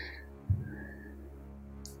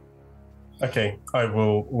 Okay, I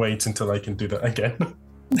will wait until I can do that again.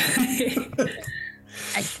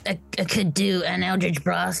 I could do an Eldritch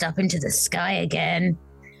Blast up into the sky again.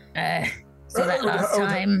 So that last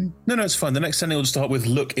time. No, it's fine. The next sending will start with,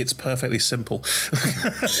 look, it's perfectly simple.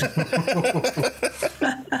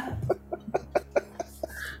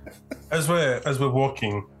 As we're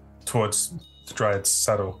walking towards the Dryad's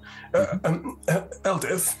saddle.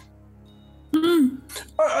 Eldith,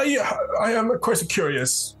 I am quite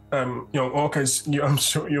curious, young orc, as I'm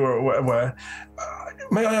sure you are aware.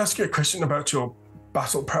 May I ask you a question about your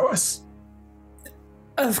battle prowess?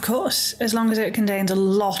 Of course, as long as it contains a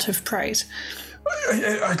lot of praise.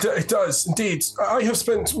 It does, indeed. I have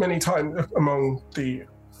spent many time among the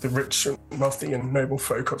rich and wealthy and noble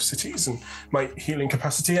folk of cities and my healing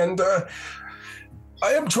capacity, and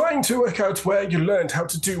I am trying to work out where you learned how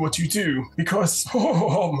to do what you do, because,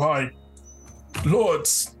 oh my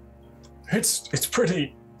lords, it's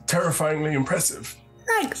pretty terrifyingly impressive.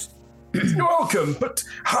 Thanks. You're welcome, but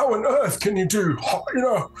how on earth can you do,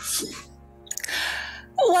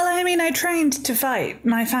 Well, I mean, I trained to fight.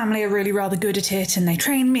 My family are really rather good at it, and they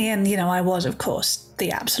trained me, and, I was, of course,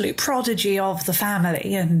 the absolute prodigy of the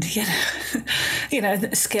family, and,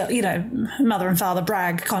 skill, mother and father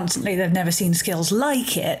brag constantly they've never seen skills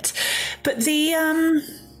like it. But the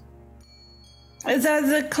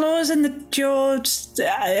claws and the jaws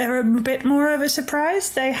are a bit more of a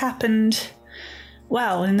surprise. They happened,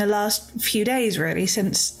 well, in the last few days, really,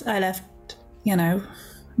 since I left,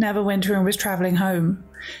 Neverwinter and was travelling home.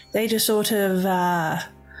 They just sort of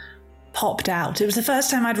popped out. It was the first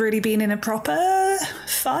time I'd really been in a proper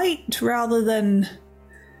fight rather than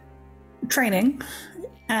training.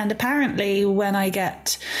 And apparently when I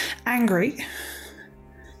get angry,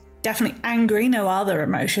 definitely angry, no other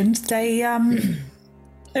emotions, they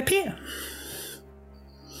appear.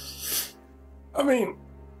 I mean,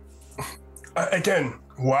 again,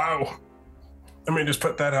 wow. I mean, just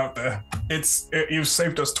put that out there. You've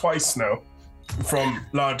saved us twice now from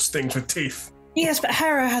large things with teeth. Yes, but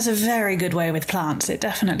Hera has a very good way with plants. It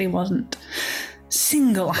definitely wasn't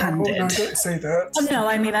single-handed. Oh, no, don't say that. Oh, no,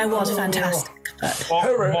 I mean, I was fantastic. But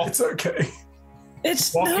Hera, it's okay.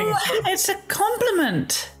 It's a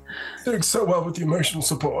compliment. Doing so well with the emotional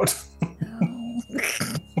support.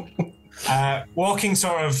 Walking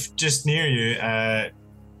sort of just near you,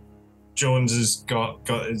 Jones has got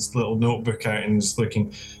his little notebook out and is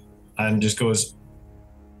looking and just goes,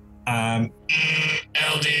 LD,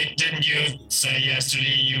 didn't you say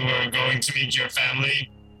yesterday you were going to meet your family?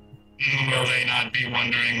 Will they not be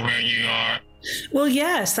wondering where you are? Well,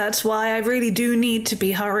 yes, that's why I really do need to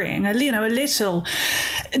be hurrying. A little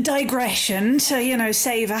digression to,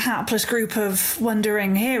 save a hapless group of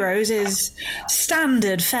wandering heroes is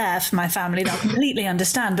standard fare for my family. They'll completely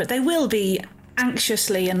understand, but they will be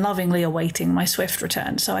anxiously and lovingly awaiting my swift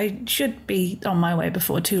return, so I should be on my way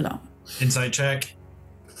before too long. Insight check.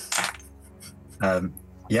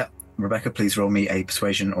 Yeah. Rebecca, please roll me a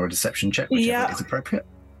persuasion or a deception check, whichever is appropriate.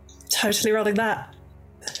 Totally rolling that.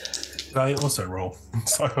 I also roll.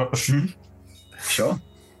 Sure.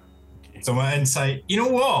 So my insight, you know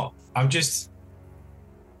what? I'm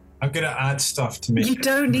going to add stuff to make. You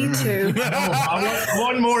don't need to. I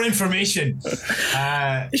want more information.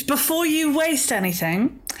 Before you waste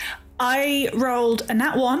anything, I rolled a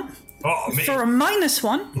nat 1 for a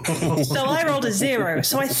 -1. So I rolled a 0.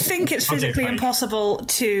 So I think it's physically impossible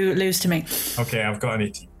to lose to me. Okay, I've got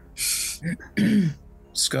an 18.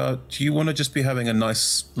 Scar, do you want to just be having a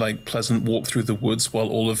nice, pleasant walk through the woods while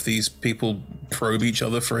all of these people probe each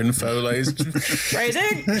other for info, Lays?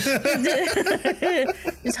 Phrasing?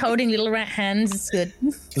 Just holding little rat hands. It's good.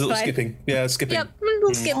 Little skipping. Yeah, skipping. Yep,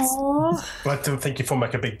 little skips. I'd like to think you form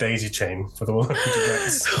like a big daisy chain for the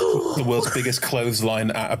The world's biggest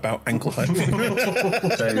clothesline at about ankle height.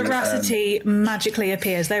 Veracity magically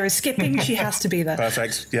appears. There is skipping. She has to be there.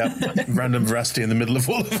 Perfect. Yeah. Random veracity in the middle of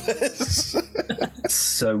all of this.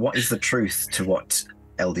 So what is the truth to what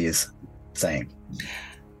LD is saying?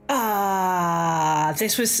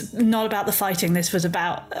 This was not about the fighting. This was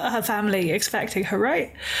about her family expecting her,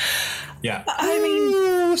 right? Yeah. I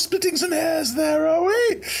mean... splitting some hairs there, are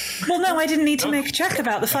we? Well, no, I didn't need to make a check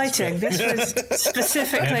about the fighting. This was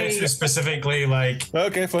specifically...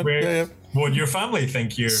 Okay, fine. What would your family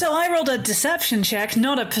think you... So I rolled a deception check,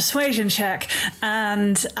 not a persuasion check,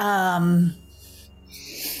 and...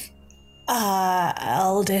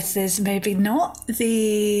 Eldith is maybe not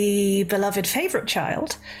the beloved favourite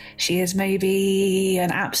child. She is maybe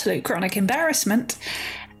an absolute chronic embarrassment.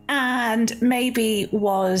 And maybe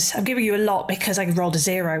was, I'm giving you a lot because I rolled a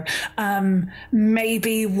 0,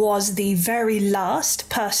 maybe was the very last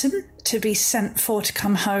person to be sent for to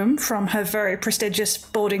come home from her very prestigious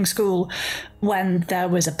boarding school when there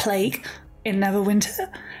was a plague in Neverwinter.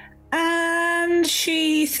 And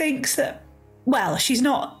she thinks that, well, she's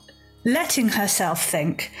not letting herself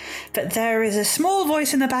think, but there is a small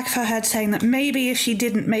voice in the back of her head saying that maybe if she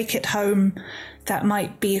didn't make it home, that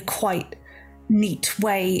might be a quite neat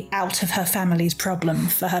way out of her family's problem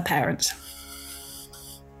for her parents.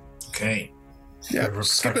 Okay. Yeah,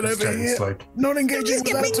 skip it over James, here. Not engaging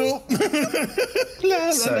with that at all. La,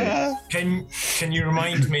 la, So, la. can you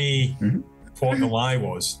remind me what the lie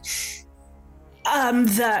was?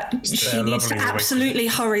 That she needs to absolutely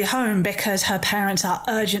hurry home because her parents are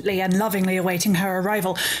urgently and lovingly awaiting her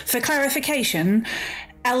arrival. For clarification,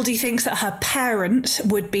 Eldie thinks that her parents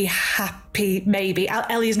would be happy, maybe.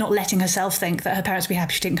 Ellie is not letting herself think that her parents would be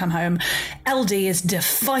happy she didn't come home. Eldie is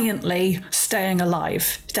defiantly staying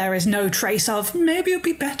alive. There is no trace of, maybe it would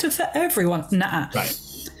be better for everyone. Nah. Right.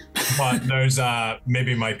 But there's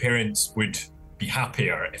maybe my parents would be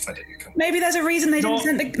happier if I didn't come. Maybe there's a reason they didn't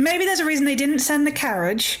send the. Maybe there's a reason they didn't send the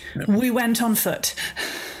carriage. No. We went on foot.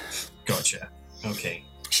 Gotcha. Okay.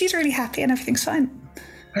 She's really happy and everything's fine.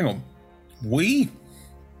 Hang on. We?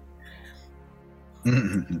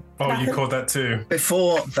 Oh, you called that too.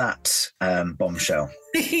 Before that bombshell,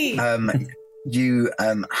 you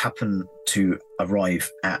happen to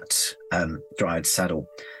arrive at Dryad Saddle,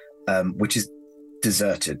 which is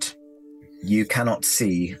deserted. You cannot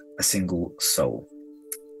see a single soul.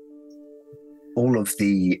 All of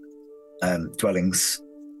the dwellings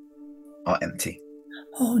are empty.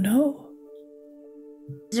 Oh no.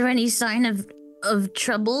 Is there any sign of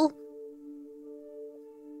trouble?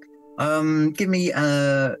 Give me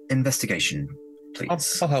investigation,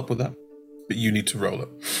 please. I'll help with that. But you need to roll it.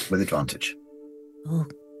 With advantage.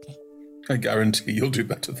 Okay. I guarantee you'll do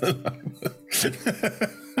better than I will.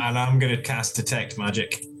 And I'm going to cast Detect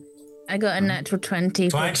Magic. I got a natural 20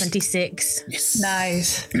 for Thanks. 26. Yes.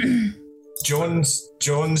 Nice.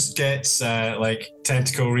 Jones gets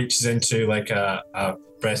tentacle reaches into like a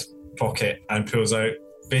breast pocket and pulls out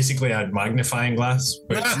basically a magnifying glass,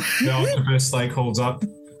 which the octopus holds up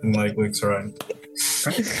and looks around.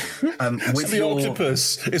 With the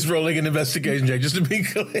octopus is rolling an investigation check, just to be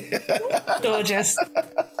clear. Gorgeous.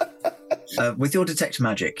 With your detect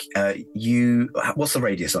magic, what's the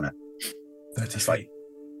radius on it? 30 feet.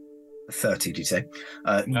 30, did you say?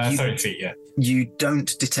 30 feet, yeah. You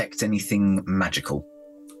don't detect anything magical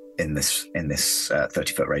in this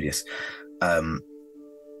 30-foot radius.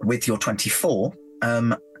 With your 24,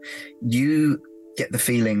 you get the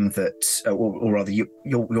feeling that, or rather,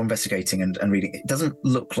 you're investigating and reading. It doesn't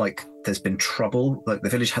look like there's been trouble. Like the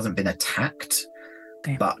village hasn't been attacked,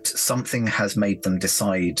 okay. But something has made them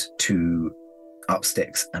decide to up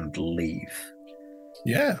sticks and leave.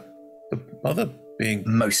 Yeah, the mother being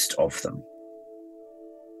most of them.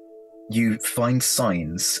 You find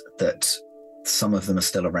signs that some of them are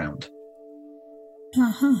still around.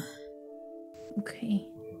 Uh-huh. Okay.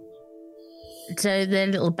 So their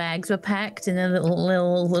little bags were packed in their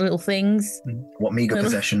little things. What meager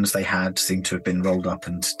possessions they had seem to have been rolled up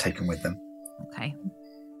and taken with them. Okay.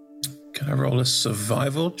 Can I roll a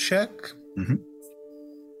survival check? Mm-hmm.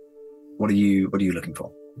 What are you looking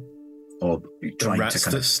for? Or the rats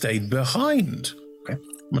that stayed behind. Okay.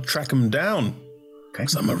 I'm gonna track them down. Okay.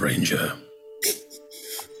 Because I'm a ranger.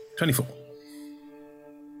 24.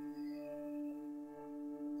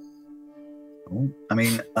 I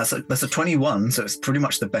mean, that's a 21, so it's pretty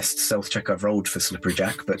much the best stealth check I've rolled for Slippery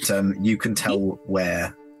Jack, but you can tell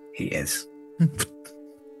where he is.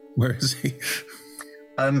 Where is he?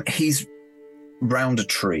 He's round a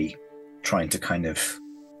tree, trying to kind of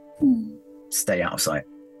stay out of sight.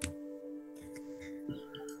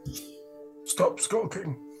 Stop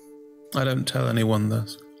skulking. I don't tell anyone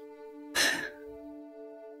this.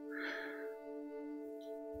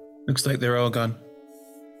 Looks like they're all gone.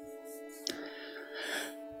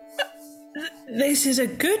 This is a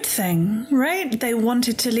good thing, right? They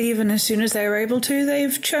wanted to leave, and as soon as they were able to,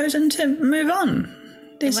 they've chosen to move on.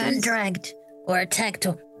 They weren't dragged or attacked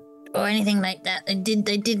or anything like that. They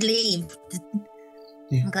did leave.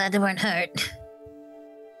 Yeah. I'm glad they weren't hurt.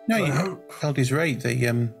 No, Aldi's right. They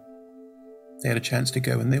had a chance to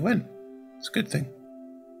go and they went. It's a good thing.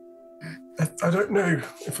 I don't know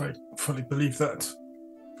if I fully believe that.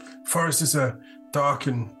 Forest is a dark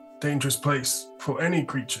and dangerous place for any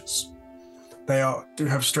creatures. They do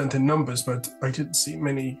have strength in numbers, but I didn't see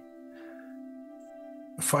many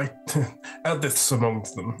Eldiths among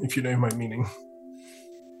them, if you know my meaning.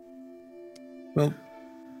 Well,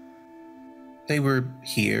 they were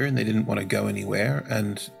here and they didn't want to go anywhere,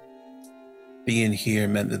 and being here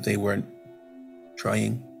meant that they weren't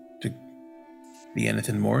trying to be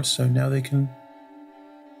anything more, so now they can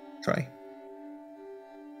try.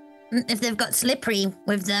 If they've got Slippery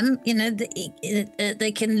with them,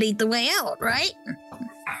 they can lead the way out, right?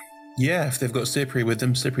 Yeah, if they've got Slippery with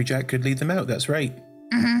them, Slippery Jack could lead them out. That's right.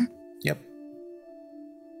 Mm-hmm. Yep.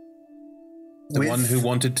 The one who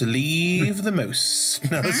wanted to leave the moose.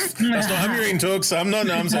 No, that's not how Murine talks. I'm not.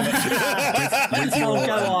 No, I'm saying that. Go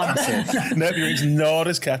on. No, Murine's not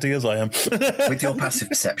as catty as I am. With your passive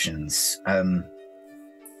perceptions,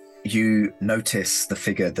 you notice the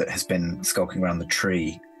figure that has been skulking around the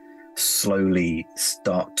tree slowly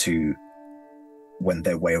start to wend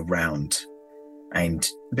their way around, and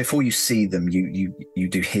before you see them, you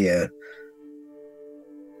do hear,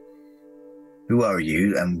 "Who are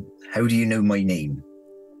you, and how do you know my name?"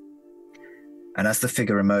 And as the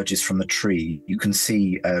figure emerges from the tree, you can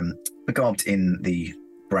see, begarbed in the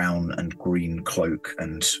brown and green cloak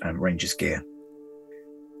and ranger's gear,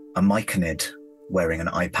 a Myconid wearing an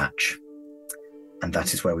eye patch. And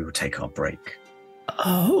that is where we will take our break.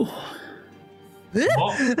 Oh.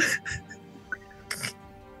 What?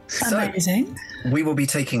 Amazing. We will be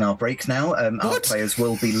taking our break now. Our players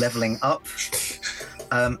will be leveling up.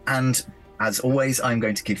 And as always, I'm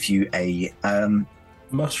going to give you a...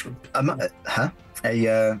 mushroom.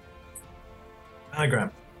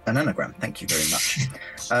 Anagram. An anagram. Thank you very much.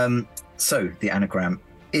 So the anagram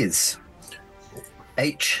is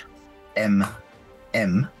HMM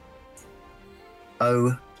OORSSU.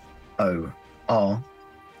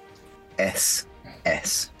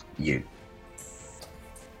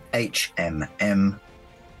 HMM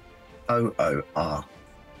OORSSU.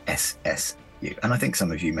 And I think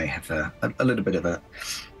some of you may have a little bit of a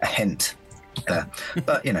hint there.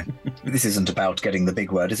 But, you know, this isn't about getting the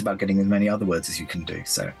big word. It's about getting as many other words as you can do.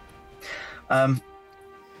 So,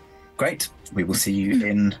 great. We will see you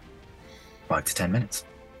in 5 to 10 minutes.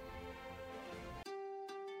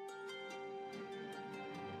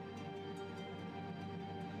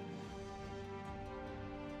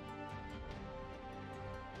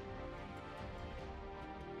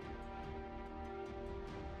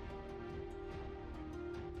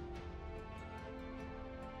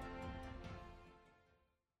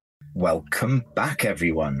 Welcome back,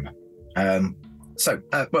 everyone. Well,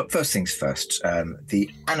 first things first. The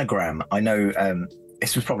anagram. I know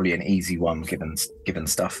this was probably an easy one, given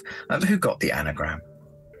stuff. Who got the anagram?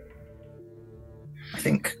 I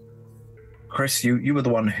think, Chris, you were the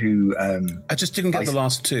one who. I just didn't get the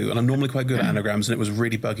last two, and I'm normally quite good at anagrams, and it was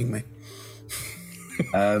really bugging me.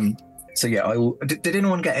 So yeah, did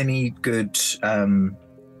anyone get any good 6,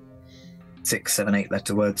 7, 8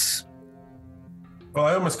 letter words? Well,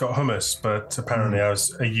 I almost got hummus, but apparently I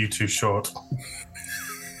was a U too short.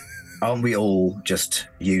 Aren't we all just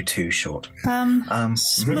U too short?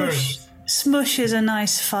 Smush. Smush is a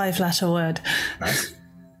nice 5-letter word. Nice.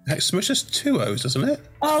 Smush has 2 O's, doesn't it?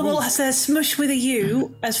 Oh, well, there's smush with a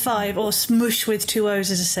U as 5, or smush with 2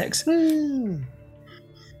 O's as a 6. Go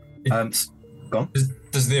on.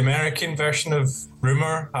 Does the American version of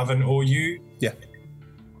rumor have an OU? Yeah.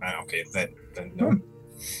 Okay, then no.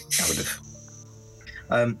 I would have.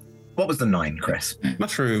 What was the 9, Chris?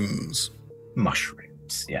 Mushrooms.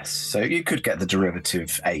 Mushrooms, yes. So you could get the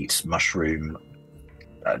derivative 8, mushroom.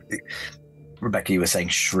 Rebecca, you were saying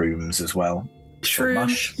shrooms as well. Shroom. Or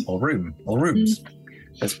mush, or room, or rooms.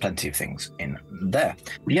 There's plenty of things in there.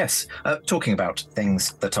 Yes, talking about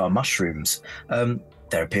things that are mushrooms,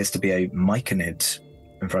 there appears to be a Myconid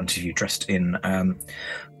in front of you dressed in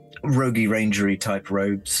roguey rangery type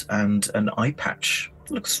robes and an eye patch.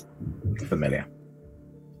 Looks familiar.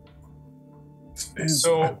 It's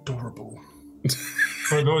So- adorable.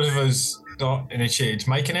 For those of us not initiated,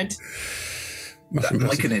 Myconid?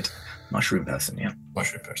 Myconid. Mushroom person, yeah.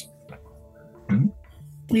 Mushroom person.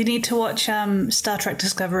 You need to watch Star Trek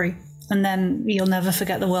Discovery, and then you'll never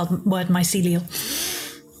forget the word mycelial.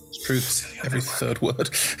 It's true. Every third word.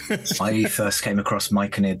 I first came across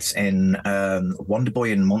Myconids in Wonder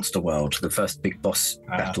Boy in Monster World. The first big boss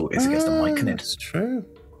battle is against a Myconid. It's true.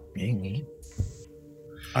 Yeah.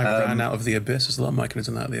 I ran out of the abyss. There's a lot of Myconids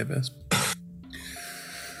in out of the abyss.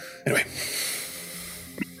 Anyway.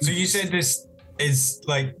 So you said this is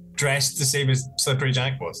like dressed the same as Slippery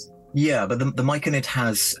Jack was? Yeah, but the Myconid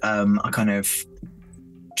has a kind of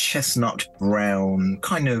chestnut brown,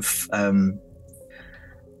 kind of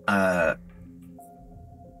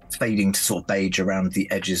fading to sort of beige around the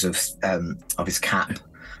edges of his cap.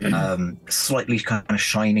 Slightly kind of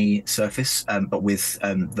shiny surface, but with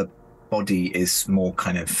the body is more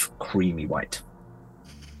kind of creamy white.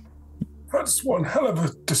 That's one hell of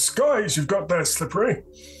a disguise you've got there, Slippery.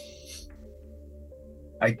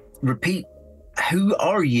 I repeat, who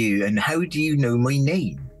are you and how do you know my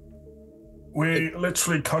name? We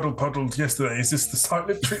literally cuddle-puddled yesterday. Is this the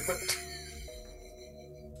silent treatment?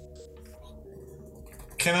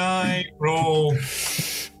 Can I roll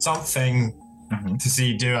something to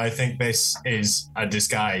see, do I think this is a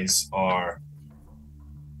disguise or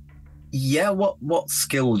Yeah, what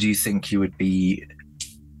skill do you think you would be?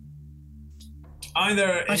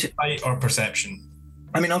 Either insight or perception.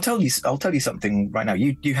 I mean, I'll tell you something right now.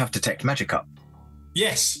 You have detect magic up.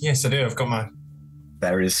 Yes, I do. I've got my.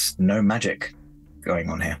 There is no magic going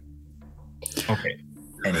on here. Okay.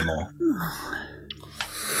 Anymore.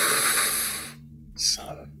 Son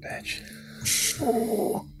of a bitch.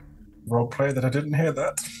 Oh, role play that I didn't hear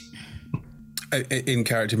that. In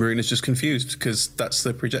character, Marine is just confused because that's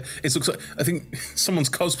the project. It looks like, I think someone's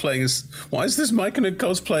cosplaying as. Why is this Myconid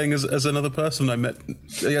cosplaying as another person I met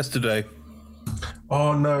yesterday?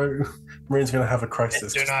 Oh no, Marine's going to have a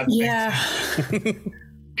crisis. Yeah.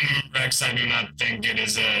 Rex, I do not think it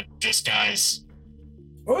is a disguise.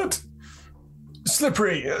 What?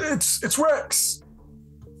 Slippery, it's Rex.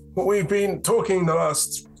 What we've been talking the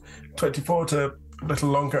last 24 to a little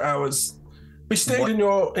longer hours. We stayed in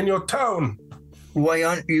your town. Why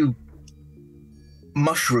aren't you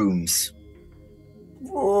mushrooms?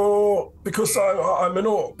 Oh, because I'm an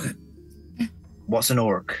orc. What's an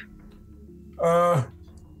orc?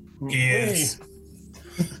 Yes.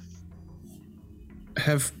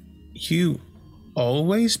 Have you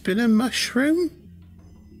always been a mushroom?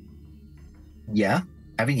 Yeah,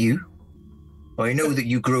 haven't you? Well, I know that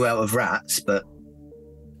you grew out of rats, but...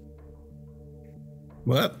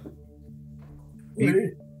 What?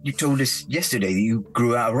 You told us yesterday that you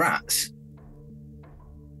grew out of rats.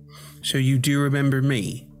 So you do remember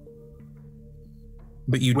me?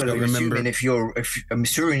 But you don't remember... I'm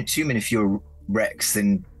assuming if you're Rex,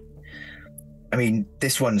 then... I mean,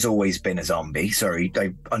 this one's always been a zombie. Sorry,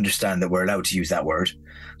 I understand that we're allowed to use that word.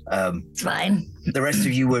 It's fine. The rest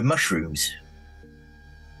of you were mushrooms.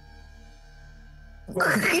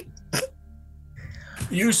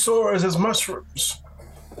 You saw us as mushrooms.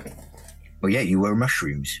 Well, yeah, you were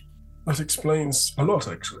mushrooms. That explains a lot,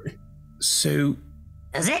 actually. So...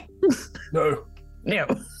 Does it? No. No.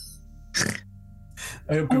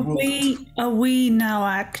 Are we now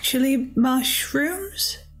actually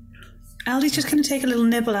mushrooms? Aldi's just going to take a little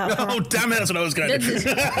nibble out. Oh, damn it, that's what I was going to do.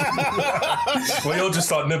 Well, you'll just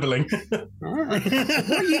start nibbling. What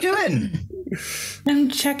are you doing? I'm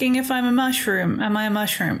checking if I'm a mushroom. Am I a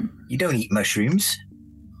mushroom? You don't eat mushrooms.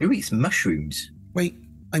 Who eats mushrooms? Wait,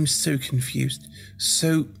 I'm so confused.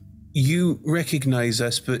 So, you recognize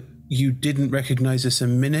us, but you didn't recognize us a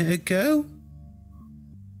minute ago?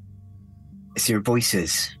 It's your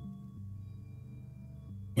voices.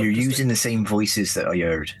 You're using the same voices that I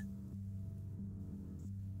heard.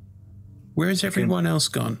 Where's everyone else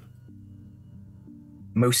gone?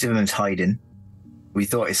 Most of them's hiding. We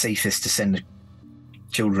thought it's safest to send the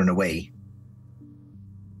children away.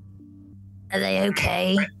 Are they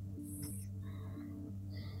okay?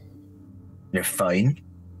 They're fine.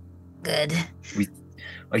 Good.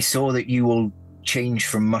 I saw that you all changed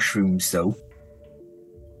from mushrooms, though.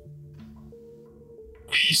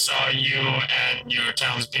 We saw you and your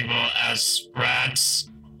townspeople as rats.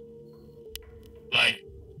 Like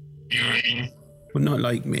Murine. Well, not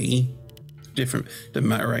like me. Different. Doesn't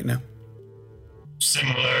matter right now.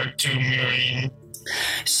 Similar to Murine.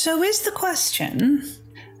 So is the question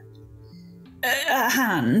at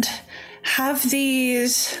hand, have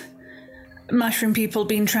these mushroom people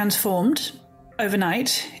been transformed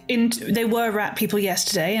overnight? They were rat people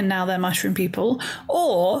yesterday and now they're mushroom people?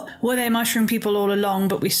 Or were they mushroom people all along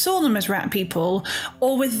but we saw them as rat people?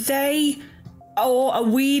 Or are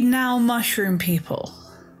we now mushroom people?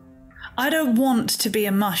 I don't want to be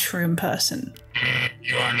a mushroom person.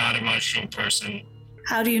 You are not a mushroom person.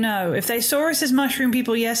 How do you know? If they saw us as mushroom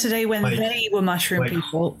people yesterday when they were mushroom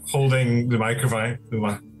people. Holding the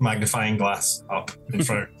magnifying glass up in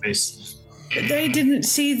front of your face. They didn't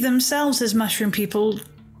see themselves as mushroom people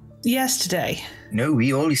yesterday. No,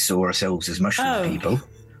 we always saw ourselves as mushroom people.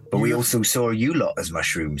 But we also saw you lot as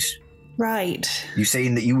mushrooms. Right. You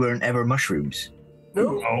saying that you weren't ever mushrooms?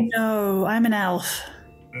 No, I'm an elf.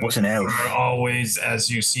 What's an elf? We're always as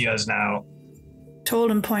you see us now.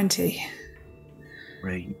 Tall and pointy.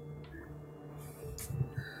 Right.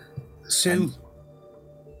 So,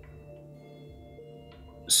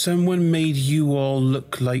 someone made you all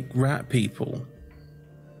look like rat people?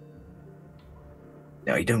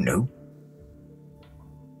 I don't know.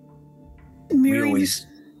 We always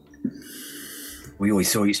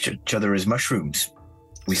saw each other as mushrooms.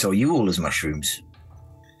 We saw you all as mushrooms.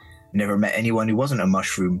 Never met anyone who wasn't a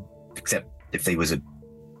mushroom, except if they was a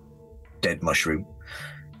dead mushroom.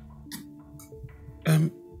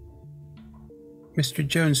 Mr.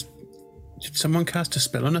 Jones, did someone cast a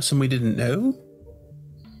spell on us and we didn't know?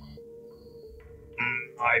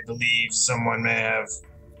 I believe someone may have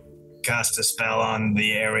cast a spell on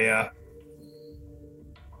the area.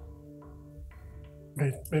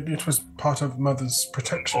 Maybe it was part of Mother's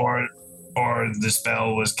protection. Or the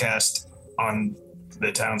spell was cast on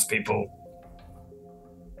the townspeople.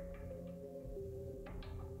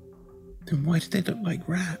 Then why do they look like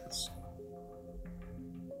rats?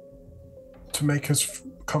 To make us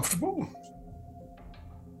comfortable.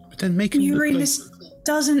 But then make them look This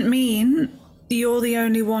doesn't mean you're the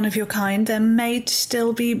only one of your kind. There may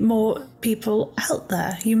still be more people out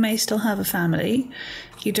there. You may still have a family.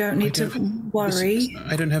 You don't need to worry.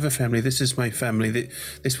 I don't have a family. This is my family.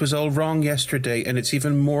 This was all wrong yesterday, and it's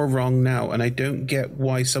even more wrong now, and I don't get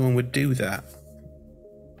why someone would do that.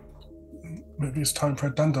 Maybe it's time for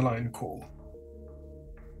a dandelion call.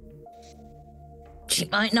 She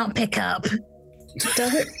might not pick up.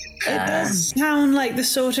 Does it? It does sound like the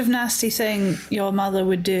sort of nasty thing your mother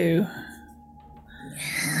would do.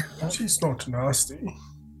 She's not nasty.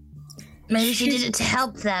 Maybe she did it to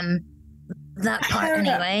help them. That part,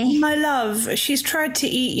 anyway. My love, she's tried to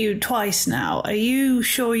eat you twice now. Are you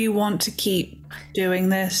sure you want to keep doing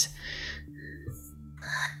this?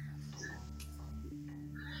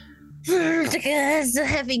 That's a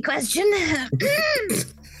heavy question.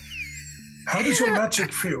 How does your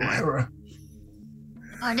magic feel, Hera?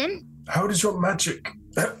 Pardon? How does your magic...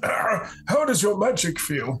 How does your magic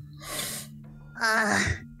feel?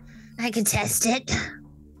 I can test it.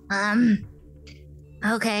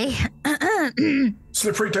 Okay.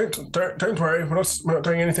 Slippery, don't worry. We're not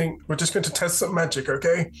doing anything. We're just going to test some magic,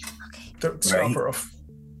 okay? Okay. Don't stop her off.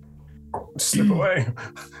 Slip away.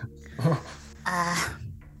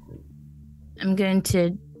 I'm going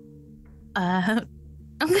to. I'm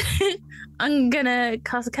gonna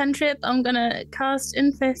cast a cantrip. I'm gonna cast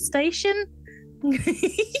infestation.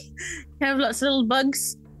 Have lots of little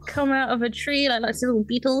bugs come out of a tree, like lots of little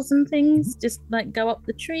beetles and things, just like go up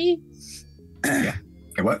the tree. Yeah,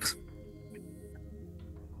 it works.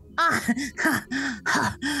 I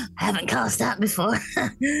haven't cast that before.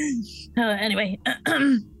 Anyway,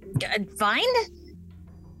 fine.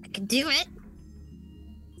 I can do it.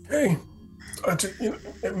 Hey, I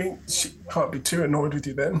mean, she can't be too annoyed with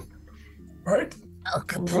you then, right? I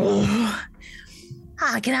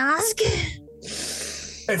can ask.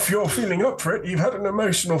 If you're feeling up for it, you've had an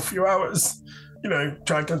emotional few hours. You know,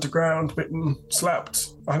 dragged underground, bitten, slapped,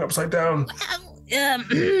 hung upside down. Yeah.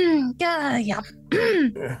 Yeah,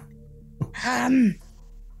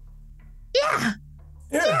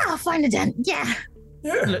 I'll find a Yeah.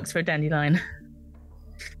 Looks for a dandelion.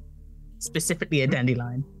 Specifically a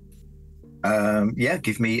dandelion. Yeah,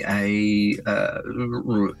 give me a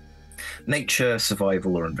nature,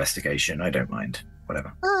 survival, or investigation. I don't mind.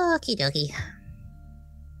 Whatever. Okie dokie.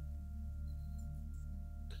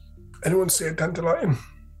 Anyone see a dandelion?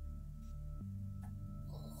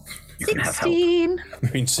 You can have help. 16.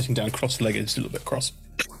 Marine sitting down cross-legged, it's a little bit cross.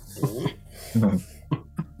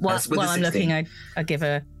 While I'm looking, I give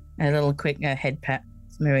a little quick head pat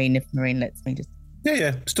to Marine if Marine lets me just.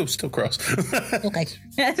 Yeah, still cross. Okay.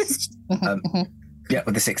 Yeah,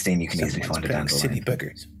 with the 16, you can easily find a dandelion. Silly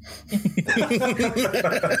buggers.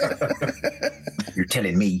 You're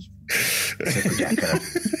telling me. Jack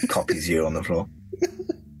copies you on the floor.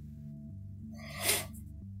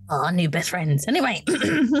 Oh, new best friends. Anyway.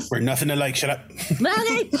 We're nothing alike, shut up.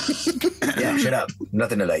 Okay. Yeah, shut up.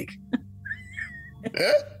 Nothing alike.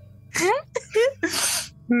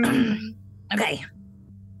 Okay.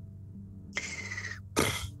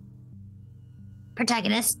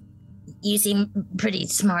 Protagonist, you seem pretty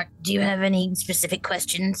smart. Do you have any specific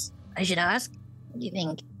questions I should ask? What do you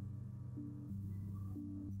think?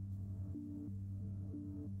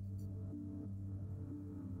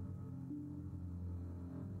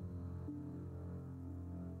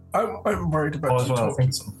 I'm worried about you I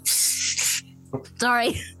think so.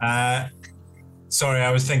 Sorry. Sorry,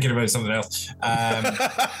 I was thinking about something else.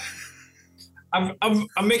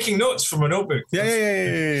 I'm making notes from a notebook.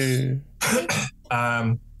 Yeah.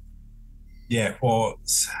 Well,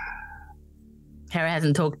 Hera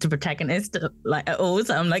hasn't talked to protagonist like at all,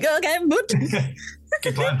 so I'm like, okay, good.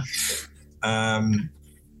 Good plan.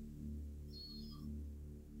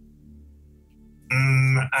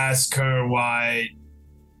 Ask her why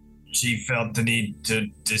she felt the need to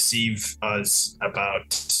deceive us about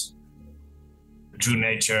the true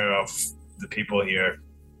nature of the people here.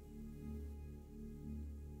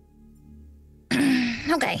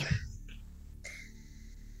 Okay.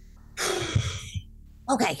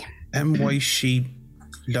 Okay. And why she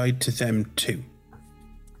lied to them too.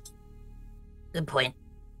 Good point.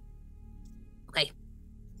 Okay.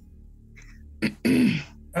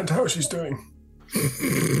 And how she's doing.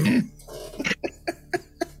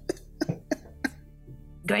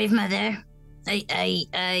 Grave Mother,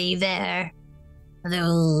 are you there?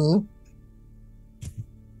 Hello.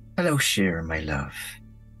 Hello, Shira, my love.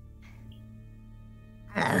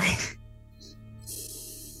 Hello.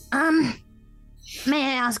 May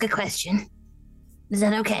I ask a question? Is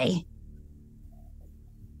that okay?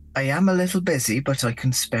 I am a little busy, but I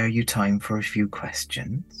can spare you time for a few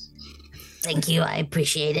questions. Thank you, I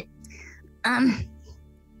appreciate it.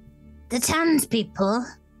 The townspeople.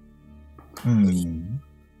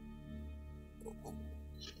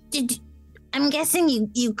 I'm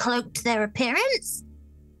guessing you cloaked their appearance?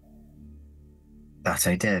 That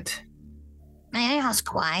I did. May I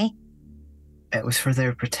ask why? It was for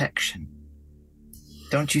their protection.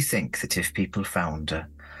 Don't you think that if people found a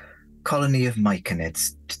colony of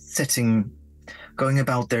myconids going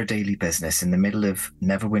about their daily business in the middle of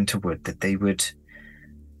Neverwinter Wood, that they would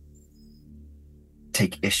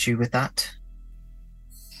take issue with that?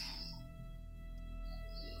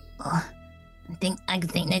 Oh, I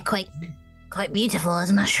think they're quite beautiful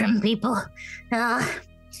as mushroom people.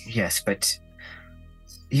 Yes, but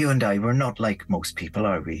you and I, we're not like most people,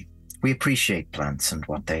 are we? We appreciate plants and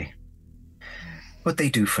what they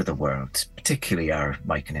do for the world, particularly our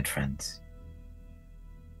myconid friends.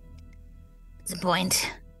 That's a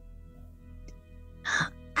point.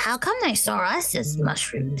 How come they saw us as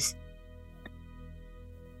mushrooms?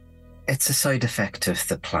 It's a side effect of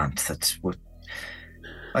the plant that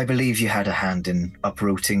I believe you had a hand in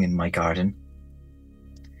uprooting in my garden.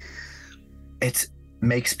 It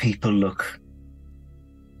makes people look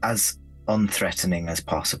as unthreatening as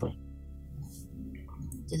possible.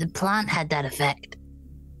 So the plant had that effect?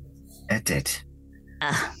 It did.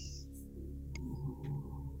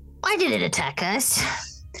 Why did it attack us?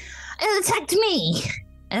 It attacked me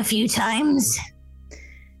a few times.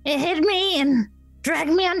 It hit me and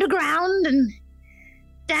dragged me underground and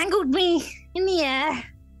dangled me in the air.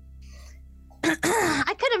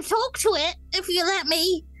 I could have talked to it if you let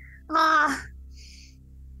me.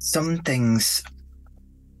 Some things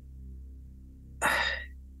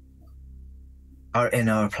are in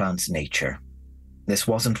our plant's nature. This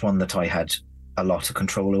wasn't one that I had a lot of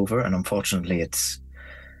control over, and unfortunately its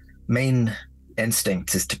main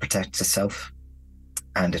instinct is to protect itself,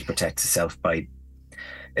 and it protects itself by,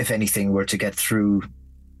 if anything were to get through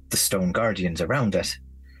the stone guardians around it,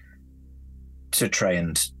 to try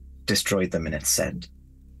and destroy them in its scent.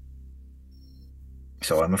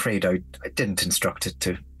 So I'm afraid I didn't instruct it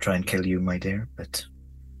to try and kill you, my dear, but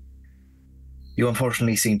you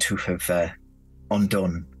unfortunately seem to have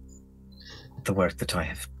undone the work that I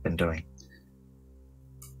have been doing.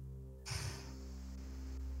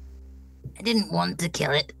 I didn't want to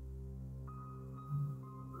kill it.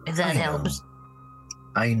 If that helps.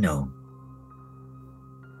 I know.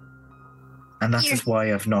 And that is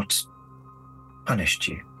why I've not punished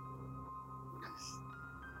you.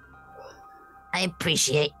 I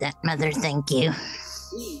appreciate that, Mother. Thank you.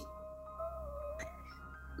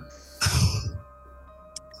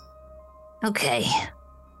 Okay.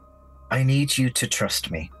 I need you to trust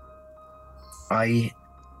me. I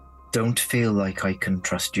don't feel like I can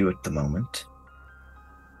trust you at the moment,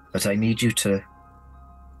 but I need you to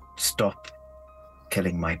stop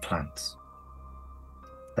killing my plants.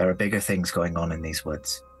 There are bigger things going on in these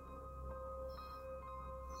woods.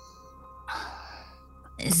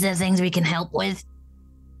 Is there things we can help with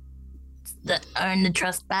that earn the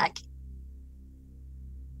trust back?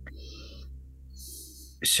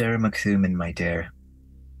 Shira McThuman, my dear,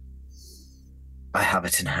 I have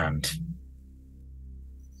it in hand.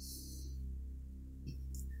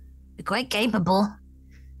 You're quite capable.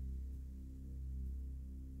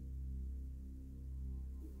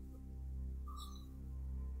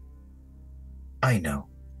 I know.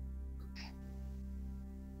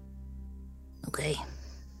 Okay.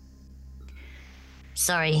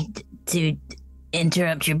 Sorry to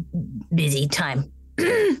interrupt your busy time.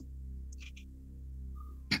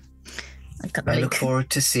 I look forward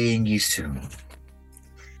to seeing you soon.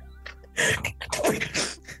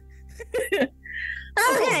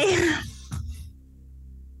 Okay.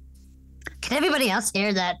 Can everybody else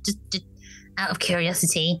hear that? Just out of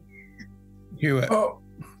curiosity. Oh,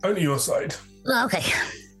 only your side. Okay.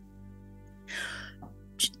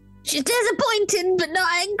 She's disappointed, but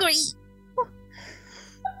not angry.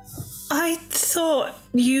 I thought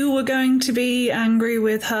you were going to be angry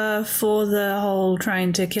with her for the whole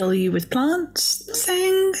trying to kill you with plants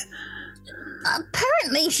thing.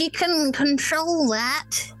 Apparently she couldn't control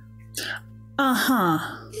that. Uh-huh.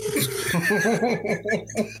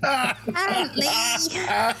 Apparently.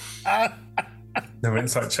 No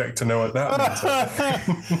insight check to know what that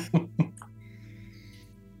means.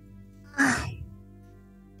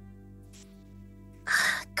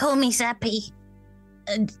 Call me Sappy.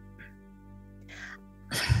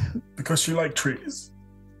 Because you like trees.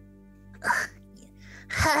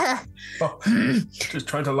 Just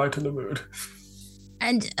trying to lighten the mood.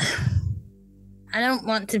 And I don't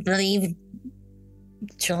want to believe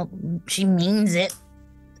she means it.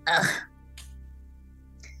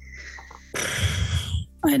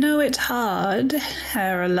 I know it's hard,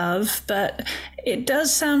 Hera love, but it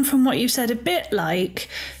does sound from what you said a bit like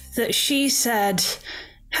that she said,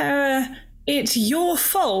 Hera, it's your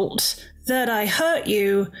fault that I hurt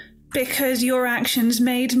you because your actions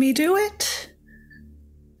made me do it.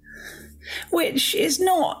 Which is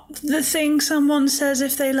not the thing someone says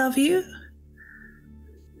if they love you.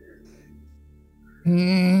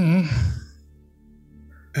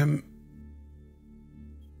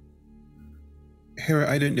 Hera,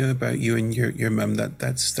 I don't know about you and your mum.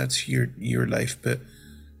 That's your life, but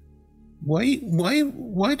why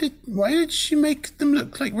did she make them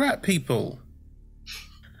look like rat people?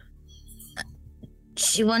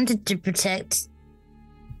 She wanted to protect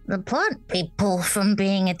the plant people from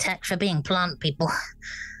being attacked for being plant people,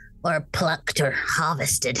 or plucked or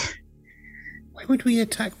harvested. Why would we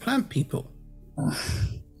attack plant people?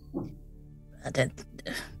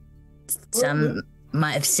 Some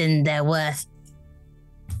might have sinned their worth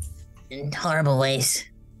in horrible ways.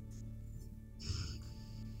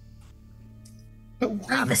 But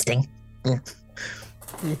why? Harvesting.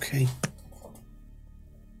 Okay.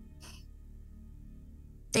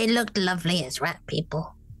 They looked lovely as rat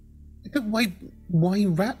people. But why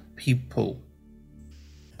rat people?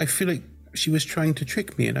 I feel like she was trying to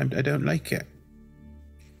trick me, and I don't like it.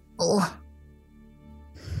 Oh.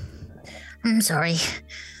 I'm sorry.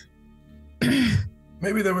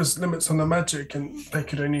 Maybe there was limits on the magic, and they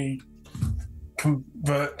could only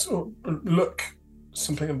convert or look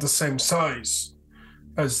something of the same size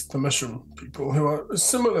as the mushroom people, who are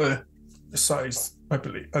similar sized, I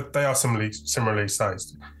believe. They are similarly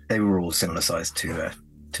sized. They were all similar sized to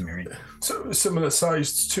Miri. So similar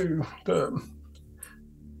sized to the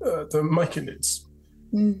myconids.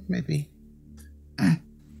 Maybe.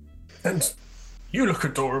 And you look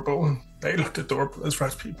adorable. They looked adorable as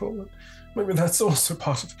rat people. Maybe that's also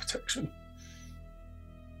part of the protection.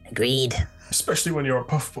 Agreed. Especially when you're a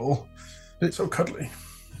puffball. It's so cuddly.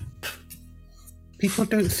 People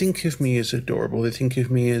don't think of me as adorable. They think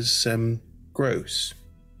of me as gross.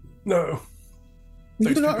 No.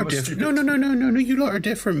 You lot are different. No. You lot are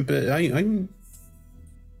different, but I'm...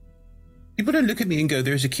 People don't look at me and go,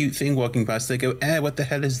 there's a cute thing walking past. They go, what the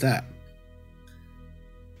hell is that?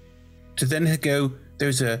 To then go,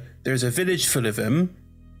 there's a village full of them,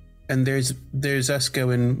 and there's us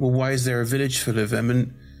going, well, why is there a village full of them?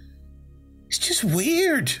 And it's just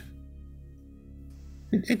weird.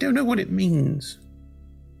 I don't know what it means.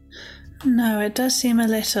 No, it does seem a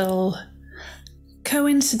little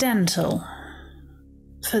coincidental.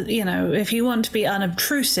 For, if you want to be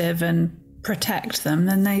unobtrusive and protect them,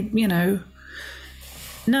 then they,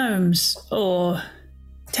 gnomes or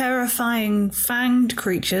terrifying fanged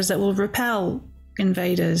creatures that will repel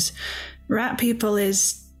invaders. Rat people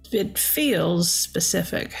it feels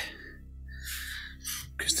specific.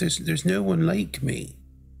 Because there's no one like me.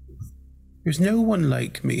 There's no one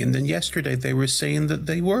like me. And then yesterday they were saying that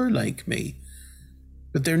they were like me.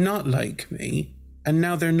 But they're not like me. And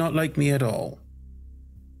now they're not like me at all.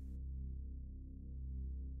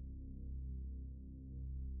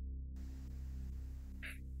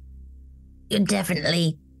 You're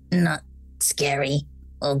definitely not scary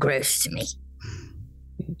or gross to me.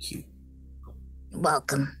 Thank you.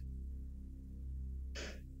 Welcome.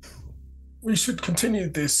 We should continue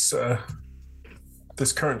this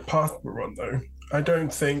this current path we're on, though. I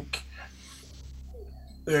don't think.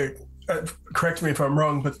 Correct me if I'm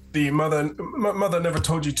wrong, but the mother never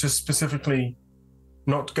told you to specifically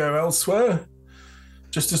not go elsewhere,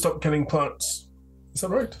 just to stop killing plants. Is that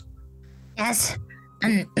right? Yes,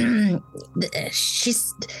 and she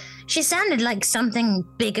sounded like something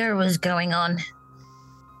bigger was going on.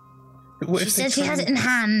 She said she has it in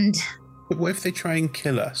hand. But what if they try and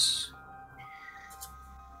kill us?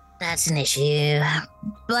 That's an issue.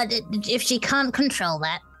 But if she can't control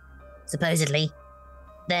that, supposedly,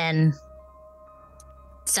 then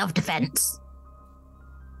self-defense.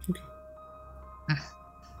 Okay.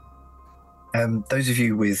 Those of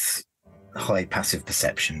you with high passive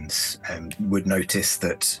perceptions would notice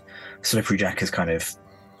that Slippery Jack has kind of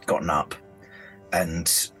gotten up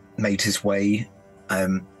and made his way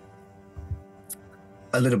a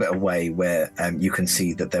little bit away where you can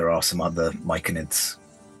see that there are some other myconids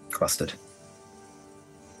clustered.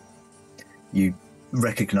 You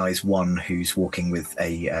recognize one who's walking with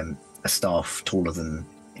a staff taller than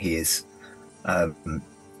he is,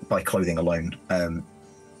 by clothing alone,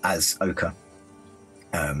 as Oka,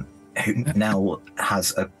 who now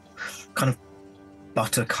has a kind of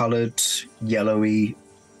butter-coloured, yellowy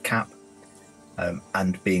cap,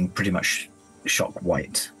 and being pretty much shock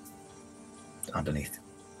white underneath.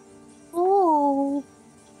 Oh.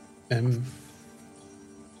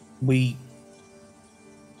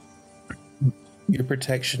 Your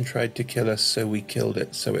protection tried to kill us, so we killed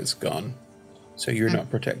it, so it's gone. So you're not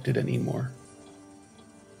protected anymore.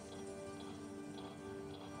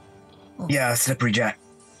 Yeah, Slippery Jack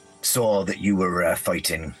saw that you were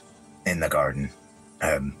fighting in the garden.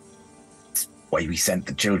 That's why we sent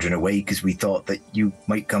the children away, because we thought that you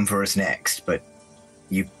might come for us next, but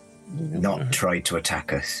you've not tried to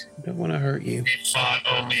attack us. I don't want to hurt you. We fought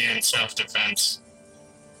only in self-defense.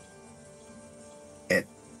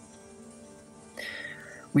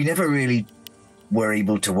 We never really were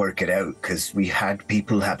able to work it out, because we had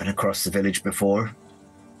people happen across the village before,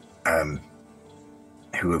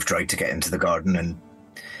 who have tried to get into the garden, and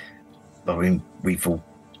we've all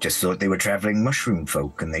just thought they were traveling mushroom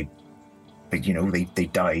folk, and they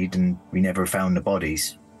died, and we never found the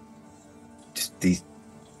bodies. Just these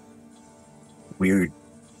weird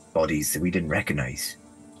bodies that we didn't recognize.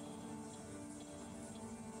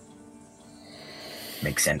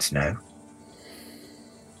 Makes sense now.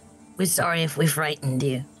 We're sorry if we frightened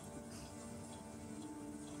you.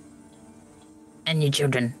 And your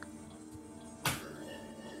children.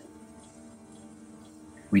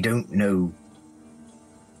 We don't know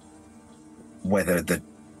whether the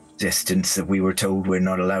distance that we were told we're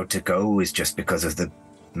not allowed to go is just because of the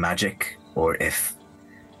magic, or if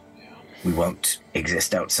we won't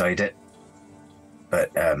exist outside it. But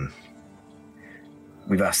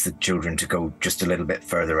we've asked the children to go just a little bit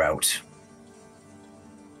further out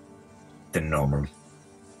than normal,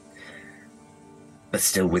 but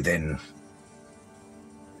still within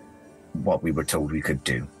what we were told we could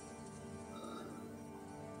do.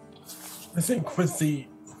 I think the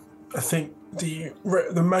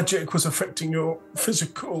magic was affecting your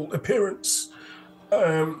physical appearance.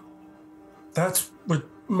 That would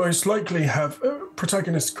most likely have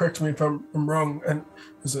protagonist. Correct me if I'm wrong. And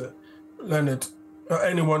as a learned,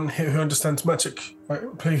 anyone here who understands magic, I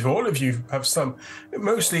believe all of you have some. It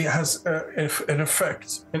mostly has an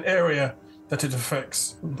effect, an area that it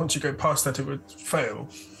affects. Once you go past that, it would fail.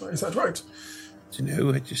 Is that right? I don't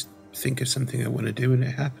know. I just think of something I want to do and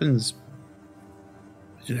it happens.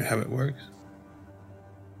 I don't know how it works.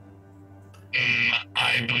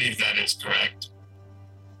 I believe that is correct.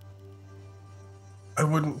 I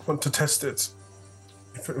wouldn't want to test it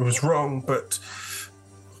if it was wrong, but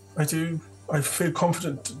I feel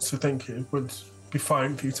confident to think it would be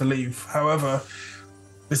fine for you to leave. However,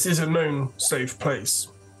 this is a known safe place,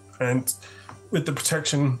 and with the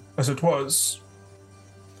protection as it was,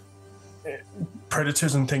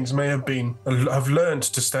 predators and things may have learned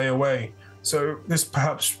to stay away. So this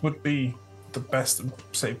perhaps would be the best and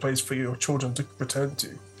safe place for your children to return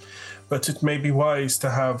to. But it may be wise to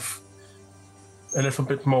have a little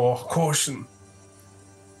bit more caution.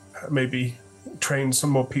 Maybe train some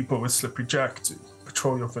more people with Slippery Jack to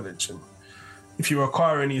patrol your village. And if you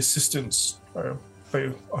require any assistance,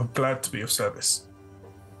 they are glad to be of service.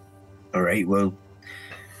 All right, well,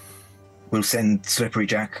 we'll send Slippery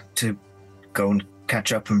Jack to go and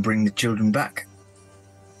catch up and bring the children back.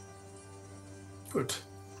 Good.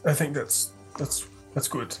 I think that's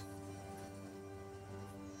good.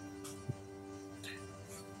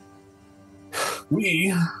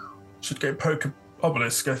 We should go poke an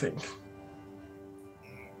obelisk, I think.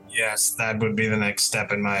 Yes, that would be the next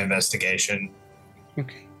step in my investigation.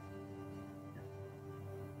 Okay.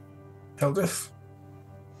 Eldith?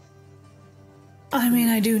 I mean,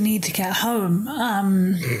 I do need to get home,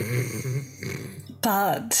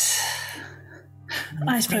 but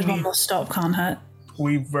I suppose one more stop can't hurt.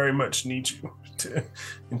 We very much need you to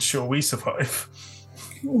ensure we survive.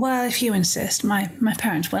 Well, if you insist, my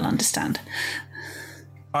parents will understand.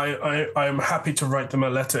 I am happy to write them a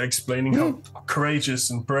letter explaining how courageous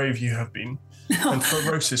and brave you have been, and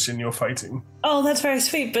ferocious in your fighting. Oh, that's very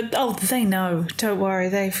sweet, but they know. Don't worry,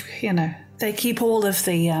 they keep all of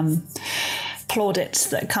the plaudits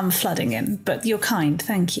that come flooding in. But you're kind,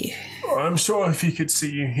 thank you. I'm sure if he could see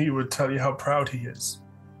you, he would tell you how proud he is.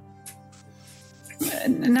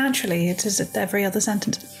 Naturally, it is at every other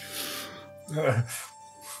sentence.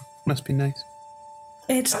 Must be nice.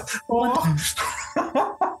 It's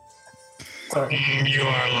You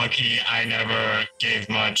are lucky I never gave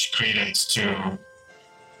much credence to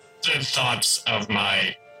the thoughts of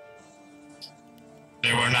they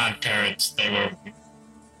were not parrots, they were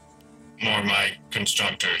more my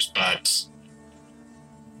constructors, but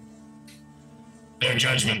their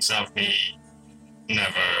judgments of me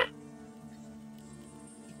never.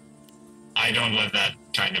 I don't let that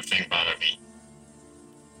kind of thing bother me.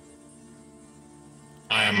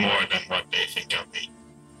 I am more than what they think of me.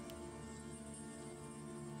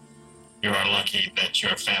 You are lucky that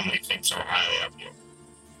your family thinks so highly of you.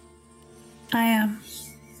 I am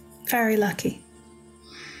very lucky.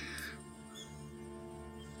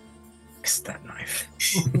 It's that knife.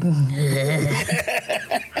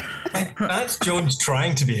 That's Jones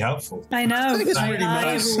trying to be helpful. I know. I think it's really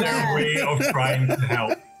nice. Their way of trying to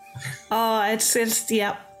help. Oh, it's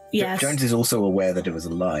yep. Yes. Jones is also aware that it was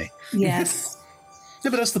a lie. Yes.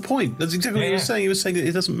 Yeah, but that's the point. That's exactly what you were saying. You were saying that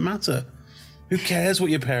it doesn't matter. Who cares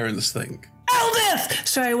what your parents think? Eldith!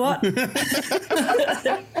 Sorry, what?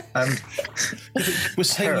 We're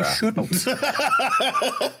saying you shouldn't.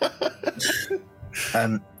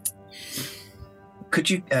 Could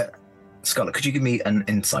you, Scarlett, could you give me an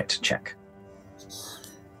insight check?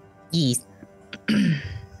 Yes.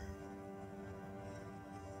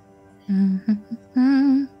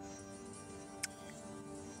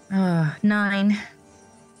 9.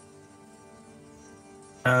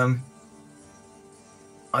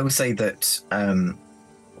 I would say that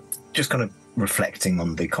just kind of reflecting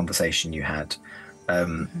on the conversation you had,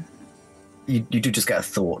 you do just get a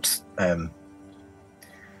thought.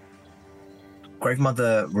 Grave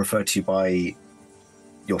Mother referred to you by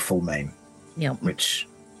your full name, which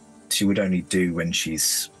she would only do when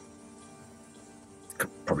she's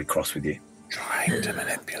probably cross with you. Trying to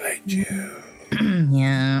manipulate you.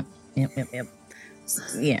 Yeah. Yep.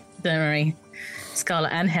 Yeah, don't worry.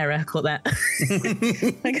 Scarlet and Hera caught that.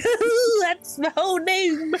 Like, oh, that's the whole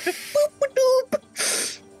name.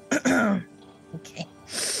 Okay.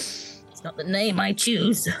 It's not the name I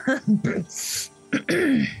choose.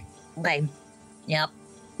 Okay. Yep.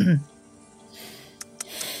 You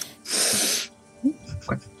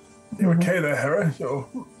okay there, Hera?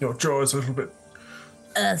 Your jaw is a little bit.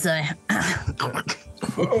 Sorry.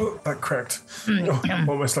 Oh, that cracked.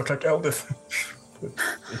 Almost looked like Eldith.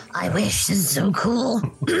 I wish. This is so cool.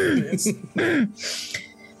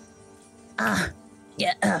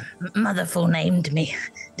 Yeah, Mother full named me.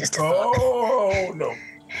 Just a thought. Oh, no.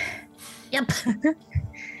 Yep.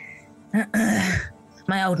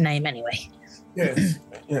 My old name, anyway. Yes.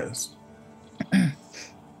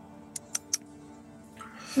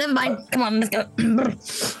 Never mind. Come on, let's go.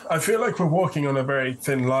 I feel like we're walking on a very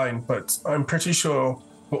thin line, but I'm pretty sure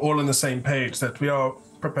we're all on the same page that we are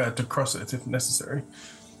prepared to cross it if necessary.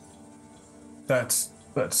 That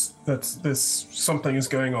there's something is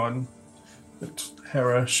going on, that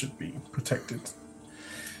Hera should be protected.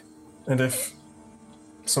 And if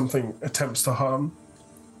something attempts to harm,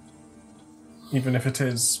 even if it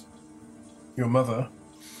is your mother,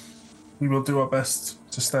 we will do our best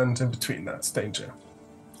to stand in between that danger.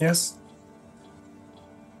 Yes?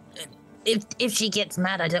 If she gets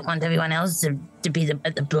mad, I don't want everyone else to be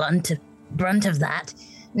at the brunt of that.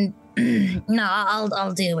 No,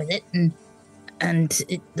 I'll deal with it, and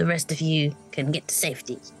the rest of you can get to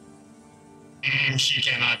safety. She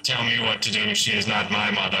cannot tell me what to do. She is not my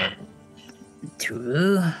mother.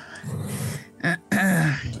 True.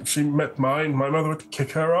 If she met mine, my mother would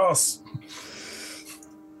kick her ass.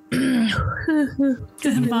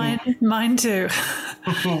 Mine too.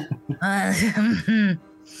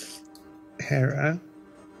 Hera?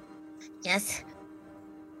 Yes?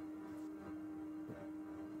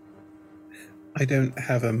 I don't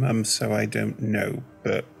have a mum, so I don't know,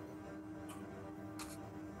 but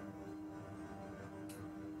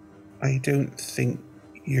I don't think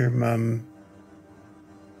your mum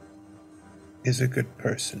is a good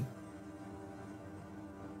person.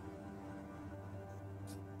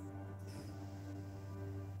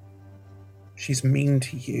 She's mean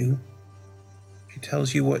to you. She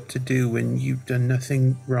tells you what to do when you've done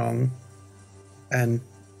nothing wrong, and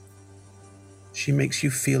she makes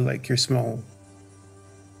you feel like you're small.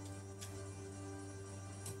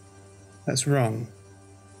 That's wrong.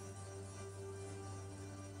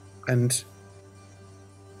 And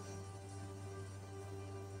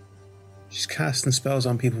she's casting spells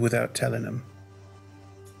on people without telling them.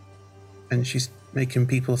 And she's making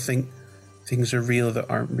people think things are real that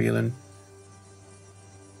aren't real, and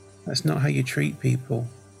that's not how you treat people.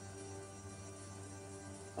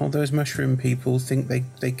 All those mushroom people think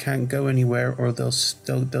they can't go anywhere, or they'll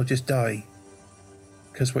just die.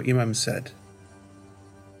 Because what your mum said.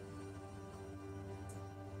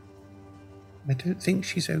 I don't think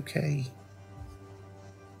she's okay.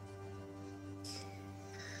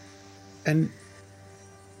 And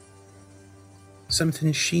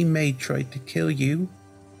something she made tried to kill you.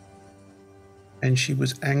 And she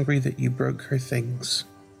was angry that you broke her things,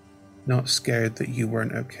 not scared that you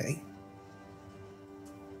weren't okay.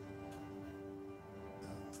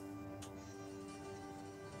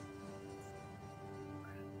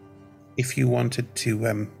 If you wanted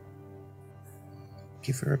to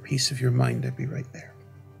give her a piece of your mind, I'd be right there.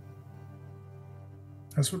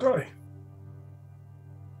 As would I.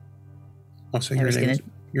 Also, I was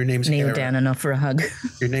your name's kneel Hera. down and offer a hug.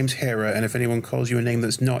 Your name's Hera, and if anyone calls you a name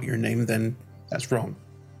that's not your name, then that's wrong.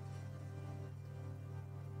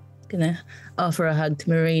 Gonna offer a hug to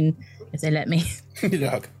Marine if they let me. Need a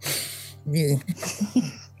hug.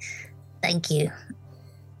 Thank you.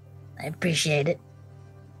 I appreciate it.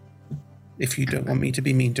 If you don't want me to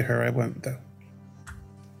be mean to her, I won't, though.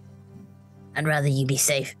 I'd rather you be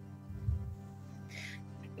safe.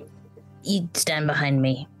 You stand behind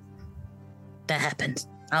me. That happens.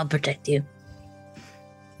 I'll protect you.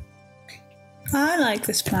 I like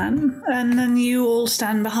this plan. And then you all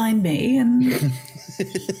stand behind me and...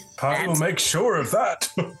 I will make sure of that.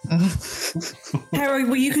 Harry,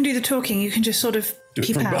 well, you can do the talking. You can just sort of Do it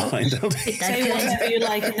peep from out. behind. Say whatever you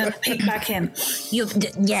like and then peek back in.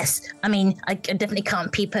 Yes, I mean, I definitely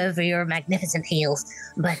can't peep over your magnificent heels,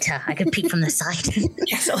 but I could peek from the side.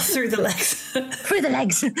 Yes, or through the legs. Through the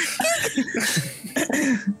legs.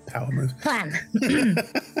 Power move. Plan.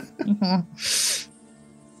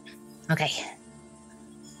 Okay.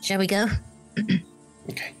 Shall we go?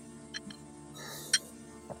 Okay.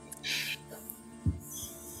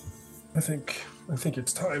 I think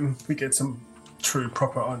it's time we get some true,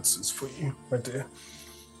 proper answers for you, my dear.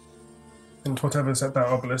 And whatever's at that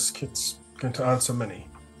obelisk, it's going to answer many.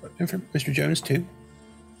 And for Mr. Jones, too.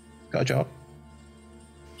 Got a job.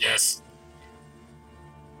 Yes.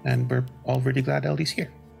 And we're all really glad Eldie's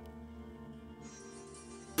here.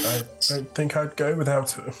 I don't think I'd go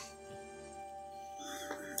without her.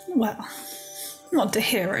 Well, what do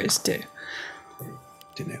heroes do?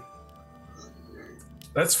 Don't know.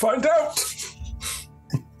 Let's find out!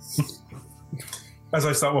 As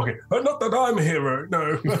I start walking. Not that I'm a hero,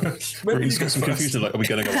 no. Maybe He's you go got some first. confusion, like, are we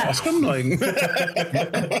going to go ask him? Like,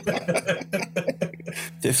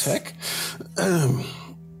 the heck?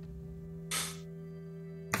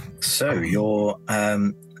 So you're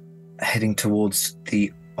heading towards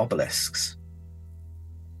the obelisks.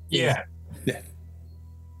 Yeah. Yeah.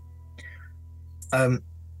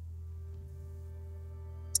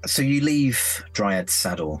 So you leave Dryad's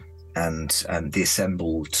saddle and the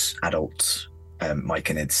assembled adult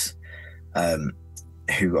Myconids,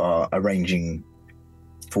 who are arranging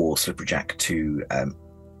for Slipperjack to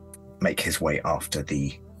make his way after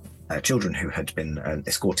the children who had been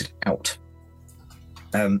escorted out.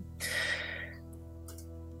 And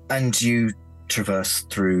you traverse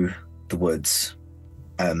through the woods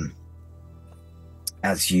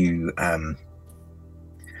as you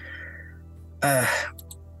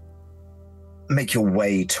make your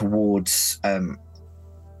way towards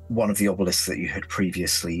one of the obelisks that you had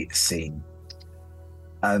previously seen.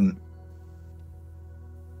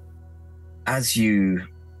 As you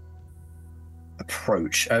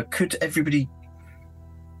approach, could everybody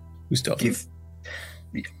give?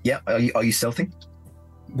 Yeah, are you stealthing?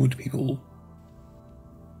 Would people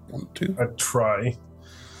want to? I'd try.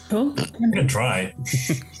 Oh, I'm gonna try.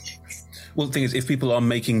 Well, the thing is, if people are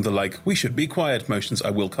making the, like, we should be quiet motions,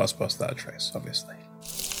 I will cast past that trace, obviously.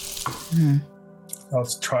 I'll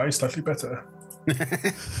try slightly better.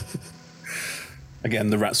 Again,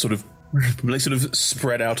 the rats sort of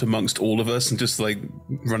spread out amongst all of us and just, like,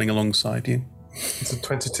 running alongside you. It's a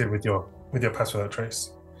 22 with your pass without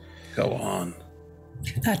trace. Go on.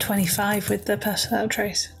 25 with the pass without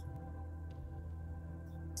trace.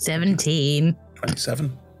 17.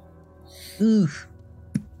 27. Oof.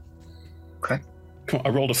 Okay. Come on, I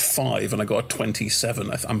rolled a 5 and I got a 27.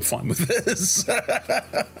 I'm fine with this.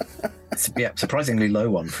 Yeah, surprisingly low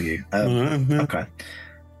one for you. Okay.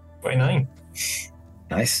 29.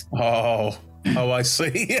 Nice. Oh, I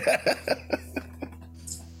see.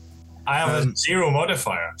 I have a 0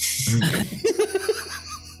 modifier.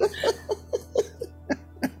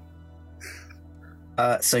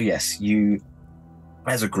 So yes, you,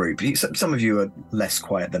 as a group, some of you are less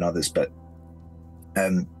quiet than others, but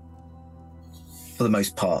for the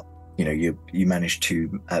most part, you manage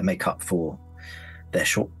to make up for their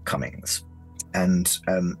shortcomings, and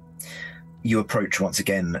you approach once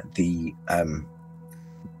again the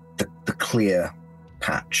clear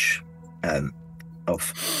patch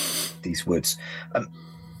of these woods.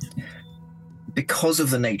 Because of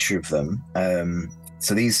the nature of them,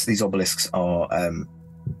 so these obelisks are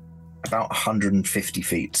about 150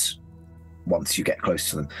 feet once you get close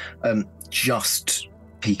to them, just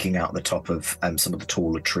peeking out the top of some of the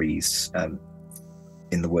taller trees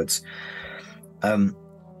in the woods.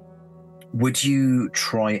 Would you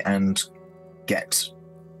try and get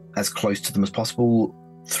as close to them as possible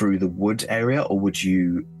through the wood area, or would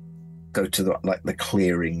you go to the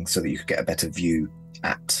clearing so that you could get a better view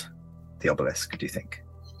at the obelisk, do you think?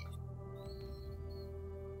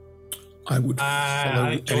 I would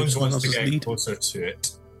follow Jones wants to else's get lead. closer to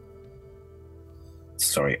it.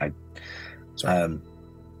 Sorry,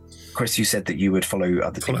 Chris, you said that you would follow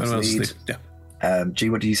other people's lead. Yeah. G,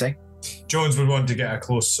 what did you say? Jones would want to get a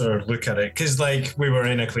closer look at it because, like, we were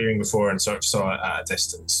in a clearing before and sort of saw it at a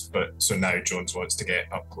distance, but so now Jones wants to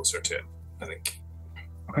get up closer to it, I think.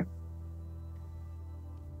 Okay.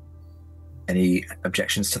 Any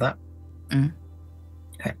objections to that?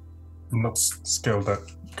 Okay. I'm not skilled at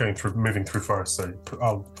moving through forest, so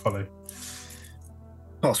I'll follow.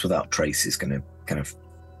 Pass Without Trace is going to kind of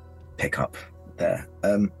pick up there.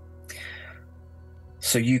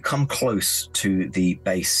 So you come close to the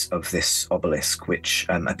base of this obelisk, which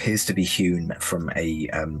appears to be hewn from a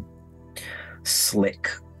slick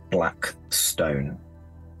black stone.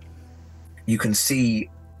 You can see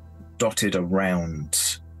dotted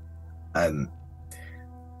around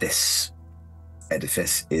this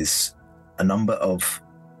edifice is a number of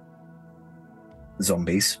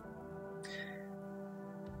zombies,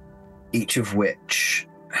 each of which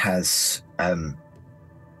has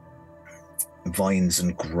vines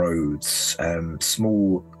and growths,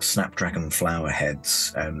 small snapdragon flower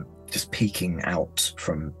heads just peeking out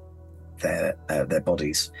from their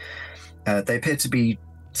bodies. They appear to be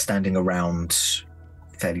standing around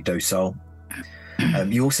fairly docile.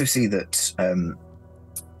 You also see that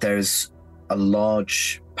there's a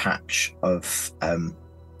large patch of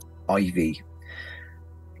ivy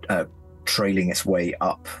trailing its way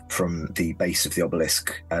up from the base of the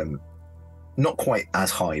obelisk, not quite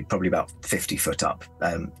as high, probably about 50 foot up.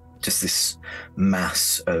 Just this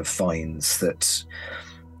mass of vines that,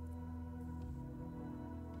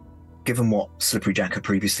 given what Slippery Jack had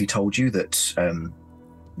previously told you, that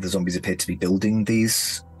the zombies appeared to be building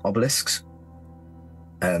these obelisks,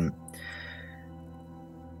 the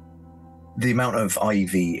amount of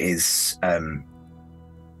ivy is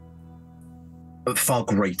far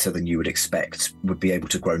greater than you would expect would be able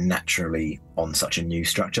to grow naturally on such a new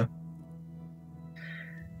structure.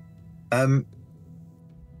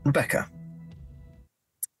 Rebecca,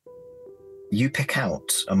 you pick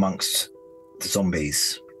out amongst the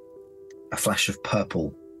zombies a flash of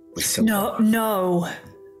purple with silver. No.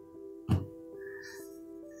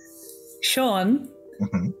 Sean,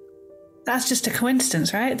 that's just a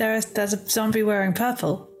coincidence, right? There's a zombie wearing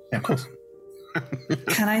purple. Yeah, of course.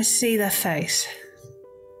 Can I see their face?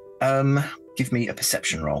 Give me a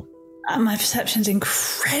perception roll. My perception's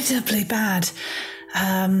incredibly bad.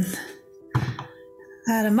 I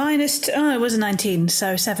had a minus. It was a 19,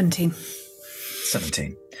 so 17.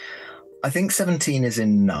 17. I think 17 is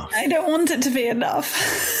enough. I don't want it to be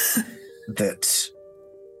enough. That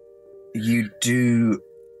you do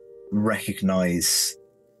recognize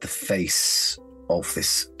the face of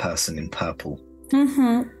this person in purple,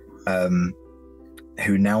 who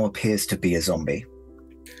now appears to be a zombie,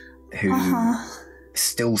 who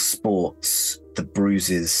still sports the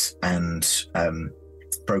bruises and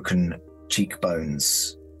broken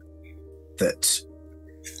cheekbones that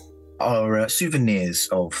are souvenirs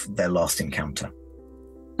of their last encounter.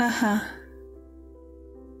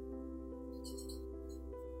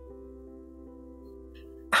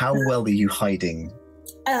 How well are you hiding?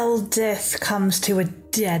 Eldith comes to a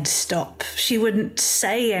dead stop. She wouldn't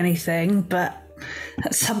say anything, but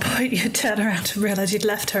at some point you'd turn around and realise you'd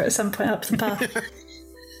left her at some point up the path.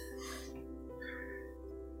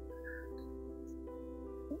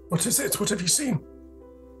 What is it? What have you seen?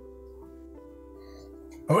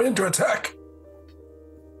 I went into attack.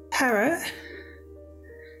 Hera?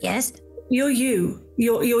 Yes? You're you.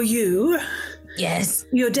 You're you. Yes.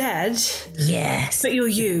 You're dead. Yes. But you're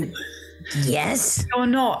you. Yes. You're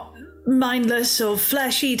not mindless or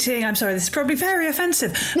flesh-eating. I'm sorry, this is probably very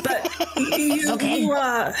offensive, but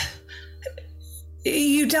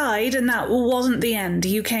you died and that wasn't the end.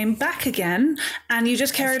 You came back again and you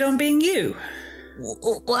just carried on being you.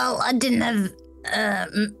 Well, I didn't have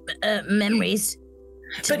memories.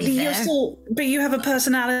 But you have a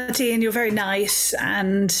personality and you're very nice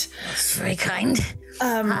and... That's very kind.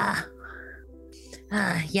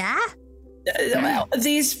 Yeah?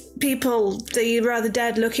 These people, the rather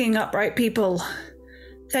dead-looking, upright people,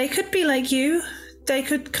 they could be like you. They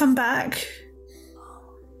could come back.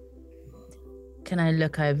 Can I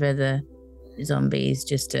look over the zombies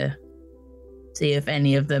just to see if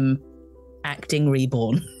any of them acting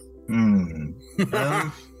reborn.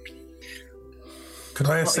 Could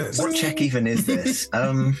I assist? What check even is this?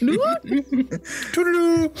 Oh, you know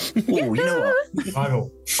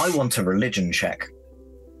what? I want a religion check.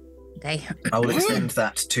 Okay. I will extend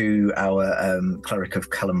that to our cleric of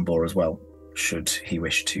Kalumbor as well, should he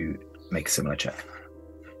wish to make a similar check.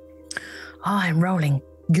 I'm rolling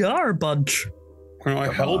garbage. Can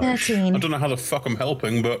I help? 13. I don't know how the fuck I'm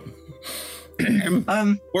helping, but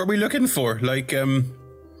what are we looking for? Like, sorry,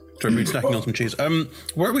 we're snacking on some cheese.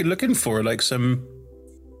 What are we looking for? Like some,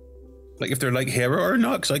 like if they're like Hera or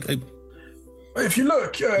not? 'Cause if you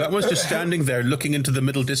look, that one's just standing there looking into the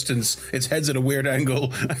middle distance. Its head's at a weird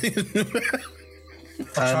angle.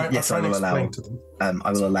 Yes, I will allow.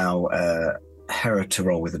 I will allow Hera to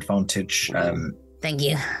roll with advantage. Thank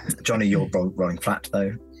you. Johnny, you're rolling flat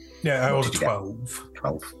though. Yeah, I What rolled a did you get? 12.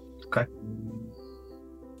 12. Okay.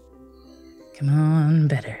 Come on,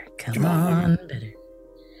 better. Come on, better.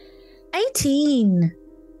 18.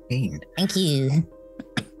 18. Thank you.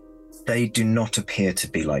 They do not appear to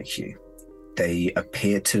be like you. They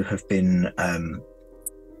appear to have been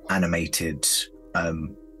animated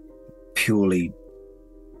purely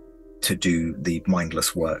to do the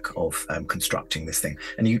mindless work of constructing this thing.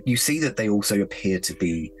 And you see that they also appear to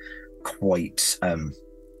be quite...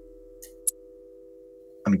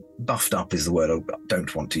 buffed up is the word I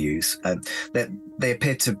don't want to use. They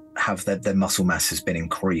appear to have their muscle mass has been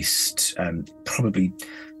increased, probably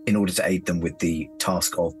in order to aid them with the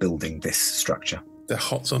task of building this structure. They're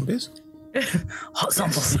hot zombies? Hot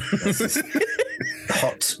zombies.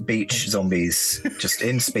 Hot beach zombies, just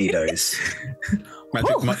in Speedos.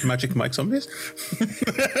 Magic Mike zombies?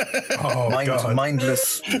 God.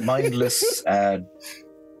 Mindless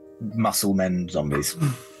muscle men zombies.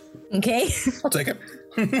 Okay. I'll take it.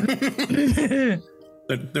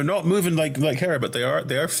 They're not moving like Hera, but they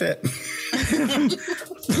are fit.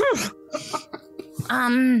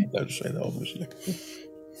 Don't say that, obviously.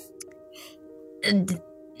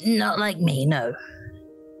 Not like me, no.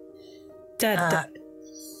 Dead.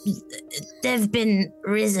 They've been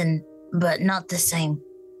risen, but not the same.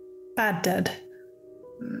 Bad dead.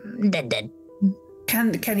 Dead.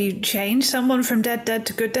 Can you change someone from dead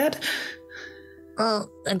to good dead? Well,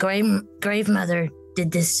 a grave mother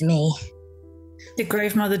did this to me. Did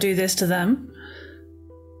Grave Mother do this to them?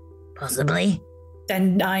 Possibly.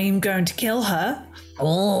 Then I'm going to kill her.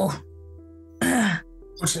 Oh.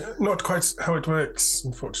 Which is not quite how it works,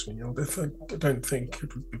 unfortunately. I don't think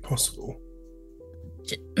it would be possible.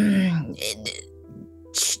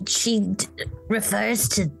 She refers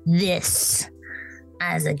to this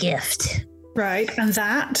as a gift. Right, and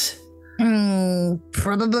that?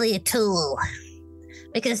 Probably a tool.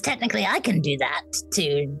 Because technically I can do that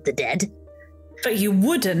to the dead. But you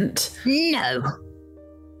wouldn't? No.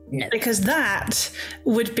 Because that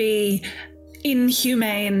would be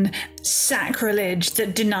inhumane sacrilege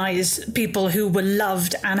that denies people who were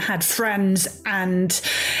loved and had friends and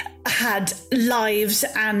had lives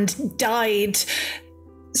and died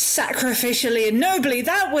sacrificially and nobly.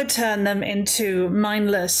 That would turn them into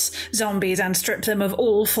mindless zombies and strip them of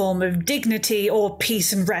all form of dignity or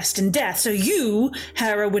peace and rest in death. So you,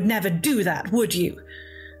 Hera, would never do that, would you?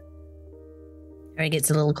 Harry gets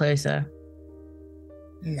a little closer.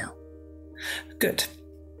 No. Good.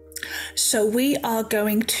 So we are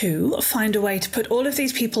going to find a way to put all of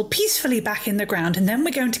these people peacefully back in the ground, and then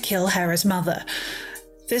we're going to kill Hera's mother.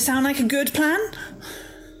 Does this sound like a good plan?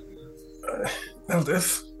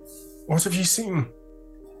 Eldith, what have you seen?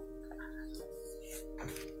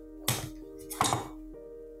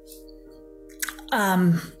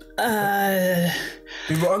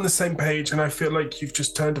 We were on the same page, and I feel like you've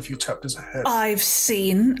just turned a few chapters ahead. I've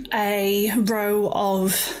seen a row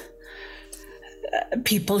of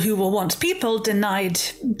people who were once people denied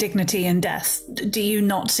dignity and death. Do you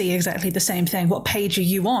not see exactly the same thing? What page are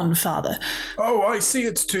you on, Father? Oh, I see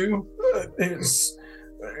it too.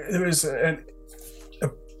 There is a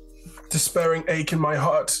despairing ache in my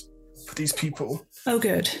heart for these people. Oh,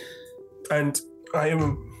 good. And I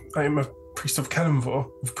am a priest of Kalimvor,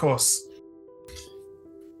 of course.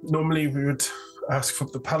 Normally we would ask for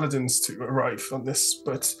the paladins to arrive on this,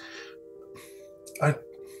 but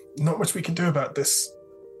not much we can do about this.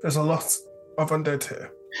 There's a lot of undead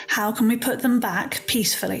here. How can we put them back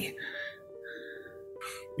peacefully?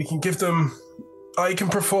 We can give them... I can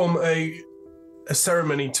perform a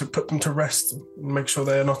ceremony to put them to rest and make sure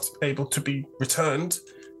they are not able to be returned.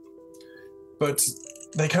 But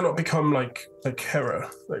they cannot become like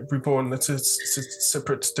Hera, like reborn. That's a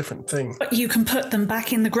separate, different thing. But you can put them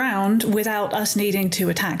back in the ground without us needing to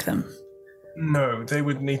attack them. No, they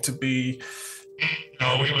would need to be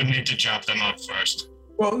No, we would need to chop them up first.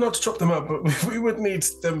 Well, not to chop them up, but we would need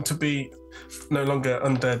them to be no longer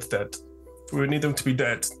undead dead. We would need them to be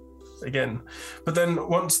dead again. But then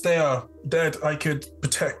once they are dead, I could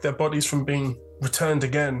protect their bodies from being returned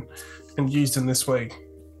again and used in this way.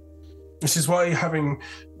 This is why having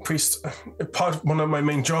priests, one of my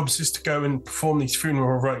main jobs is to go and perform these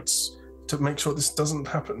funeral rites to make sure this doesn't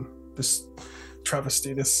happen. This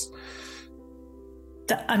travesty, this...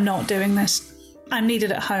 I'm not doing this. I'm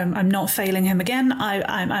needed at home. I'm not failing him again.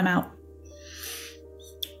 I'm out.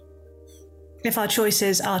 If our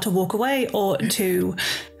choices are to walk away or to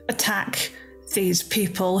attack these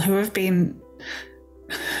people who have been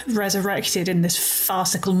resurrected in this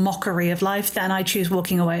farcical mockery of life, then I choose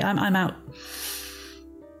walking away. I'm out.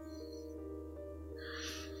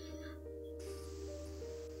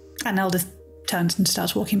 And Eldith turns and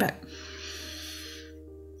starts walking back.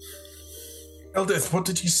 Eldith, what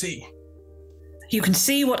did you see? You can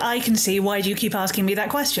see what I can see. Why do you keep asking me that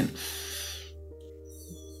question?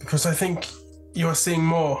 Because I think you are seeing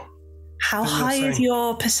more. How high is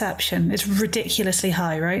your perception? It's ridiculously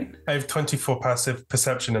high, right? I have 24 passive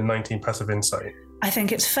perception and 19 passive insight. I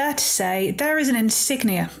think it's fair to say there is an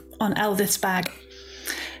insignia on Eldith's bag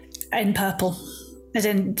in purple. As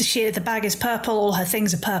in, the bag is purple, all her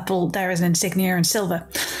things are purple, there is an insignia in silver.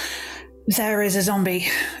 There is a zombie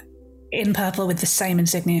in purple with the same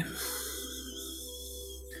insignia.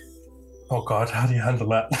 Oh God, how do you handle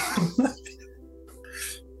that?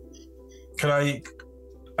 Can I,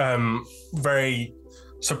 very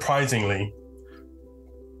surprisingly,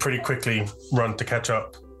 pretty quickly run to catch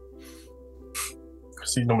up?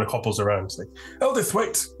 Because he normally hobbles around. It's like, Eldith,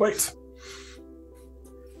 wait.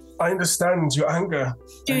 I understand your anger.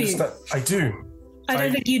 Do you? I do. I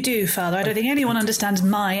don't think you do, Father. I don't think anyone understands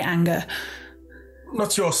my anger.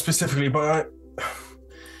 Not yours specifically, but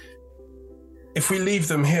if we leave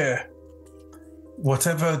them here,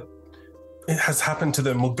 whatever has happened to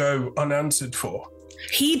them will go unanswered for.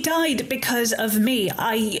 He died because of me.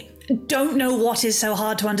 I don't know what is so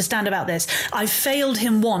hard to understand about this. I failed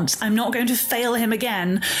him once. I'm not going to fail him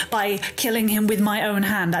again by killing him with my own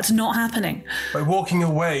hand. That's not happening. By walking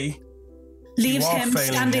away, leaves him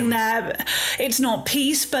standing there. It's not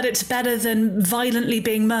peace, but it's better than violently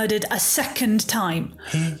being murdered a second time.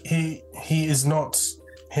 He is not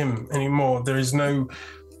him anymore. There is no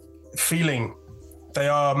feeling. They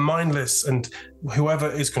are mindless, and whoever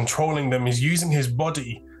is controlling them is using his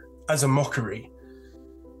body as a mockery.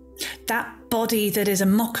 That body that is a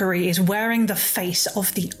mockery is wearing the face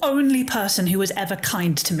of the only person who was ever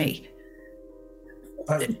kind to me.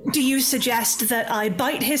 Do you suggest that I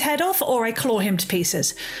bite his head off or I claw him to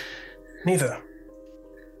pieces? Neither.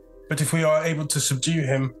 But if we are able to subdue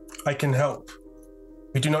him, I can help.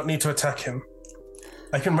 We do not need to attack him.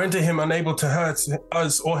 I can render him unable to hurt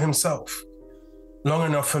us or himself, long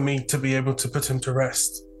enough for me to be able to put him to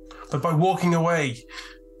rest. But by walking away,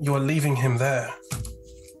 you are leaving him there.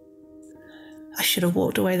 I should have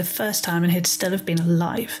walked away the first time and he'd still have been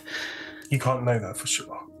alive. You can't know that for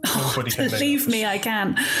sure. Nobody can know that. Believe me, I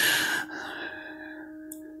can.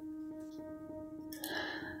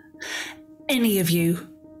 Any of you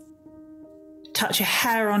touch a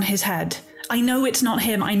hair on his head. I know it's not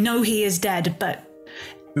him. I know he is dead, but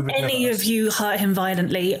any of you hurt him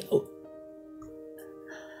violently,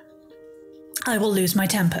 I will lose my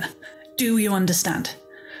temper. Do you understand?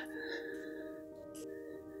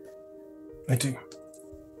 I do.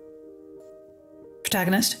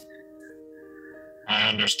 Protagonist? I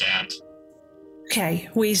understand. Okay,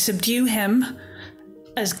 we subdue him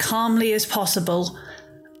as calmly as possible.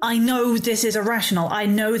 I know this is irrational. I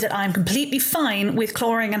know that I'm completely fine with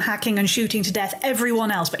clawing and hacking and shooting to death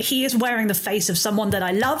everyone else, but he is wearing the face of someone that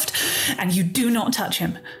I loved, and you do not touch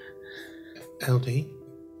him. LD?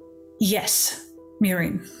 Yes,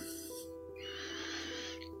 Murine.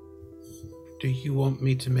 Do you want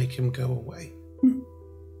me to make him go away?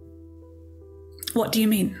 What do you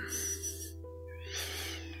mean?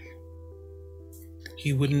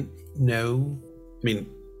 He wouldn't know. I mean,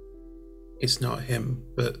 it's not him,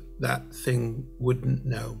 but that thing wouldn't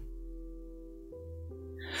know.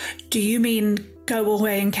 Do you mean go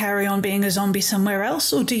away and carry on being a zombie somewhere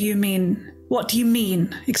else, or do you mean... What do you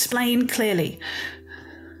mean? Explain clearly.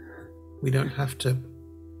 We don't have to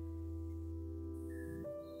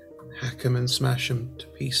hack him and smash him to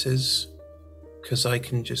pieces, because I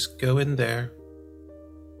can just go in there,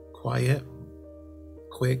 quiet,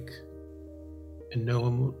 quick, and no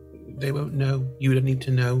one will, they won't know. You don't need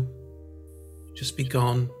to know. Just be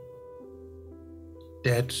gone.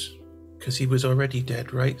 Dead, because he was already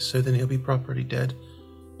dead, right? So then he'll be properly dead.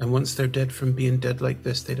 And once they're dead from being dead like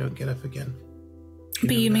this, they don't get up again.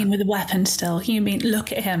 But you mean with a weapon still? You mean,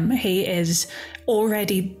 look at him. He is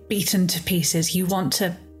already beaten to pieces. You want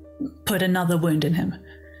to put another wound in him.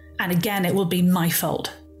 And again, it will be my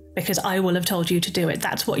fault because I will have told you to do it.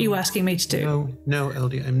 That's what you're asking me to do. No,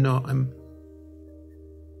 LD, I'm not.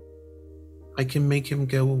 I can make him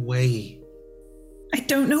go away. I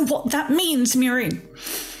don't know what that means, Murine.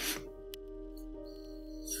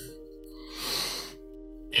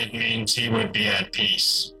 It means he would be at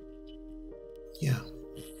peace. Yeah.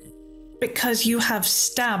 Because you have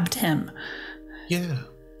stabbed him. Yeah.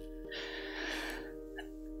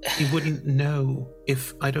 He wouldn't know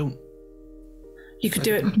if I don't... You could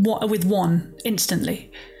do it with one,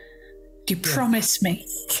 instantly. Do you promise me?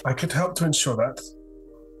 I could help to ensure that.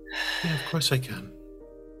 Yeah, of course I can.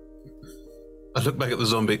 I look back at the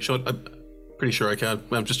zombie. Sean, I'm pretty sure I can.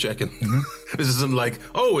 I'm just checking. Mm-hmm. This isn't like,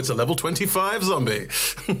 oh, it's a level 25 zombie.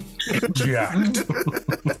 Jacked.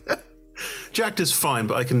 Jacked is fine,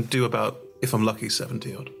 but I can do about, if I'm lucky,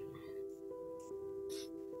 70 odd.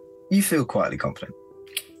 You feel quietly confident.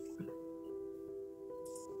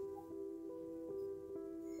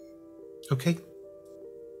 Okay.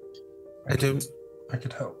 I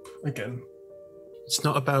could help again. It's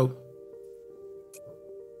not about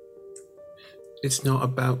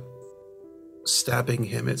stabbing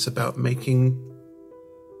him. It's about making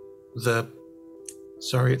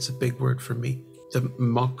sorry, it's a big word for me, the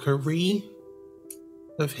mockery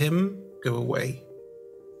of him go away.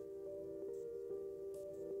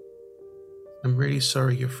 I'm really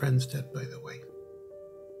sorry your friend's dead, by the way.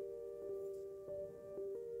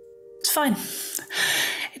 It's fine.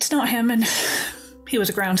 It's not him, and he was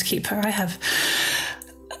a groundskeeper. I have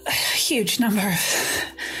a huge number of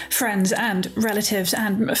friends and relatives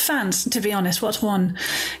and fans, to be honest. What's one?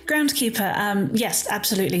 Groundskeeper, yes,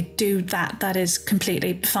 absolutely, do that. That is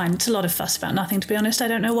completely fine. It's a lot of fuss about nothing, to be honest. I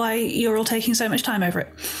don't know why you're all taking so much time over it.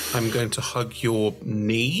 I'm going to hug your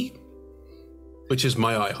knee, which is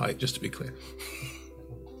my eye height, just to be clear.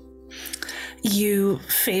 You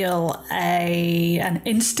feel an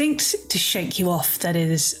instinct to shake you off that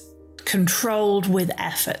is controlled with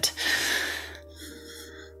effort.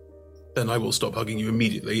 Then I will stop hugging you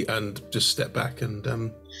immediately and just step back and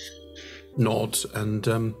nod and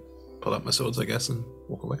pull out my swords, I guess, and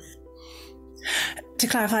walk away. To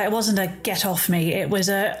clarify, it wasn't a get off me. It was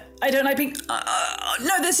a I don't like being.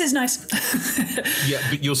 No, this is nice. Yeah,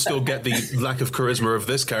 but you'll still get the lack of charisma of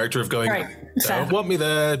this character of going, right, don't want me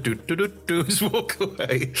there, just walk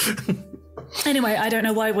away. Anyway, I don't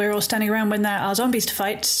know why we're all standing around when there are zombies to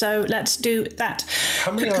fight, so let's do that.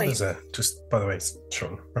 How many quickly. are there? Just by the way,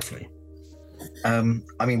 Sean, roughly.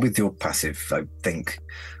 I mean, with your passive, I think.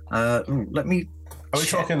 Let me. Are we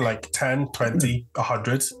talking like 10, 20,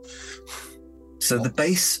 100? So the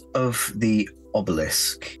base of the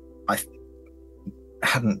obelisk, I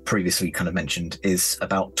hadn't previously kind of mentioned, is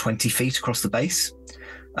about 20 feet across the base.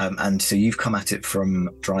 And so you've come at it from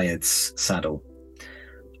Dryad's Saddle.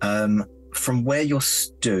 From where you're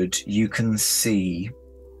stood, you can see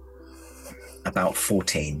about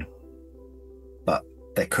 14. But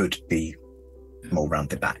there could be more round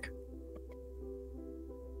the back.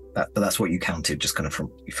 But that's what you counted, just kind of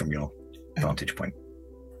from your vantage point.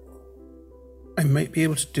 I might be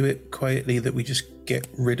able to do it quietly, that we just get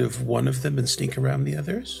rid of one of them and sneak around the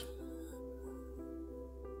others.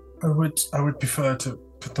 I would prefer to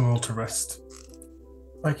put them all to rest.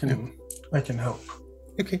 I can help.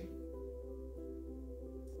 Okay.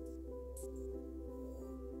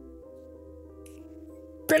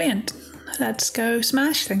 Brilliant. Let's go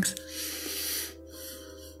smash things.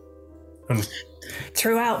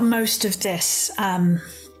 Throughout most of this,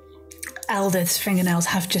 Eldith's fingernails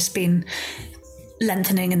have just been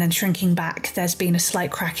lengthening and then shrinking back. There's been a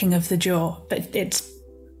slight cracking of the jaw, but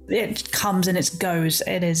it comes and it goes.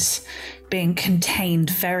 It is being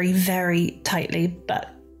contained very, very tightly, but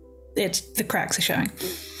the cracks are showing.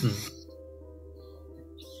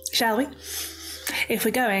 Shall we? If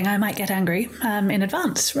we're going, I might get angry in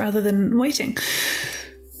advance rather than waiting.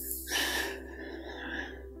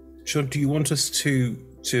 Sean, do you want us to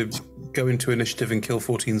go into initiative and kill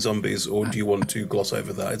 14 zombies, or do you want to gloss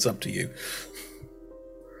over that? It's up to you.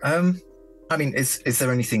 I mean, is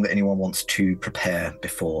there anything that anyone wants to prepare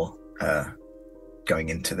before going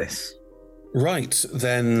into this? Right,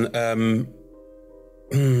 then,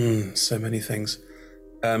 so many things.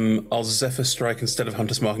 I'll Zephyr Strike instead of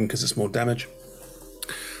Hunter's Marking because it's more damage.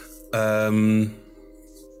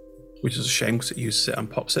 Which is a shame because it uses it and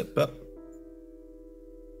pops it, but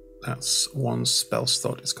that's one spell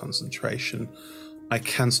slot, is concentration. I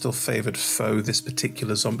can still favoured foe this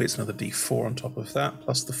particular zombie. It's another d4 on top of that,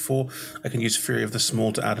 plus the 4. I can use Fury of the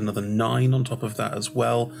Small to add another 9 on top of that as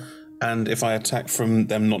well. And if I attack from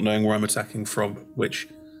them not knowing where I'm attacking from, which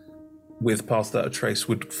with Path Without a Trace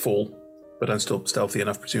would fall, but I'm still stealthy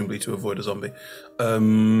enough presumably to avoid a zombie.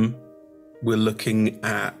 We're looking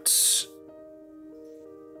at,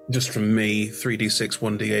 just from me, 3d6,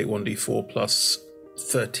 1d8, 1d4 plus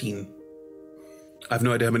 13. I have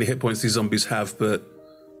no idea how many hit points these zombies have, but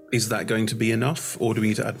is that going to be enough, or do we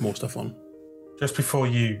need to add more stuff on? Just before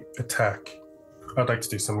you attack, I'd like to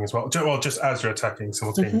do something as well. Well, just as you're attacking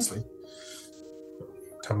simultaneously.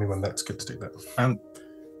 Tell me when that's good to do that.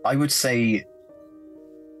 I would say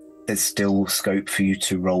there's still scope for you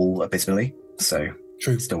to roll abysmally, so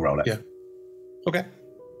still roll it. Yeah. Okay.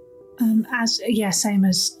 Same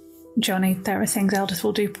as Johnny, there are things Eldith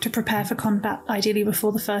will do to prepare for combat, ideally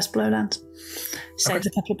before the first blow lands. Saves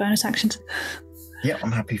a couple of bonus actions. Yeah,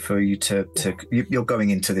 I'm happy for you to you're going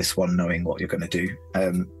into this one knowing what you're going to do.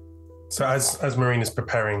 So as Marine is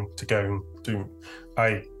preparing to go and do,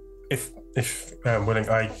 if willing,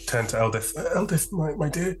 I turn to Eldith. Eldith, my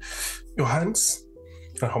dear, your hands.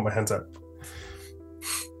 I hold my hands out.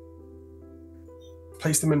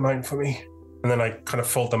 Place them in mine for me. And then I kind of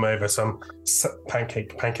fold them over, so I'm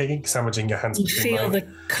pancaking, sandwiching your hands. You feel the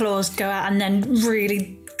claws go out and then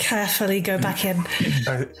really carefully go back in.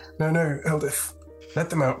 No, Eldith,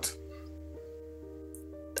 let them out.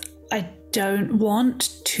 I don't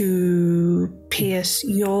want to pierce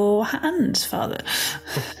your hands, Father.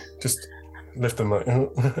 Just lift them up.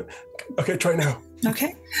 Okay, try now.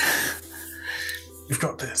 Okay. You've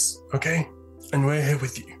got this, okay? And we're here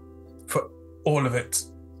with you for all of it.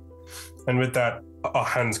 And with that, our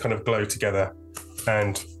hands kind of glow together.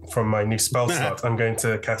 And from my new spell slot, I'm going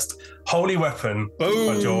to cast Holy Weapon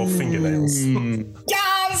on your fingernails.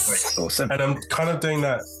 Yes! Awesome. And I'm kind of doing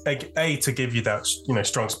that, A, to give you that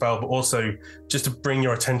strong spell, but also just to bring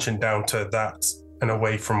your attention down to that and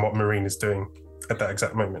away from what Marine is doing at that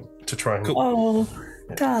exact moment to try and... Oh,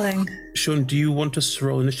 darling. Sean, do you want us to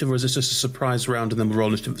roll initiative, or is this just a surprise round and then we'll roll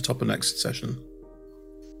initiative at the top of next session?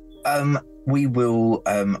 We will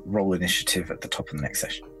roll initiative at the top of the next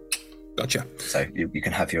session. Gotcha. So you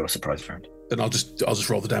can have your surprise round. Then I'll just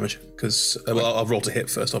roll the damage because I'll roll to hit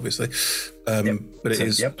first, obviously. But it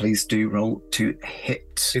is. Yeah, please do roll to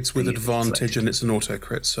hit. It's with advantage and it's an auto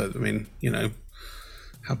crit. So I mean,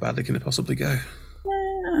 how badly can it possibly go?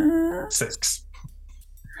 6.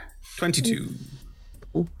 22.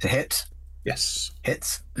 To hit. Yes.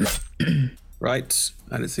 Hits. Right,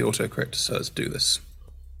 and it's the auto crit. So let's do this.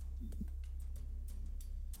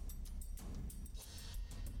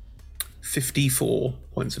 54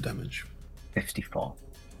 points of damage. 54.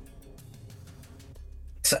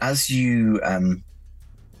 So as you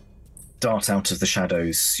dart out of the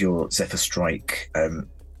shadows, your Zephyr Strike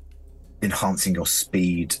enhancing your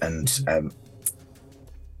speed, and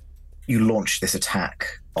you launch this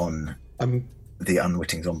attack on the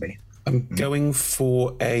unwitting zombie. I'm going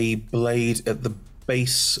for a blade at the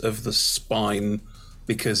base of the spine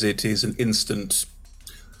because it is an instant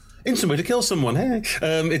way to kill someone. Hey,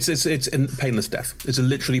 it's a painless death. It's a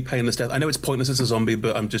literally painless death. I know it's pointless as a zombie,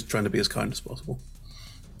 but I'm just trying to be as kind as possible.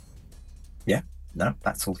 Yeah, no,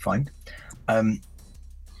 that's all fine.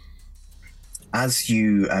 As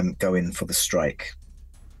you go in for the strike,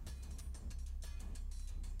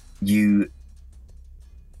 you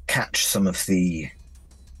catch some of the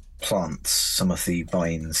plants, some of the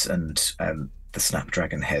vines, and the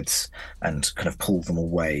snapdragon heads, and kind of pull them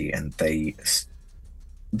away, and they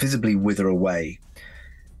visibly wither away,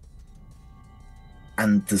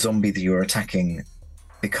 and the zombie that you're attacking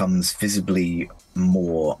becomes visibly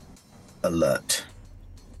more alert.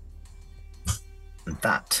 And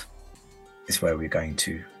that is where we're going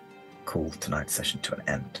to call tonight's session to an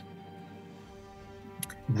end.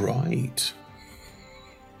 Right.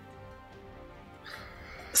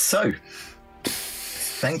 So,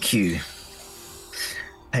 thank you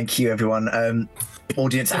everyone,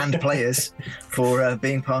 audience and players, for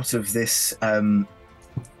being part of this perhaps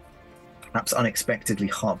unexpectedly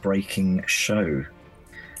heartbreaking show.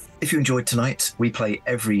 If you enjoyed tonight, we play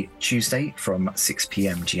every Tuesday from 6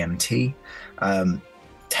 p.m. GMT, 10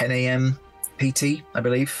 a.m. PT, I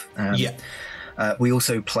believe. We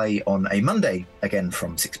also play on a Monday, again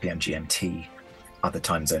from 6 p.m. GMT. Other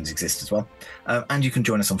time zones exist as well. And you can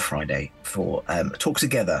join us on Friday for Talk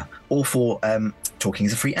Together, or for Talking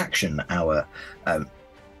is a Free Action, our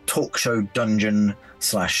talk show dungeon /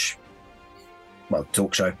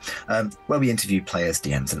 talk show, where we interview players,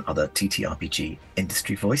 DMs, and other TTRPG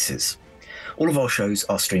industry voices. All of our shows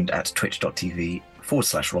are streamed at twitch.tv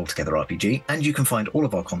youtube.com/rolltogetherrpg, and you can find all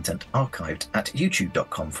of our content archived at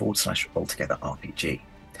youtube.com/rolltogetherrpg.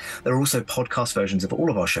 There are also podcast versions of all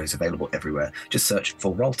of our shows available everywhere. Just search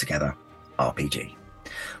for Roll Together RPG.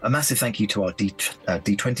 A massive thank you to our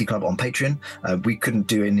D20 Club on Patreon. We couldn't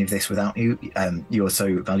do any of this without you. You're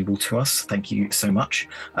so valuable to us. Thank you so much.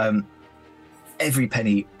 Every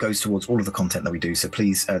penny goes towards all of the content that we do. So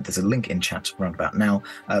please, there's a link in chat around about now.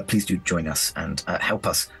 Please do join us and help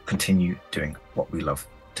us continue doing what we love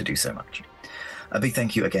to do so much. A big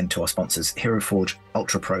thank you again to our sponsors, Hero Forge,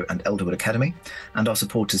 Ultra Pro, and Elderwood Academy, and our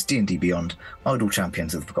supporters, D&D Beyond, Idle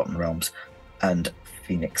Champions of the Forgotten Realms, and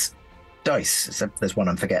Phoenix Dice. So there's one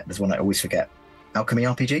I forget. There's one I always forget. Alchemy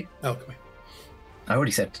RPG? Alchemy. I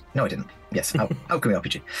already said. No, I didn't. Yes, Alchemy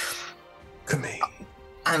RPG. Alchemy.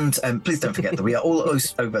 And please don't forget that we are all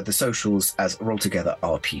over the socials as Roll Together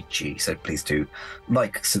RPG. So please do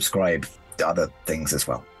like, subscribe, to other things as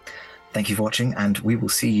well. Thank you for watching, and we will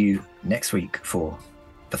see you next week for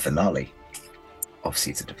the finale of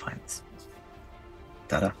Seeds of Defiance.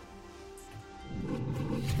 Ta-da.